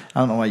face. I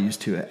don't know why I used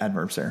 2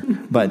 adverbs there,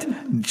 but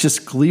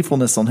just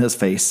gleefulness on his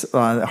face,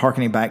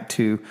 hearkening back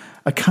to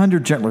a kinder,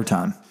 gentler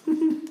time.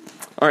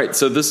 All right,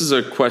 so this is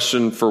a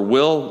question for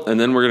Will, and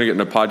then we're going to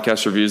get into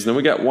podcast reviews. And then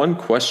we got one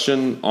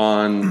question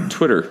on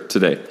Twitter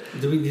today.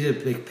 Do we need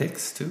to make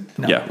picks too?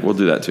 No. Yeah, we'll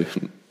do that too.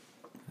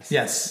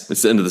 Yes.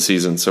 It's the end of the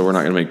season, so we're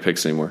not going to make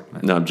picks anymore.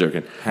 No, I'm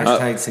joking.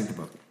 Hashtag sync the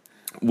book.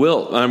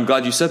 Will, I'm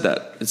glad you said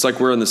that. It's like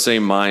we're in the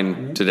same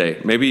mind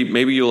today.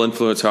 Maybe you'll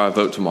influence how I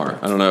vote tomorrow.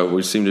 I don't know.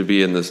 We seem to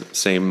be in the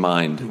same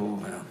mind.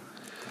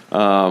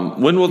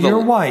 When will You're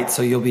white,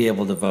 so you'll be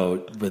able to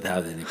vote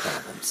without any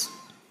problems.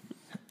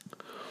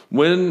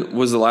 When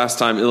was the last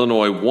time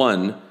Illinois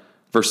won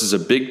versus a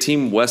Big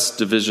Team West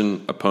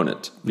Division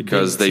opponent?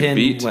 Because they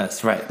beat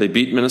West, right. They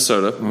beat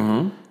Minnesota.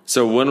 Mm-hmm.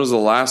 So when was the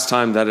last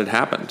time that had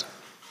happened?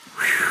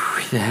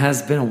 It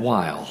has been a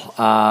while.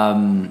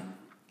 I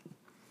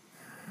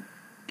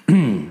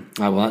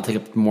will not take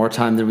up more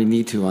time than we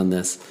need to on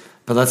this,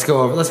 but let's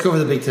go over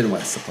the Big Ten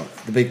West opponent.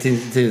 The Big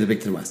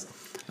Ten West.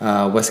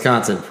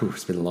 Wisconsin.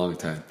 It's been a long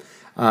time.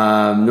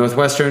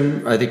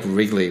 Northwestern. I think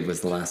Wrigley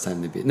was the last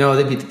time they beat. No,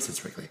 they beat them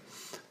since Wrigley.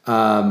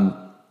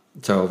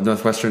 So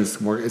Northwestern is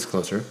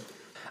closer.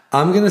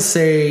 I'm going to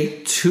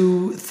say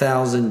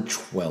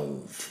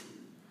 2012.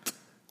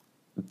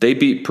 They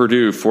beat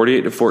Purdue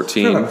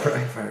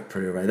 48-14.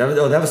 Purdue, right?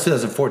 That was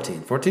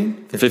 2014.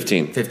 14?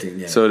 15. 15,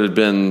 yeah. So it had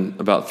been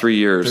about 3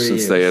 years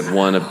since they had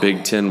won a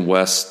Big Ten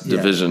West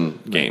division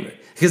game. Right.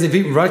 Because they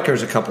beat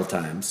Rutgers a couple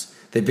times.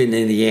 They beat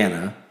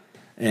Indiana,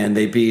 and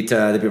they beat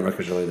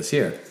Rutgers earlier this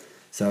year.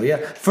 So yeah,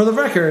 for the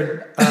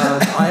record,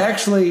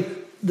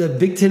 the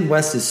Big Ten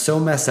West is so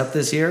messed up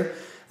this year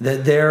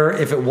that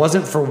if it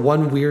wasn't for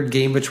one weird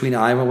game between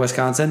Iowa and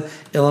Wisconsin,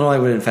 Illinois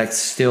would in fact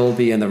still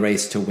be in the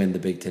race to win the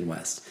Big Ten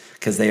West,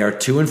 because they are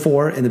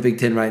 2-4 in the Big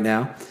Ten right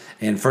now,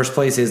 and first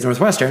place is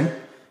Northwestern,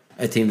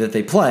 a team that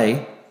they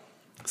play.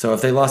 So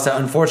if they lost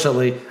that,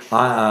 unfortunately,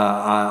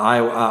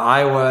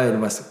 Iowa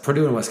and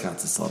Purdue and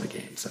Wisconsin still have a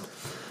game. So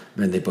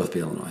then they both beat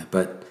Illinois,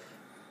 but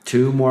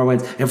 2 more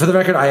wins. And for the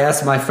record, I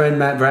asked my friend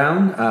Matt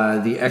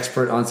Brown, the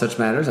expert on such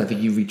matters. I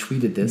think you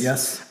retweeted this.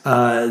 Yes.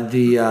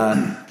 The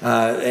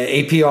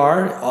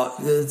APR.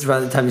 It's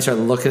around the time you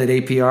started looking at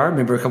APR.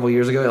 Remember a couple of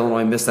years ago,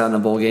 Illinois missed out on a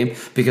bowl game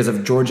because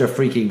of Georgia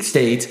freaking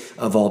State,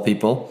 of all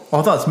people.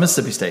 Oh, I thought it was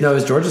Mississippi State. No, it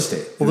was Georgia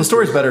State. Well, the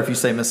story's better if you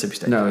say Mississippi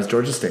State. No, it was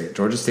Georgia State.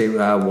 Georgia State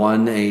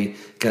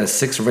got a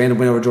 6 random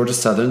win over Georgia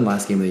Southern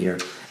last game of the year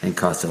and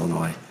cost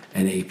Illinois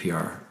an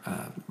APR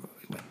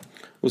win.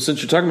 Well,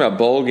 since you're talking about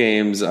bowl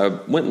games, I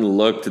went and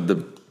looked at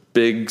the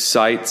big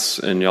sites,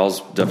 and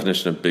y'all's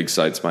definition of big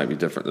sites might be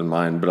different than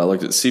mine, but I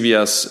looked at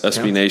CBS,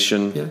 SB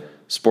Nation,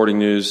 Sporting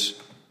News,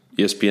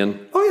 ESPN.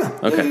 Oh,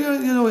 yeah. Okay.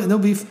 Yeah, no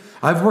beef.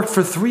 I've worked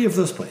for 3 of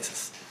those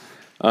places.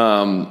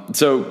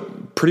 So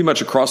pretty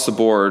much across the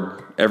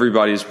board,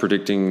 everybody's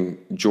predicting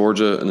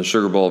Georgia in the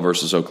Sugar Bowl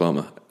versus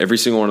Oklahoma. Every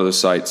single one of those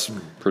sites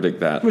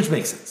predict that. Which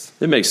makes sense.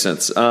 It makes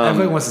sense.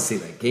 Everybody wants to see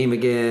that game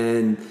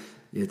again.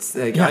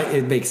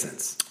 It makes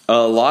sense.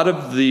 A lot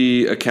of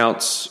the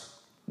accounts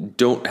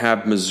don't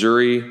have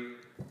Missouri,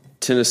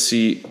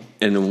 Tennessee,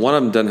 and one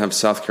of them doesn't have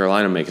South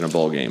Carolina making a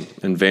bowl game,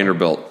 and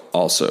Vanderbilt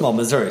also. Well,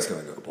 Missouri's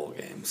going to a bowl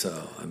game,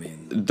 so, I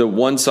mean. The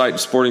one site,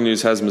 Sporting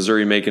News, has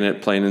Missouri making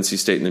it, playing NC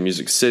State in the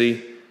Music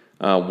City.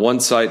 One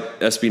site,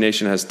 SB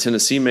Nation, has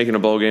Tennessee making a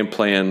bowl game,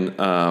 playing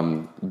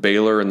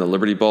Baylor in the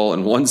Liberty Bowl,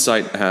 and one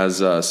site has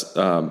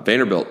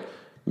Vanderbilt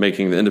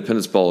making the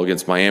Independence Bowl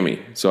against Miami.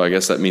 So I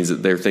guess that means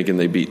that they're thinking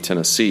they beat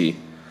Tennessee.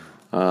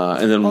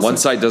 And then also, one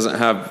site doesn't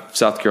have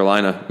South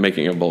Carolina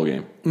making a bowl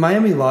game.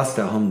 Miami lost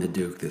at home to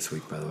Duke this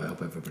week, by the way. I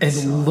hope everybody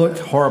saw it looked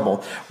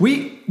horrible.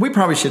 We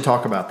probably should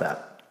talk about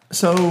that.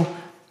 So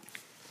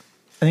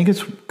I think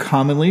it's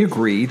commonly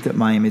agreed that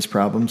Miami's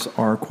problems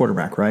are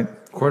quarterback, right?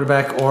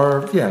 Quarterback.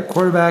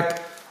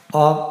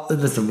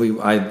 Listen,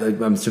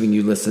 I'm assuming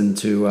you listened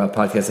to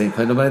podcast Ain't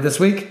Playing Nobody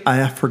this week.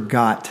 I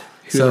forgot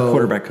who the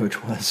quarterback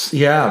coach was.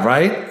 Yeah,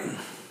 right?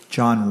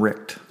 John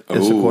Richt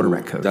is the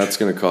quarterback coach. That's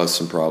going to cause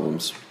some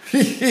problems.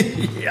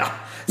 Yeah.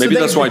 Maybe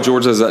that's why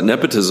Georgia has that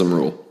nepotism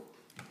rule.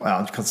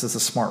 Well, because it's a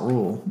smart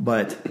rule,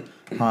 but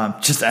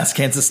just ask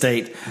Kansas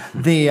State.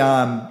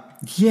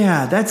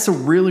 That's a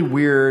really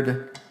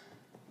weird.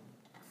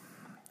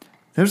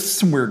 There's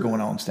some weird going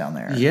on down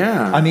there.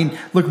 Yeah. I mean,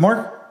 look,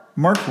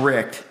 Mark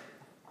Richt,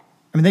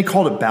 I mean, they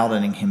called it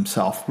Bowdening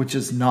himself, which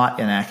is not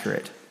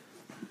inaccurate,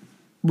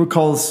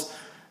 because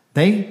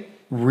they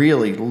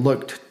really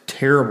looked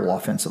terrible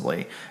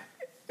offensively.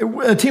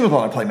 A team with a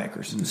lot of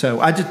playmakers. So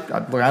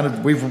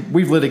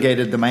we've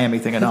litigated the Miami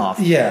thing enough.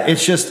 Yeah,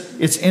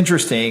 it's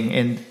interesting,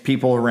 and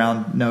people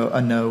around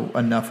know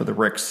enough of the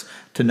Ricks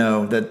to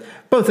know that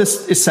both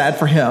is sad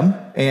for him,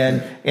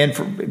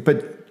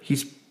 but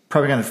he's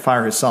probably going to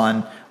fire his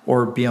son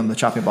or be on the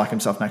chopping block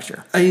himself next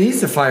year. He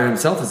needs to fire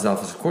himself as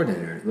offensive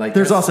coordinator. Like,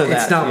 there's also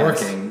that it's not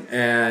working,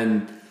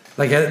 and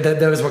like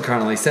that was what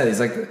Connolly said. He's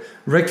like,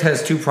 Richt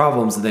has 2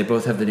 problems, and they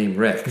both have the name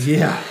Richt.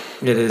 Yeah.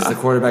 It is the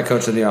quarterback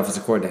coach and the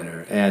offensive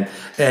coordinator, and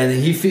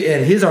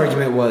his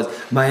argument was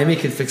Miami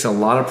can fix a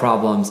lot of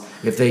problems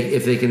if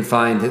they can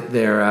find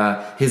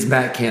his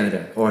Matt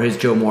Canada or his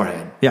Joe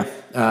Moorhead. Yeah,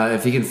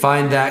 if he can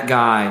find that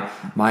guy,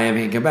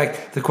 Miami can come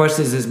back. The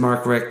question is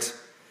Mark Richt?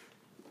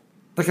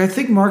 Like, I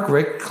think Mark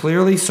Richt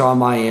clearly saw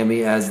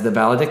Miami as the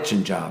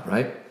valediction job,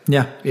 right?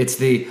 Yeah,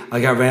 it's I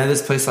got ran to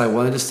this place I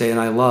wanted to stay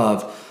and I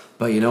loved,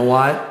 but you know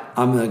what?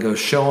 I'm going to go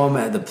show them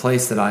at the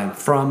place that I'm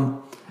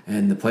from.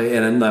 And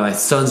my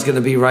son's going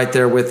to be right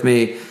there with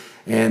me,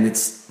 and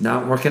it's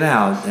not working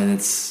out. And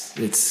it's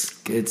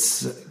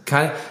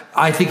kind of.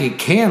 I think it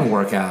can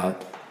work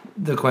out.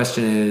 The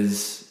question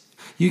is,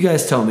 you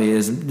guys tell me: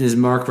 is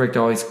Mark Richt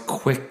always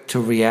quick to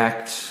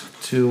react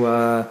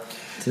to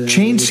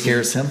change?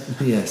 Scares him.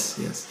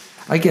 Yes.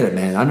 I get it,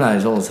 man. I'm not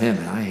as old as him,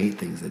 and I hate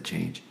things that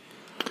change.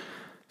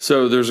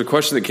 So there's a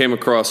question that came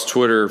across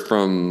Twitter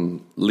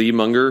from Lee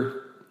Munger.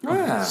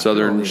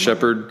 Southern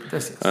Shepherd.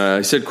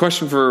 He said,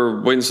 question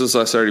for Waiting Since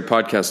Last Saturday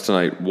podcast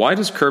tonight. Why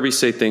does Kirby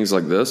say things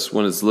like this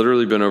when it's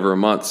literally been over a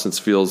month since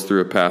Fields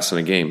threw a pass in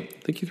a game? I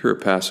think he threw a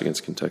pass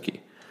against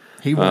Kentucky.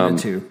 He wanted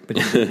to, but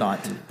he did not.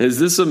 Is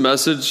this a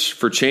message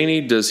for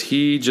Chaney? Does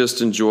he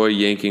just enjoy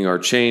yanking our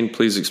chain?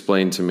 Please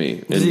explain to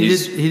me. And he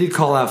did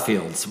call out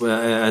Fields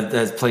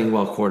as playing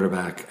well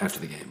quarterback after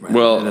the game, right?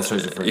 Well, that's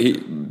what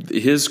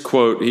his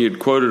quote, he had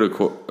quoted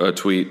a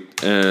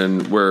tweet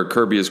and where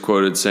Kirby is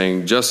quoted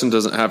saying, Justin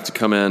doesn't have to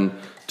come in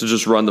to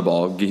just run the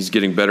ball. He's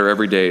getting better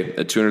every day.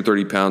 At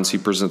 230 pounds, he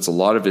presents a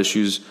lot of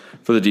issues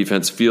for the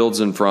defense. Fields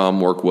and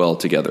Fromm work well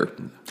together.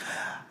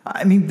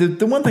 I mean,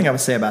 the one thing I would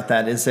say about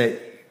that is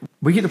that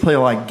we get to play a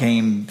lot of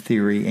game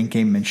theory and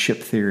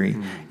gamemanship theory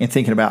and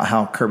thinking about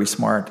how Kirby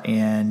Smart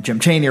and Jim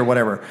Chaney or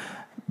whatever,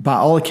 by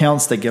all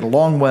accounts, they get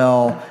along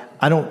well.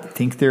 I don't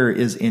think there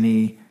is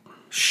any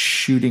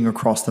shooting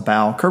across the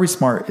bow. Kirby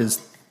Smart is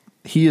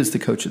the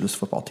coach of this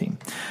football team.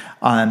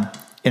 And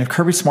if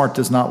Kirby Smart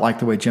does not like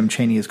the way Jim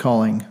Chaney is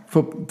calling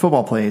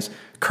football plays,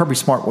 Kirby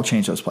Smart will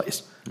change those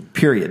plays.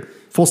 Period.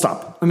 Full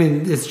stop. I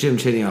mean, it's Jim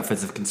Chaney,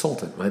 offensive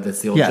consultant, right? That's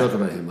the old Yeah. joke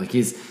about him. Like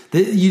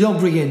you don't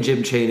bring in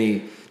Jim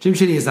Chaney. Jim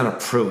Chaney is not a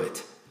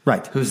Pruitt,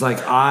 Right. who's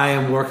like, I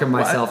am working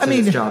myself to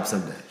this job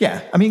someday. Yeah.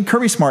 I mean,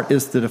 Kirby Smart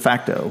is the de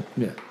facto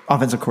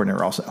offensive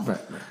coordinator also. Right.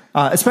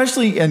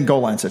 Especially in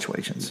goal line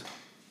situations.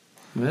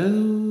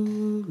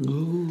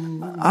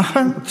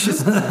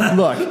 Just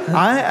look.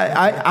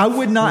 I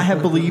would not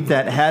have believed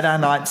that had I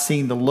not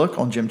seen the look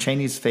on Jim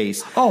Chaney's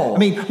face. Oh. I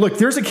mean, look.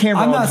 There's a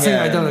camera. I'm not on saying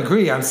I him. don't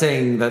agree. I'm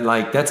saying that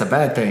like that's a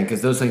bad thing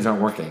because those things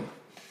aren't working.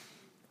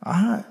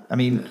 I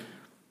mean,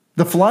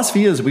 the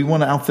philosophy is we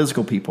want to out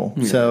physical people.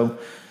 Yeah. So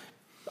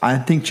I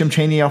think Jim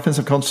Chaney,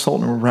 offensive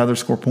consultant, would rather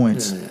score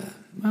points. Yeah.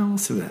 Well, we'll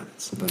see what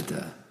happens. But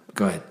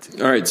go ahead.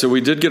 All right, so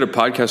we did get a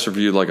podcast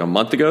review like a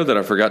month ago that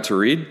I forgot to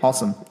read.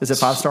 Awesome. Is it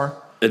 5-star?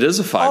 It is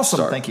a 5-star.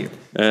 Awesome, thank you.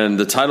 And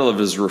the title of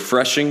it is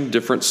Refreshing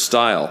Different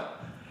Style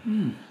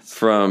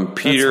from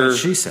Peter.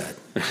 That's what she said.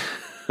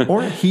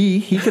 Or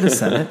he could have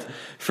said it.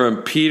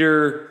 From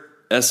Peter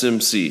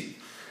SMC.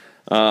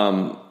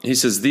 He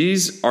says,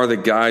 these are the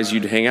guys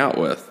you'd hang out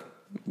with.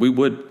 We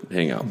would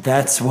hang out.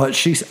 That's what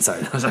she said.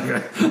 Sorry, I was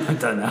like, I'm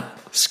done now.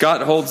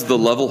 Scott holds the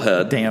level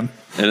head. Damn.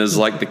 And is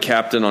like the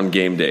captain on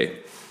game day.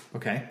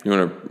 Okay. You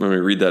want me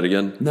to read that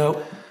again?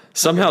 No.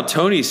 Somehow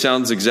Tony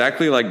sounds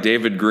exactly like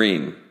David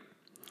Green.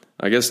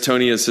 I guess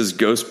Tony is his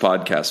ghost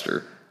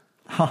podcaster.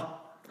 Huh.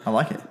 I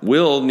like it.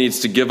 Will needs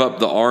to give up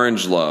the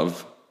orange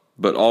love,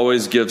 but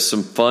always gives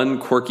some fun,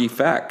 quirky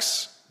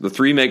facts. The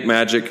three make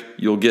magic.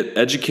 You'll get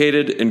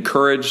educated,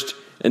 encouraged,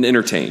 and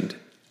entertained.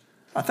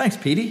 Thanks,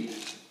 Petey.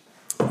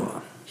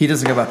 He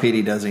doesn't go by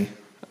Petey, does he?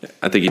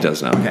 I think he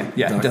does now. Okay.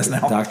 Yeah, he does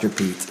now. Dr.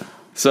 Pete.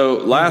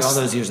 So All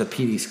those years at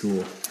Petey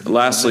school.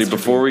 lastly,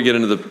 before we get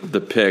into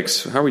the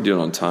picks, how are we doing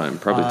on time?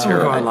 Probably We're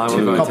terrible. going long. Two,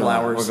 We're going couple too long.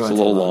 hours. We're It's going a too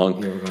little long.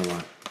 long. Yeah, we're going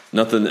long.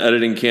 Nothing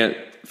editing can't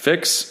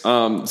fix.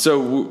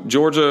 So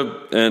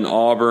Georgia and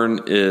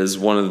Auburn is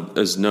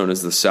is known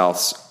as the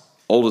South's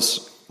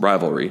oldest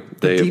rivalry.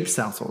 The Deep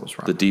South's oldest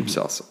rivalry. The Deep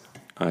South.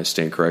 I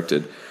stand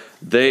corrected.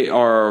 They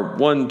are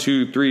 1,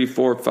 2, 3,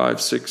 4, 5,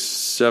 6,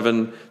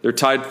 7. They're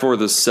tied for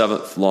the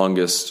 7th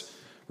longest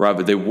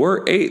rivalry. They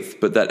were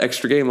 8th, but that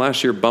extra game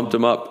last year bumped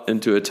them up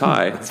into a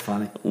tie. That's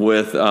funny.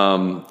 With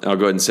I'll go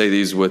ahead and say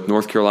these with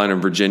North Carolina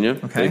and Virginia.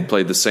 Okay. They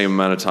played the same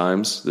amount of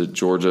times that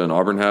Georgia and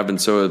Auburn have, and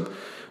so have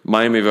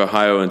Miami of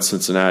Ohio and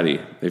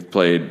Cincinnati. They've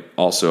played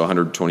also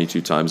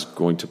 122 times,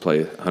 going to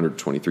play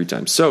 123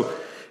 times. So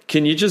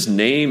can you just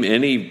name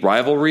any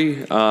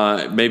rivalry,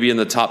 maybe in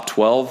the top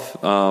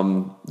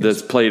 12,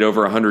 that's played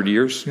over 100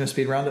 years? You going to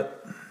speed round it?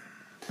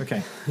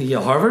 Okay.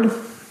 Yale Harvard?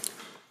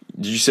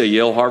 Did you say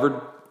Yale Harvard?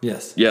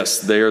 Yes. Yes,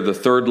 they are the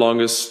third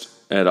longest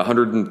at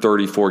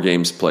 134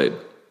 games played.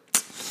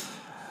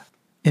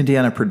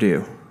 Indiana,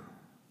 Purdue.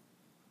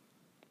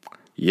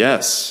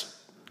 Yes.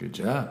 Good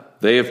job.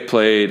 They have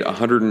played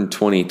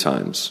 120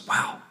 times.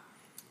 Wow.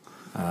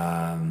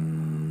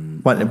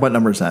 What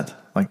number is that?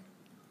 Like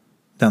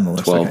down the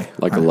list? 12, Okay.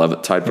 like All right.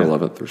 11th, tied for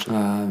 11th or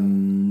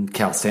something.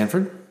 Cal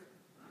Stanford?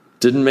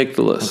 Didn't make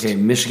the list. Okay,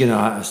 Michigan,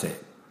 Ohio State.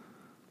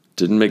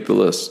 Didn't make the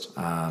list.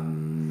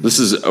 This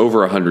is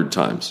over 100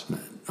 times.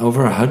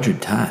 Over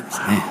 100 times.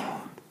 Man.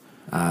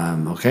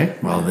 Okay,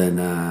 well then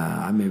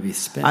I may be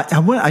spent. I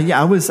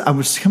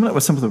was coming up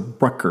with some of the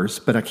Rutgers,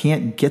 but I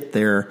can't get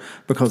there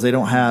because they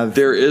don't have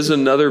There is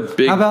another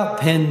big How about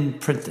Penn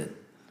Princeton?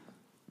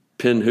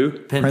 Penn who?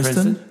 Penn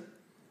Princeton.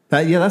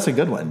 That's a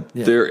good one.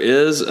 Yeah. There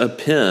is a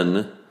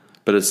Penn,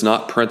 but it's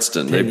not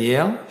Princeton. Penn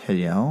Yale?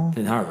 Yale.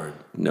 Penn Harvard.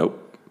 Nope.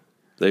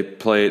 They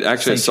played.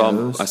 Actually, St.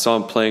 Joe's. I saw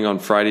him playing on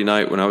Friday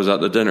night when I was out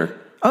to dinner.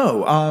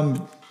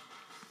 Oh,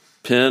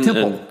 Penn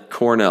Temple. and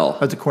Cornell.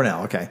 that's a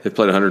Cornell. Okay. They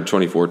played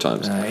 124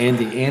 times.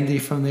 Andy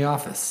from The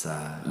Office.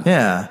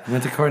 Yeah.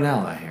 Went to Cornell,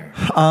 I hear.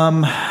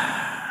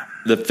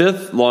 The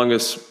 5th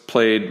longest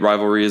played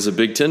rivalry is a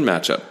Big Ten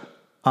matchup.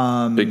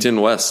 Big Ten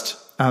West.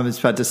 I was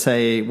about to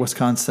say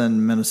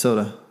Wisconsin,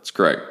 Minnesota. That's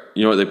correct.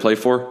 You know what they play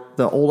for?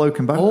 The Old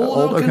Oaken Bucket.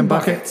 Old Oaken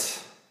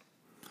Bucket.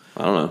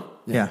 I don't know.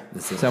 Yeah.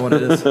 That's Is it. that what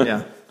it is?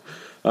 Yeah.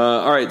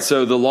 All right.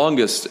 So the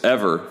longest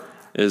ever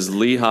is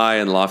Lehigh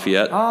and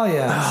Lafayette. Oh,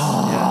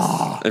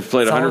 yes. They've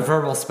played Yes. 100,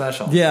 verbal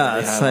special. Yeah,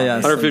 They have so, on yeah.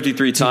 these.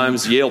 153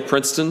 times. Yale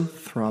Princeton,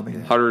 Throbbing.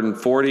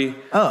 140.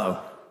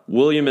 Oh,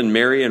 William and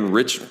Mary and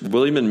Rich.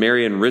 William.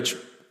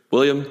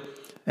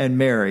 and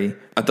Mary.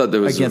 I thought there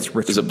was Against is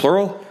Richmond. it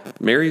plural?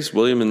 Mary's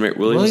William and Mary.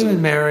 William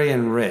and Mary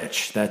and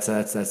Rich. That's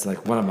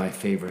like one of my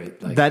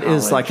favorite. Like, That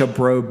is like a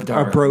bro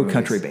dark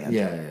country movies. band.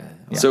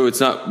 Yeah. So it's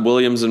not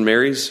Williams and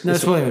Mary's. No,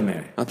 it's William and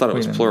Mary. I thought it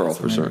was William plural and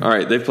for some. All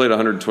right, they've played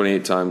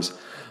 128 times.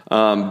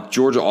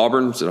 Georgia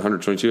Auburn's at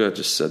 122. I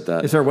just said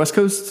that. Is there a West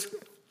Coast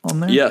on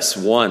there? Yes,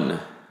 one.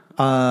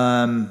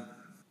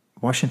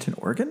 Washington,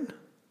 Oregon?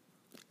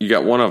 You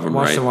got one of them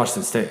right.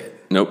 Washington State.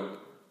 Nope.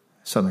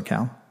 Southern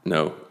Cal?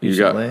 No. You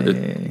got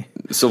UCLA.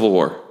 Civil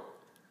War.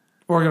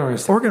 Oregon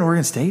State.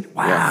 Oregon State?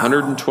 Wow. Yeah,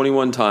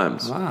 121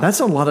 times. Wow. That's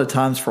a lot of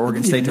times for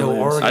Oregon State to lose.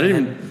 Oregon I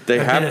didn't. They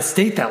had have been a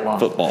state that long.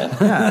 football.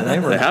 Yeah,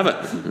 they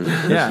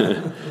haven't.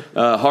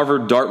 Yeah.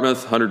 Harvard,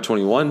 Dartmouth,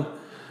 121.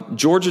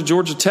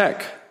 Georgia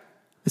Tech.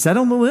 Is that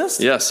on the list?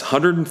 Yes,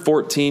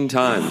 114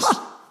 times.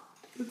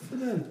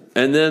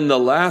 And then the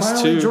last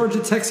Finally, two. Georgia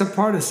Tech's a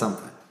part of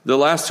something. The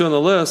last two on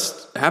the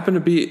list happen to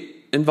be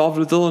involved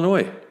with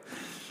Illinois.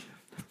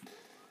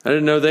 I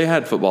didn't know they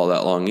had football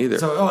that long either.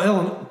 So,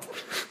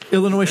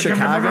 Illinois,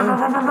 Chicago.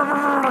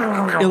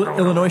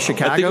 Illinois,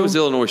 Chicago. I think it was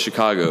Illinois,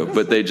 Chicago,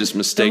 but they just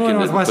mistaken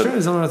Illinois it. Northwestern? But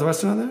Is Illinois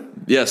Northwestern on there?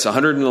 yes,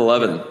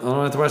 111.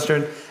 Illinois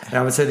Northwestern. And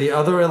I would say the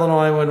other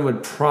Illinois one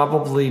would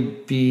probably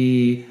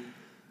be.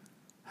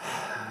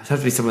 It has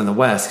to be someone in the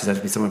West because it has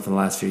to be someone from the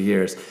last few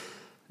years.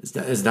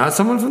 Is not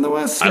someone from the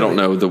West? I don't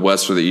know the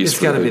West or the East.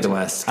 It's got to be the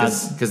West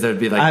because there'd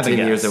be I like have a 10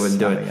 years guess. that wouldn't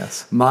do I have a it.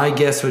 guess. My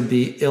guess would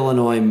be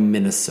Illinois,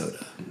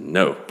 Minnesota.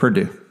 No,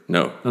 Purdue.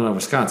 no, No,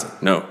 Wisconsin.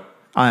 no,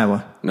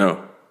 Iowa.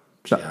 no,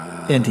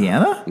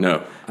 Indiana?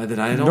 no, I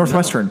don't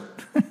Northwestern.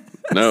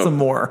 no. Some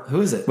more.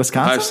 Who is it?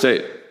 Wisconsin? Ohio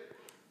State.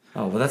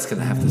 Oh, well, that's going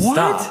to have to What?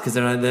 stop because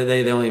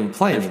they don't even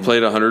play anymore.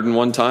 Played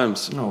 101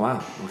 times. Oh,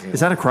 wow. Okay.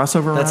 Is that a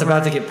crossover? That's rivalry?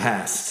 about to get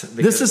passed.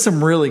 This is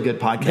some really good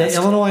The podcast.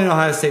 Illinois and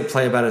Ohio State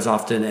play about as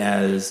often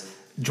as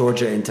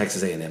Georgia and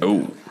Texas A&M.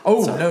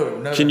 Oh,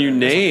 no. can you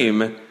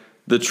name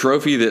the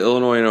trophy that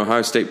Illinois and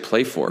Ohio State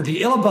play for?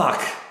 The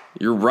Illabuck.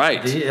 You're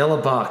right. The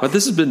Illabuck. But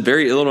this has been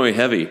very Illinois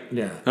heavy.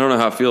 Yeah. I don't know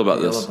how I feel about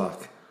The this.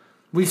 Illabuck.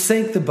 We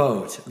sank the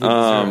boat. We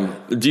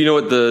deserve it. Do you know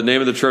what the name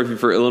of the trophy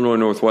for Illinois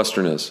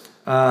Northwestern is?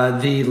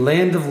 The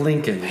Land of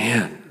Lincoln.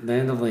 Man.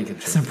 Land of Lincoln.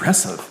 It's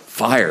impressive.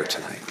 Fire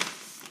tonight.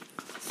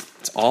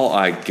 That's all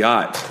I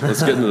got.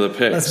 Let's get into the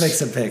picks. Let's make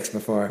some picks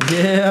before.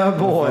 Yeah,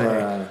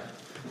 boy.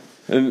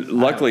 And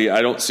luckily,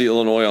 I don't see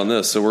Illinois on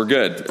this, so we're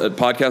good.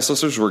 Podcast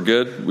listeners, we're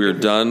good. We're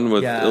done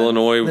with Yeah.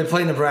 Illinois. They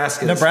play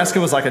Nebraska. this Nebraska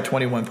week. was like a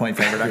 21-point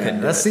favorite. I couldn't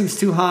do That it. seems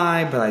too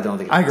high, but I don't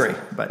think. I agree.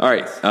 But All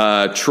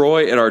right,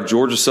 Troy at our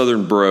Georgia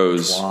Southern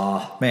Bros.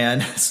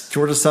 man, it's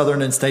Georgia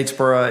Southern and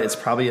Statesboro. It's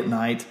probably at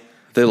night.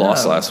 They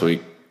lost last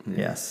week.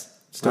 Yes.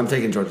 I'm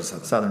taking Georgia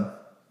Southern. Southern.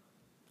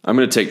 I'm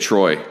going to take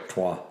Troy.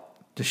 Trois.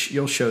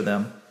 You'll show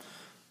them.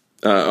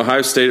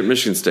 Ohio State at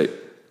Michigan State.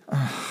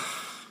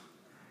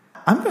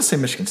 I'm going to say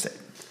Michigan State.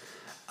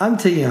 I'm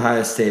taking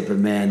Ohio State, but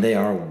man, they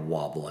are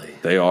wobbly.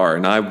 They are,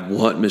 and I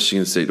want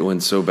Michigan State to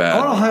win so bad. I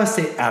want Ohio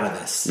State out of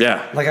this.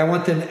 Yeah. Like I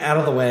want them out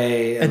of the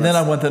way. And then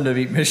I want them to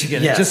beat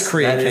Michigan yes, and just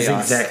create that is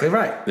chaos. exactly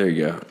right. There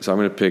you go. So I'm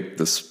going to pick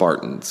the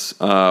Spartans.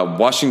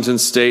 Washington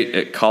State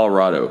at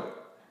Colorado.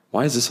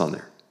 Why is this on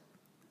there?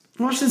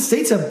 Washington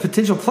State's a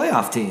potential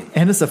playoff team.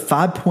 And it's a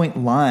 5-point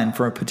line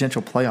for a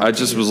potential playoff. I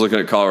just was looking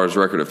at Colorado's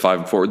record at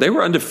 5-4. They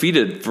were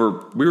undefeated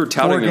we were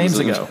touting 4 them games as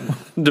an ago.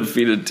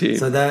 undefeated team.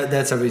 So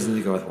that's a reason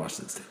to go with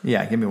Washington State.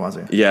 Yeah, give me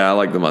Wazoo. Yeah, I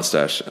like the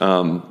mustache.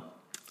 All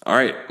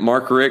right,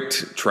 Mark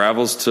Richt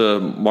travels to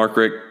Mark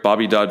Richt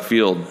Bobby Dodd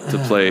Field to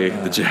play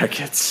the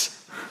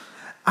Jackets.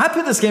 I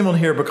put this game on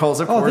here because,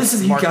 of course,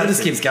 this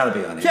game's got to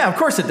be on here. Yeah, of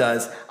course it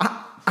does.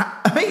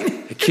 I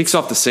mean, It kicks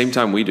off the same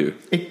time we do.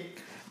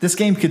 this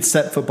game could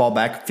set football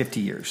back 50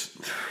 years.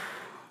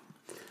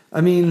 I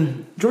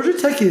mean, Georgia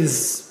Tech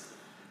is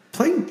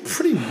playing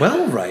pretty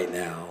well right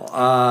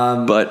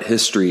now. But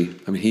history,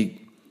 I mean,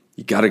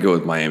 you got to go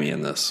with Miami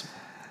in this.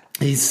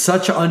 He's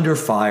such under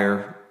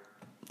fire.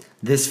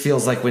 This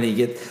feels like when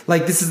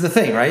this is the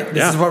thing, right?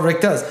 This is what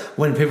Rick does.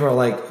 When people are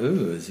like,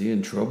 ooh, is he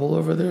in trouble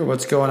over there?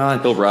 What's going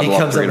on? He'll rattle he off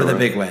comes up 3 in a with a row.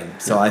 big win.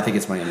 So I think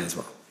it's Miami as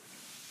well.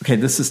 Okay,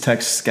 this is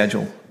Tech's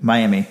schedule.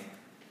 Miami,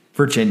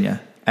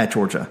 Virginia, at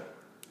Georgia.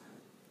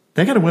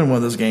 They got to win one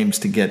of those games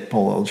to get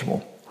bowl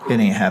eligible. It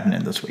ain't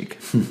happening this week.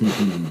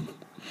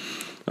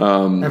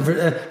 And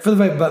for the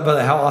way,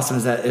 but how awesome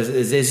is that?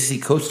 Is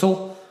ACC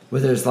Coastal,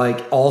 where there's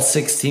like all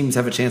 6 teams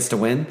have a chance to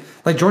win?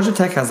 Like Georgia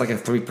Tech has like a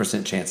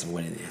 3% chance of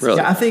winning the ACC. Really?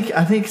 Yeah,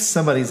 I think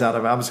somebody's out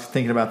of it. I was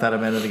thinking about that a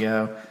minute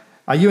ago.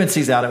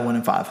 UNC's out at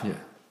 1-5. Yeah.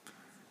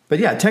 But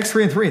yeah, Tech's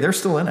 3-3. They're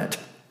still in it.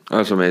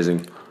 That's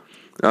amazing.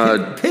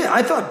 Pitt,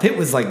 I thought Pitt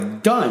was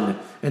like done,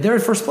 and they're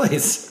in first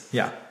place.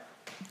 Yeah.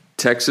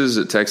 Texas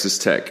at Texas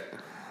Tech.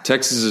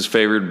 Texas is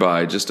favored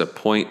by just 1.5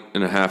 points,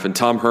 and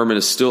Tom Herman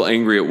is still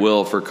angry at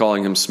Will for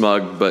calling him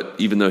smug, but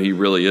even though he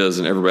really is,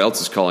 and everybody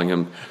else is calling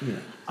him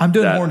I'm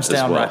doing that horns as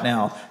down well. right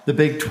now. The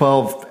Big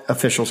 12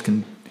 officials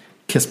can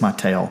kiss my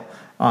tail.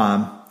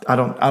 I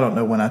don't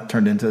know when I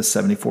turned into a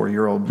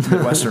 74-year-old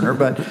Midwesterner,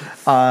 but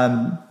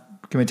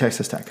give me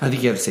Texas Tech. I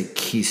think you have to say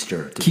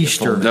Keister. to be Keister.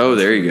 full name. No,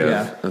 there you go.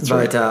 Yeah. That's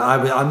But right.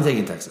 I'm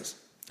taking Texas.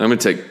 I'm going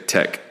to take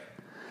Tech.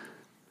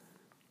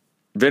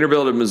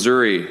 Vanderbilt at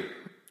Missouri.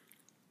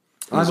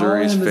 Missouri's I'm all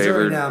in Missouri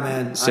favored. now,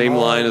 man. Same I'm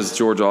all line in. as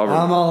Georgia Auburn.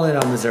 I'm all in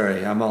on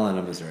Missouri.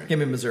 Give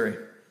me Missouri.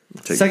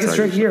 Take Second the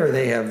straight Tigers. year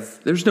they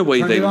have. There's no way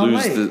turned they it on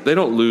lose. late. They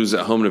don't lose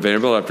at home to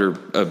Vanderbilt after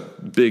a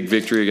big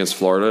victory against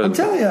Florida. I'm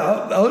telling you,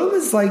 Odom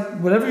is like,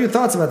 whatever your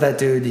thoughts about that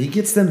dude, he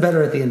gets them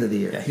better at the end of the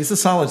year. Yeah, he's a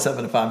solid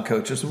 7-5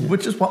 coach,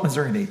 which is what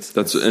Missouri needs.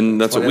 That's what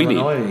we need.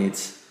 Illinois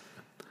needs.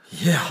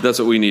 Yeah. That's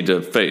what we need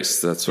to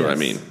face. That's what I Yes,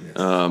 mean. yes.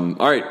 All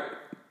right,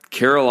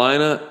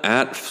 Carolina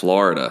at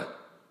Florida.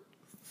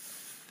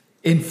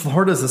 In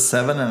Florida's a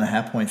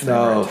 7.5-point favorite.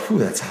 Oh,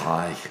 that's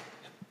high.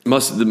 The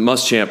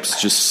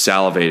Muschamp's just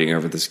salivating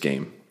over this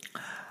game.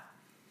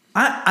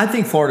 I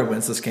think Florida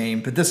wins this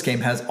game, but this game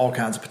has all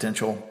kinds of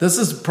potential.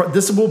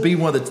 This will be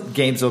one of the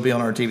games that will be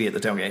on our TV at the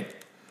tailgate.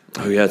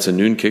 Oh, yeah, it's a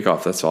noon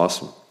kickoff. That's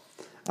awesome.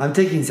 I'm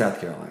taking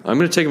South Carolina. I'm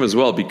going to take them as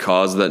well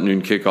because of that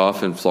noon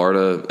kickoff in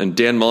Florida. And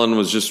Dan Mullen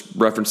was just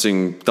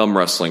referencing thumb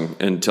wrestling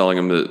and telling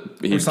them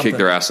that he'd kick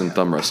their ass in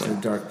thumb wrestling. It's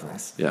a dark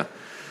place.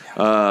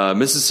 Yeah.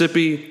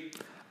 Mississippi,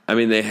 I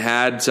mean, they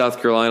had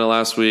South Carolina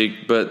last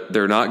week, but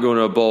they're not going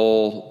to a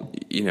bowl.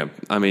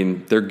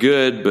 They're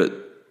good, but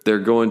they're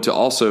going to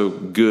also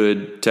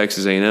good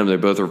Texas A&M. They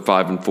both are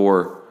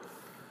 5-4.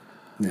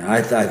 Yeah,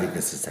 I think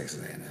this is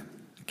Texas A&M.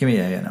 Give me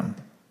A&M.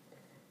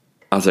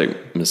 I'll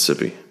take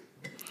Mississippi.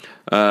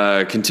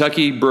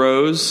 Kentucky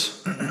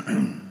Bros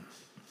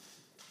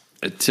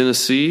at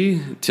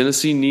Tennessee.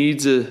 Tennessee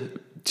needs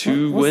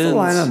two wins. What's the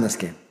line on this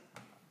game?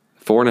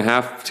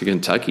 4.5 to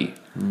Kentucky.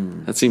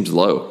 That seems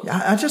low.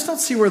 I just don't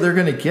see where they're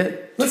going to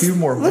get two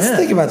more wins. Let's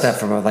think about that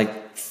for a moment.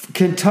 Like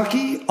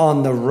Kentucky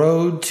on the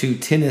road to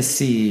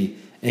Tennessee,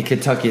 and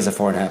Kentucky is a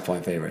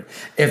 4.5-point favorite.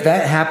 If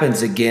that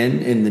happens again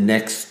in the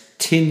next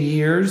 10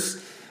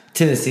 years,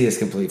 Tennessee is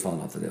completely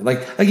falling off the deal.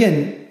 Like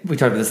again, we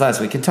talked about this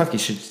last week. Kentucky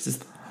should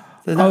just.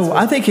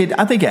 I think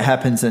it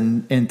happens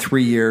in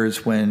 3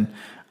 years when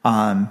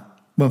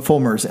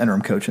Fulmer's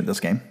interim coach in this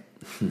game.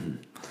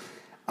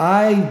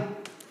 I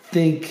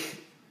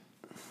think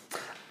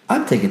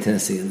I'm taking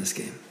Tennessee in this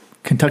game.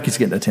 Kentucky's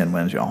getting to 10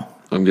 wins, y'all.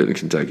 I'm getting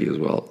Kentucky as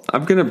well.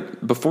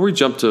 Before we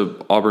jump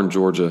to Auburn,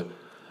 Georgia,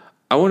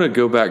 I want to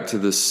go back to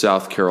the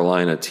South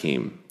Carolina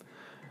team.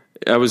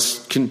 I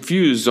was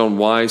confused on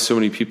why so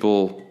many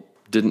people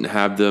didn't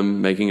have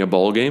them making a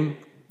bowl game,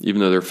 even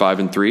though they're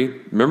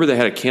 5-3. Remember, they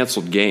had a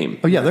canceled game.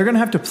 Oh, yeah, they're going to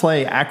have to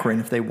play Akron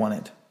if they want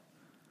it.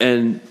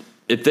 And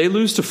if they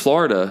lose to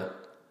Florida,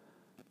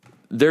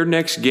 their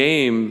next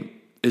game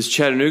is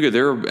Chattanooga.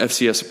 They're an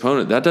FCS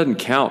opponent. That doesn't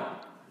count,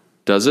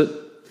 does it?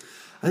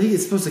 I think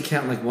it's supposed to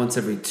count like once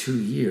every 2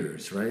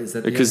 years, right? Is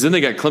that because then they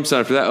got Clemson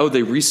after that. Oh,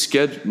 they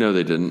rescheduled. No,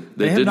 they didn't.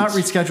 They have not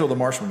rescheduled the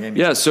Marshall game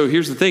yet. Yeah, so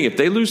here's the thing. If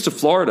they lose to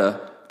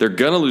Florida, they're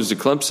going to lose to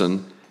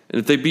Clemson. And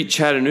if they beat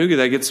Chattanooga,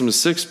 that gets them to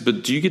 6.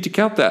 But do you get to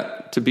count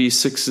that to be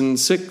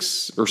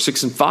 6-6 or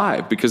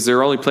 6-5 because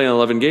they're only playing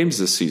 11 games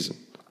this season?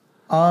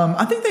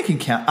 I think they can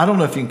count. I don't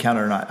know if you can count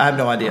it or not. I have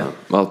no idea.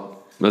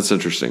 Well, that's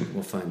interesting.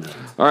 We'll find out.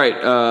 All right,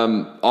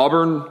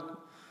 Auburn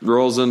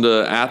rolls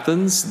into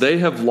Athens. They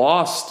have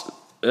lost.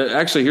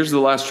 Actually, here's the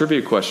last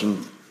trivia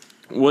question.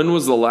 When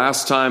was the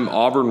last time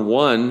Auburn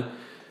won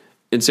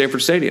in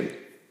Sanford Stadium?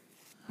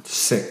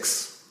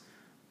 6.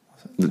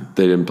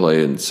 They didn't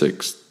play in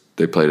 6.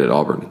 They played at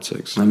Auburn in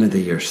 6. I'm in the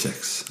year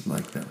 6.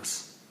 Like that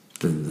was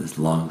this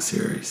long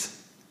series.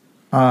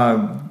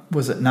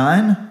 Was it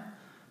 9?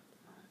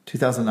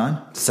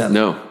 2009? 7.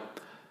 No.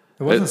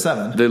 It wasn't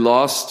 7. They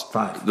lost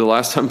 5. The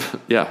last time.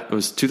 Yeah, it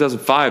was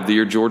 2005, the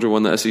year Georgia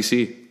won the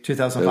SEC.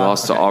 2005. They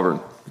lost to Auburn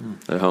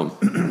at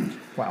home.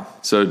 Wow.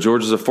 So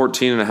Georgia's a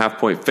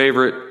 14.5-point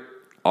favorite.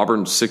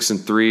 Auburn's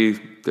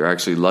 6-3. They're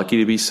actually lucky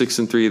to be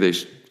 6-3. They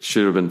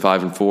should have been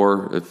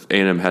 5-4 if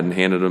A&M hadn't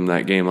handed them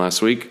that game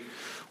last week.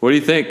 What do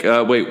you think?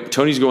 Wait,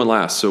 Tony's going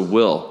last. So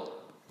Will,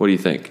 what do you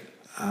think?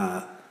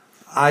 I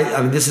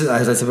mean, this is,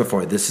 as I said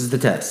before, this is the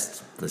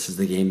test. This is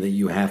the game that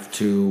you have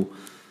to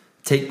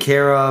take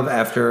care of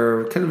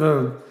after kind of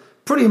a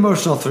pretty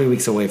emotional 3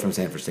 weeks away from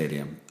Sanford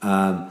Stadium.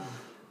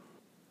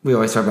 We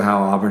always talk about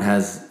how Auburn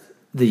has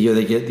the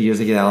years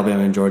they get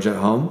Alabama and Georgia at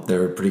home,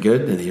 they're pretty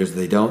good, and the years that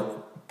they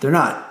don't, they're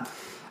not.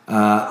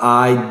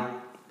 I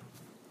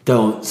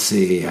don't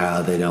see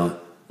how they don't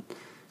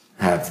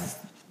have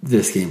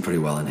this game pretty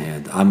well in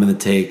hand. I'm going to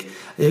take.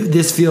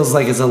 This feels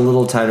like it's a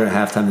little tighter at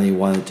halftime than they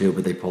wanted to,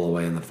 but they pull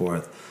away in the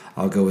fourth.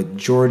 I'll go with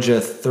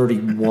Georgia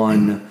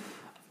 31,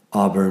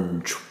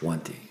 Auburn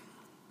 20.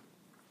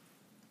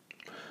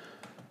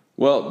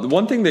 Well, the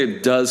one thing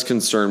that does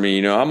concern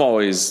me, I'm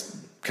always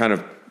kind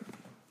of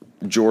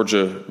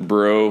Georgia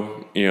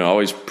bro,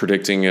 always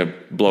predicting a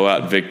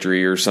blowout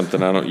victory or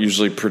something. I don't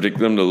usually predict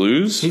them to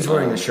lose. He's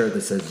wearing a shirt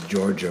that says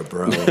Georgia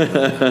bro.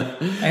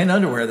 And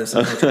underwear that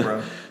says Georgia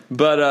bro.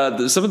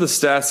 But some of the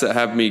stats that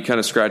have me kind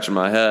of scratching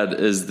my head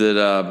is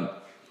that,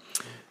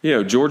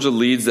 Georgia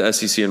leads the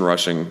SEC in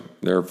rushing.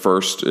 They're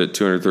first at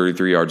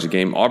 233 yards a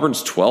game.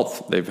 Auburn's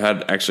 12th. They've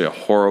had actually a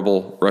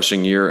horrible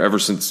rushing year ever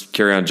since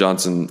Kerryon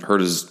Johnson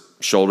hurt his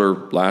shoulder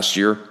last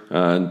year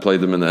and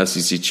played them in the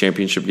SEC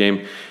championship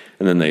game.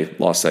 And then they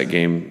lost that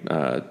game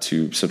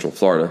to Central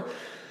Florida.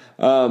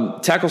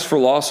 Tackles for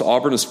loss,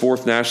 Auburn is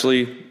 4th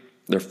nationally.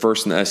 They're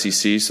first in the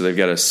SEC, so they've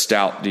got a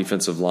stout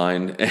defensive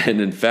line.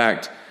 And in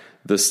fact,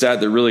 the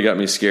stat that really got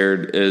me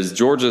scared is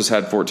Georgia's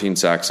had 14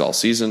 sacks all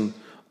season.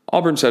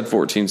 Auburn's had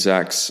 14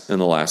 sacks in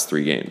the last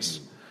 3 games.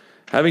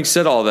 Having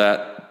said all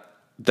that,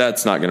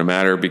 that's not going to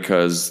matter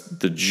because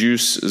the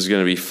juice is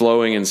going to be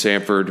flowing in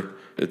Sanford.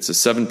 It's a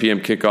 7 p.m.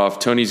 kickoff.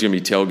 Tony's going to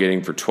be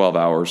tailgating for 12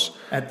 hours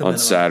on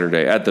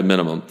Saturday at the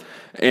minimum.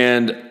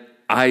 And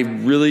I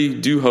really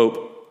do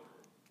hope,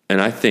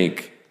 and I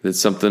think that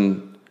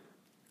something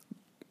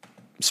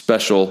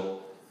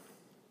special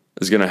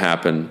is going to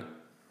happen.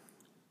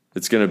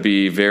 It's going to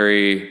be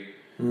very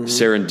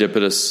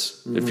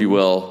serendipitous, if you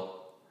will.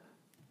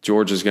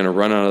 Georgia's going to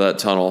run out of that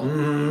tunnel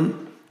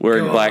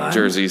wearing black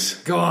jerseys.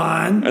 Go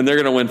on. And they're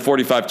going to win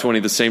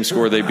 45-20, the same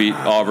score they beat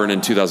Auburn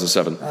in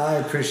 2007. I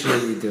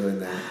appreciate you doing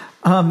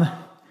that.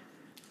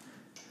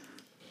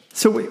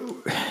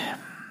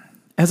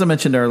 As I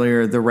mentioned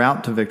earlier, the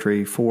route to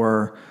victory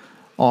for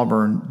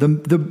Auburn,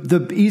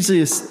 the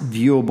easiest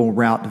viewable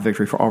route to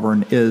victory for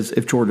Auburn is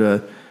if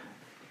Georgia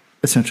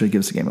essentially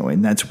gives the game away,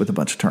 and that's with a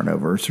bunch of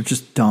turnovers or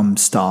just dumb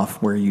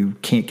stuff where you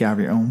can't get out of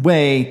your own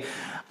way.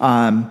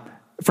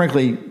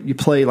 Frankly, you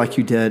play like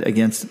you did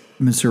against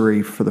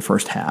Missouri for the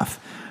first half.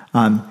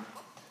 The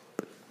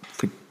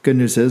good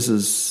news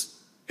is,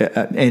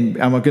 and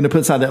I'm going to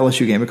put aside the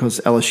LSU game because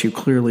LSU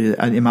clearly,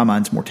 in my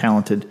mind, is more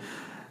talented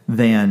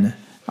than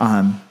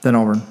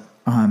Auburn.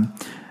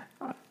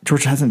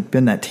 Georgia hasn't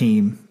been that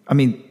team. I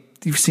mean,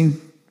 you've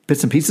seen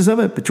bits and pieces of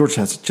it, but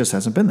Georgia just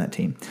hasn't been that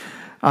team.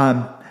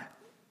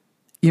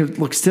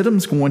 Look,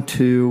 Stidham's going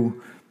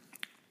to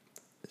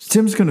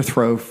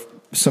throw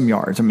some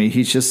yards. I mean,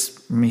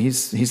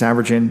 he's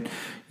averaging,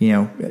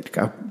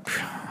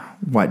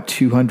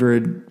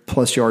 200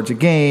 plus yards a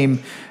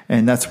game,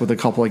 and that's with a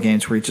couple of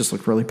games where he just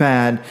looked really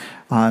bad.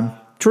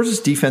 Georgia's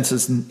defense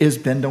is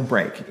bend don't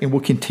break, and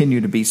will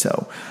continue to be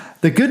so.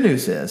 The good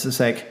news is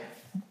like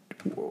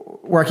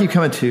where I keep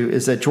coming to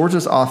is that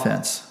Georgia's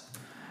offense,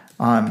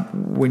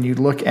 when you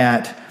look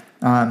at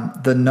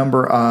the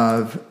number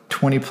of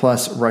 20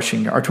 plus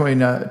rushing or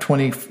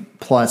 20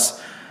 plus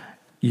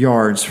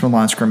yards from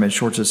line scrimmage,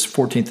 Georgia's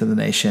 14th in the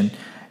nation,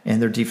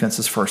 and their defense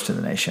is first in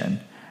the nation.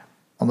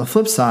 On the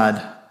flip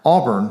side,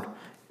 Auburn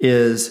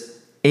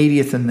is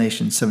 80th in the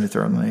nation,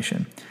 73rd in the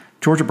nation.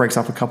 Georgia breaks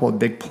off a couple of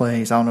big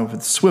plays. I don't know if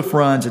it's swift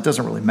runs. It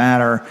doesn't really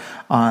matter.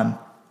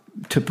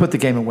 To put the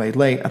game away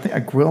late, I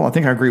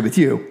think I agree with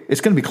you.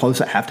 It's going to be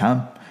close at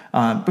halftime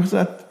because,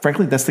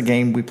 frankly, that's the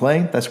game we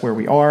play. That's where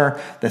we are.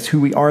 That's who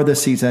we are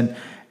this season.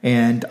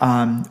 And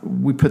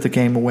we put the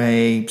game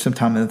away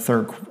sometime in the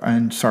third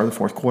and start of the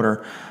fourth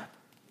quarter.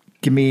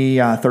 Give me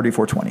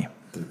 34-20.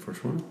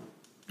 34-20.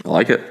 I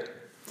like it.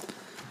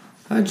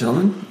 All right,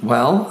 gentlemen.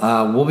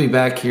 Well, we'll be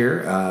back here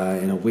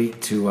in a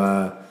week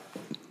to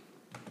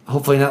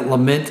hopefully not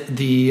lament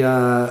the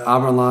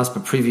Auburn loss,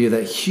 but preview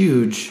that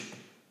huge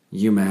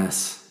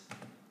UMass.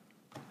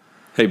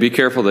 Hey, be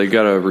careful. They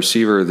got a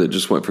receiver that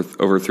just went for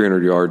over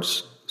 300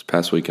 yards this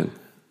past weekend.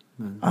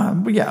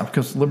 But yeah,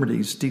 because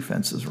Liberty's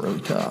defense is really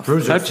tough.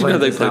 How'd you know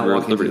they played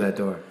Liberty? That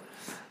door.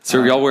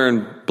 So are y'all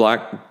wearing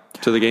black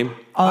to the game?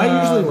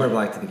 I usually wear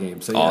black to the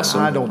game. So yeah.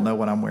 Awesome. I don't know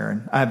what I'm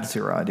wearing. I have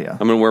zero idea.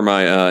 I'm going to wear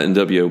my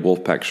NW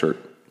Wolfpack shirt.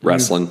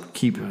 Wrestling.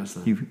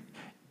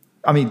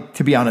 I mean,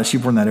 to be honest,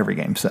 you've worn that every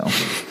game. So,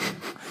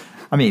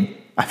 I mean,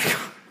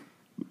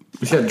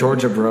 it's got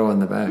Georgia Bro on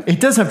the back. It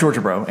does have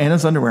Georgia Bro and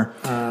his underwear.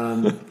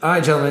 All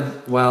right, gentlemen.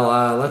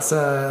 Well, let's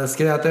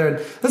get out there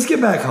and let's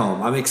get back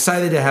home. I'm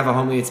excited to have a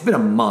home game. It's been a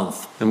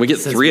month, and we get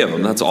 3 of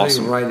them. That's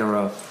awesome. Right in a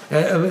row.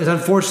 It's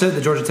unfortunate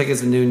the Georgia Tech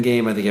is a noon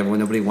game. I think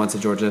nobody wants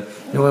nobody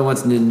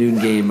wants a noon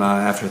game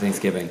after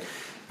Thanksgiving.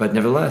 But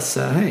nevertheless,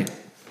 hey,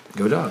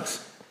 go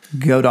Dogs.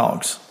 Go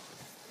Dogs.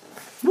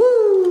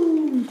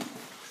 Woo!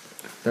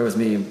 That was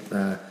me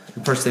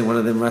impersonating one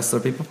of them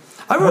wrestler people.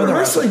 I wrote a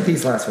wrestling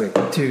piece last week.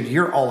 Dude,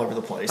 you're all over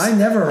the place. I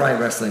never write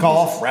wrestling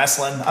Golf, pieces.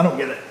 wrestling. I don't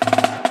get it.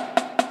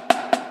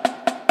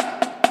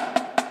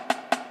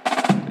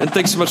 And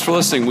thanks so much for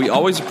listening. We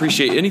always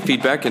appreciate any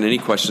feedback and any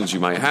questions you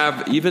might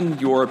have, even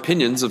your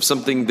opinions of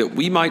something that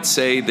we might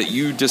say that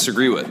you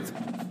disagree with.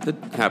 It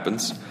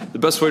happens. The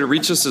best way to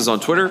reach us is on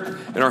Twitter,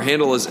 and our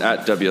handle is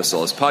at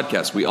WSLS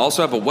Podcast. We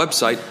also have a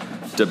website,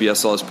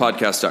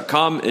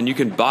 WSLSpodcast.com, and you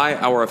can buy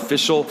our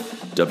official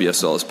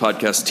WSLS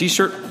Podcast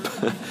t-shirt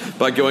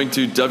by going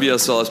to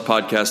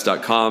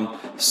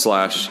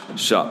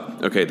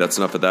WSLSpodcast.com/shop. Okay, that's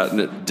enough of that. And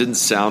it didn't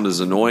sound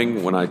as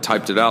annoying when I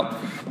typed it out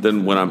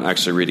than when I'm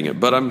actually reading it.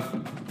 But I'm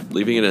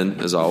leaving it in,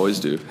 as I always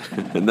do.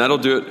 And that'll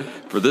do it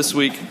for this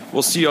week.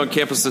 We'll see you on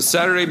campus this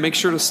Saturday. Make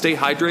sure to stay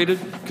hydrated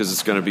because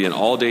it's going to be an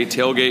all-day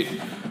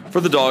tailgate for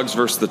the Dogs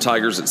versus the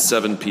Tigers at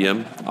 7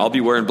 p.m. I'll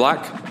be wearing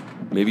black.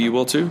 Maybe you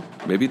will too.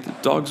 Maybe the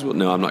Dogs will.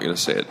 No, I'm not going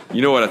to say it.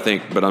 You know what I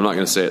think, but I'm not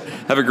going to say it.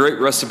 Have a great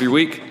rest of your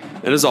week.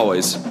 And as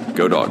always,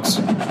 go Dogs.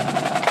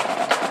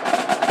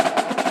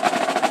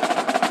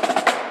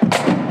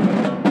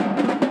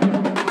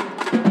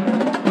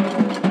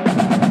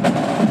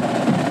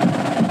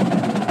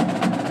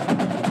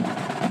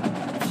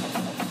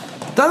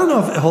 I don't know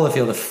if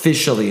Holyfield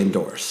officially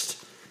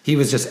endorsed. He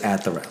was just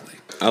at the rally.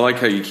 I like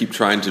how you keep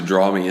trying to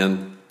draw me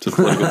in to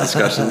political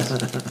discussions.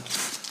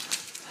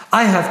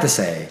 I have to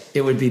say,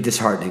 it would be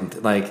disheartening.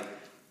 I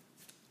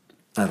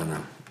don't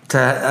know.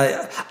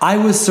 I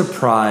was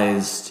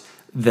surprised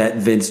that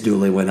Vince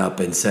Dooley went up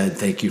and said,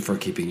 "Thank you for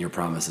keeping your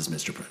promises,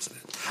 Mr.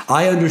 President."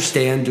 I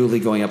understand Dooley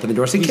going up and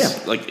endorsing Kemp.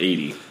 He's like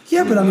 80.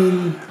 Yeah, but I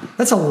mean,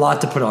 that's a lot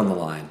to put on the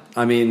line.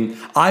 I mean,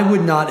 I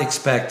would not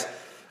expect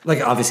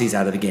Like, obviously, he's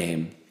out of the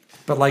game.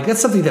 But, like,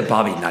 that's something that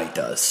Bobby Knight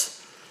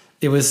does.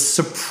 It was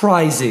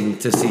surprising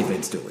to see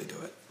Vince Dooley do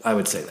it. I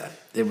would say that.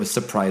 It was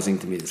surprising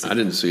to me to see I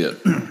didn't see it.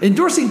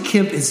 Endorsing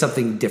Kemp is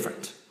something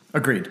different.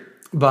 Agreed.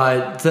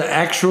 But to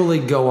actually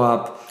go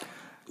up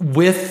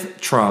with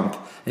Trump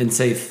and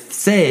say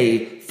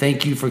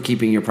thank you for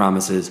keeping your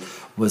promises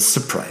was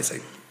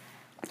surprising.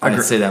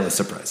 I'd say that was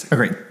surprising.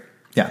 Agreed.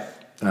 Yeah.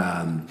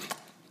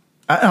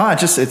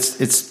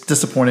 It's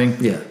disappointing.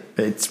 Yeah.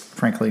 It's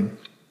frankly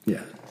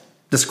Yeah.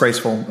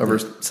 disgraceful over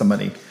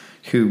somebody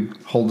who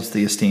holds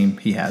the esteem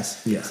he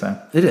has. Yeah. So.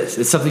 It is.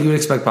 It's something you would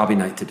expect Bobby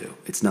Knight to do.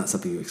 It's not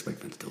something you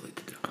expect Vince Dooley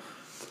to do.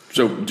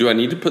 So, do I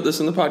need to put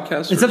this in the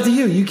podcast? It's up to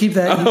you. You keep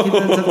that.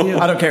 It's up to you.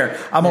 I don't care.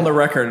 I'm on the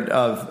record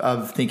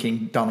of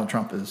thinking Donald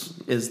Trump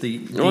is the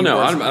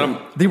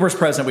the worst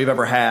president we've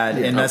ever had,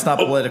 and that's not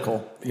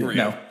political.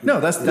 No,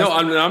 that's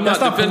I'm not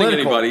defending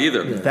anybody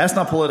either. Yeah. That's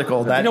not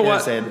political. That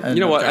you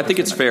know what? I think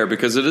it's fair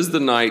because it is the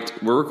night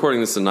we're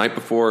recording this the night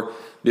before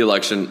the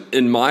election.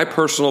 In my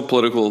personal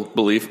political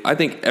belief, I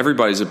think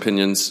everybody's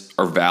opinions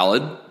are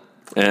valid,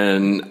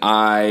 and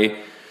I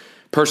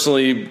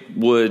personally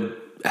would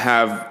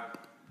have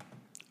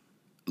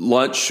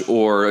lunch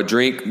or a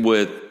drink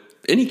with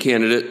any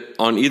candidate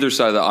on either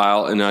side of the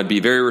aisle, and I'd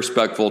be very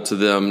respectful to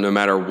them no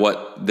matter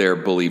what their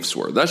beliefs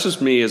were. That's just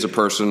me as a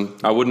person.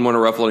 I wouldn't want to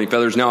ruffle any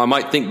feathers. Now, I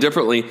might think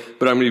differently,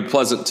 but I'm going to be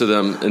pleasant to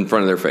them in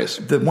front of their face.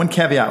 The one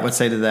caveat I would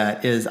say to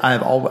that is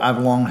I've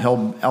long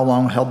held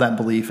that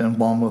belief and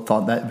long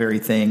thought that very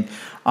thing.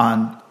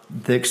 On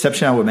the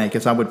exception I would make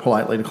is I would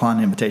politely decline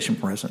an invitation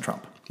from President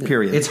Trump.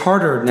 Period. It's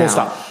harder now. Full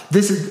stop.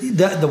 This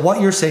is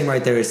what you're saying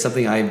right there is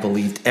something I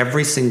believed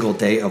every single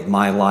day of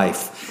my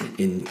life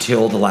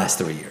until the last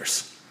 3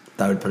 years.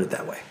 I would put it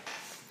that way.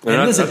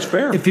 And listen, that's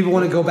fair. If people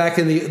want to go back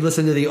and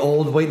listen to the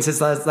old Wait and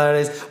Since Last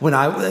Saturdays,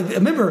 I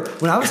remember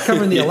when I was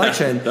covering the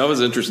election, that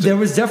was interesting. There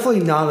was definitely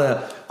not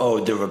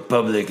the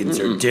Republicans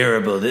are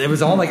terrible. It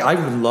was all like I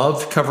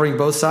loved covering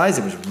both sides.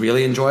 It was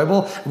really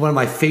enjoyable. One of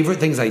my favorite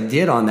things I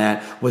did on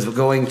that was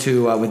going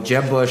to with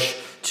Jeb Bush.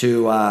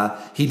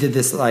 He did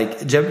this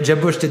like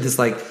Jeb Bush did this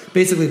like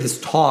basically this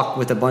talk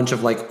with a bunch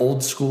of like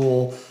old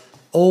school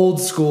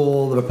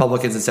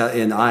Republicans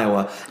in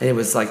Iowa, and it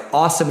was like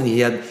awesome. And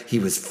he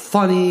was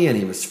funny and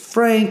he was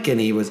frank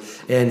and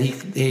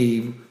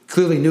he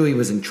clearly knew he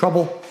was in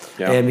trouble,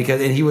 and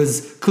he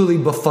was clearly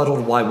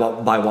befuddled by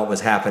what was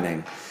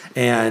happening.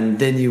 And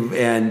then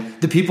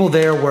the people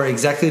there were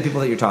exactly the people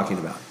that you're talking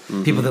about.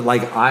 Mm-hmm. People that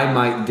like I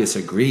might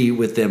disagree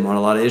with them on a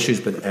lot of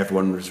issues, but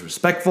everyone was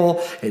respectful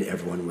and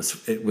everyone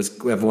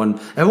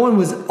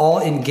was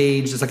all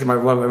engaged. It's like I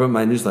wrote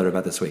my newsletter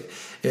about this week.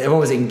 Everyone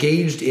was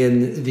engaged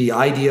in the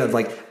idea of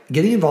like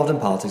getting involved in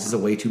politics is a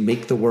way to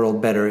make the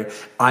world better.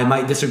 I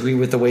might disagree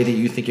with the way that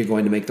you think you're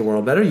going to make the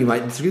world better. You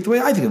might disagree with the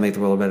way I think it'll make the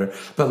world better.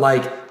 But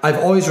like I've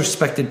always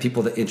respected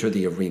people that enter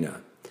the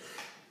arena.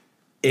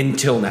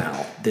 Until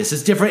now. This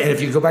is different. And if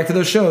you go back to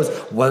those shows,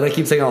 what did I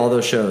keep saying on all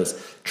those shows?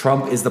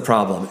 Trump is the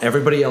problem.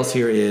 Everybody else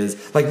here is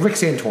like Rick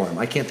Santorum.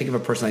 I can't think of a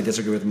person I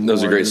disagree with more. That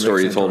was a great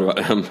story you told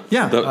about him.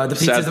 Yeah. The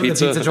sad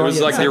pizza. It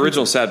was like the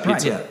original sad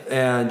pizza. Right,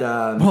 yeah. And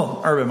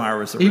Urban Meyer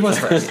was the original. He was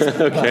first.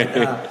 Okay.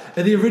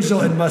 And the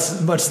original and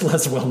much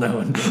less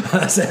well-known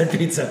sad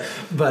pizza.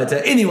 But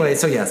anyway,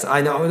 so yes,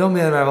 I know. Don't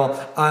mean that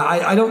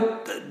I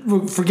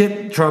don't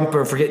forget Trump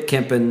or forget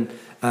Kemp and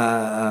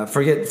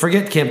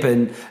forget Kemp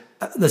and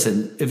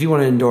listen, if you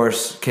want to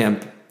endorse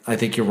Kemp, I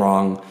think you're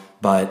wrong,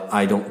 but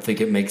I don't think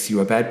it makes you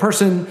a bad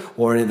person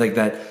or anything like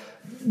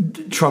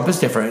that. Trump is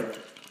different.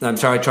 I'm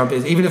sorry, Trump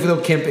is, even if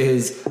though Kemp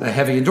is a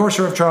heavy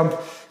endorser of Trump,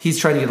 he's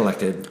trying to get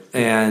elected.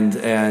 And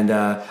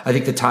I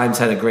think the Times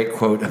had a great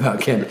quote about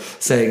Kemp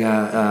saying,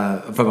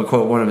 from a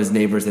quote, one of his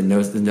neighbors that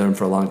knows him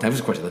for a long time,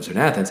 of course he lives in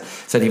Athens,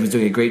 said he was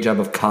doing a great job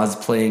of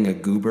cosplaying a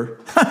goober.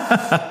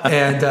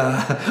 and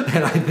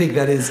I think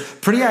that is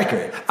pretty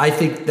accurate. I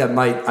think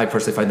I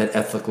personally find that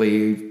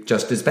ethically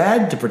just as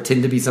bad to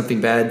pretend to be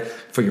something bad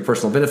for your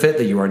personal benefit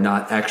that you are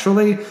not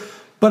actually.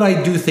 But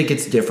I do think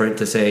it's different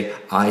to say,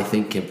 I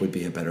think Kemp would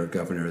be a better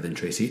governor than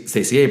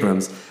Stacey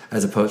Abrams,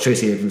 as opposed to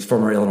Stacey Abrams,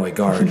 former Illinois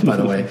guard, by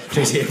the way.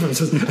 Stacey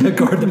Abrams was a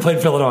guard that played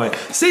for Illinois.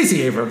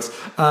 Stacey Abrams.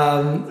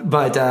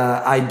 But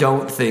I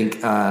don't think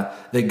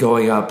that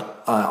going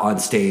up on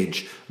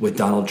stage with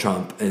Donald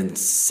Trump and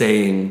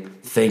saying,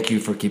 thank you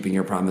for keeping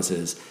your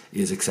promises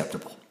is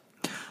acceptable.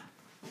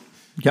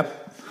 Yep.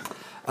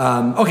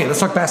 Okay,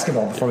 let's talk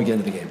basketball before we get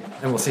into the game,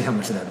 and we'll see how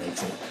much of that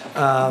makes it.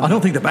 I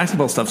don't think the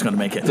basketball stuff's going to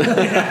make it.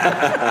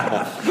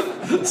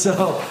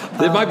 So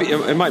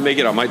it might make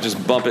it. I might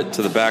just bump it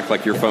to the back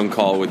like your phone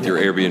call with your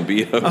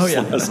Airbnb host. Oh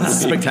yeah,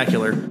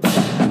 spectacular.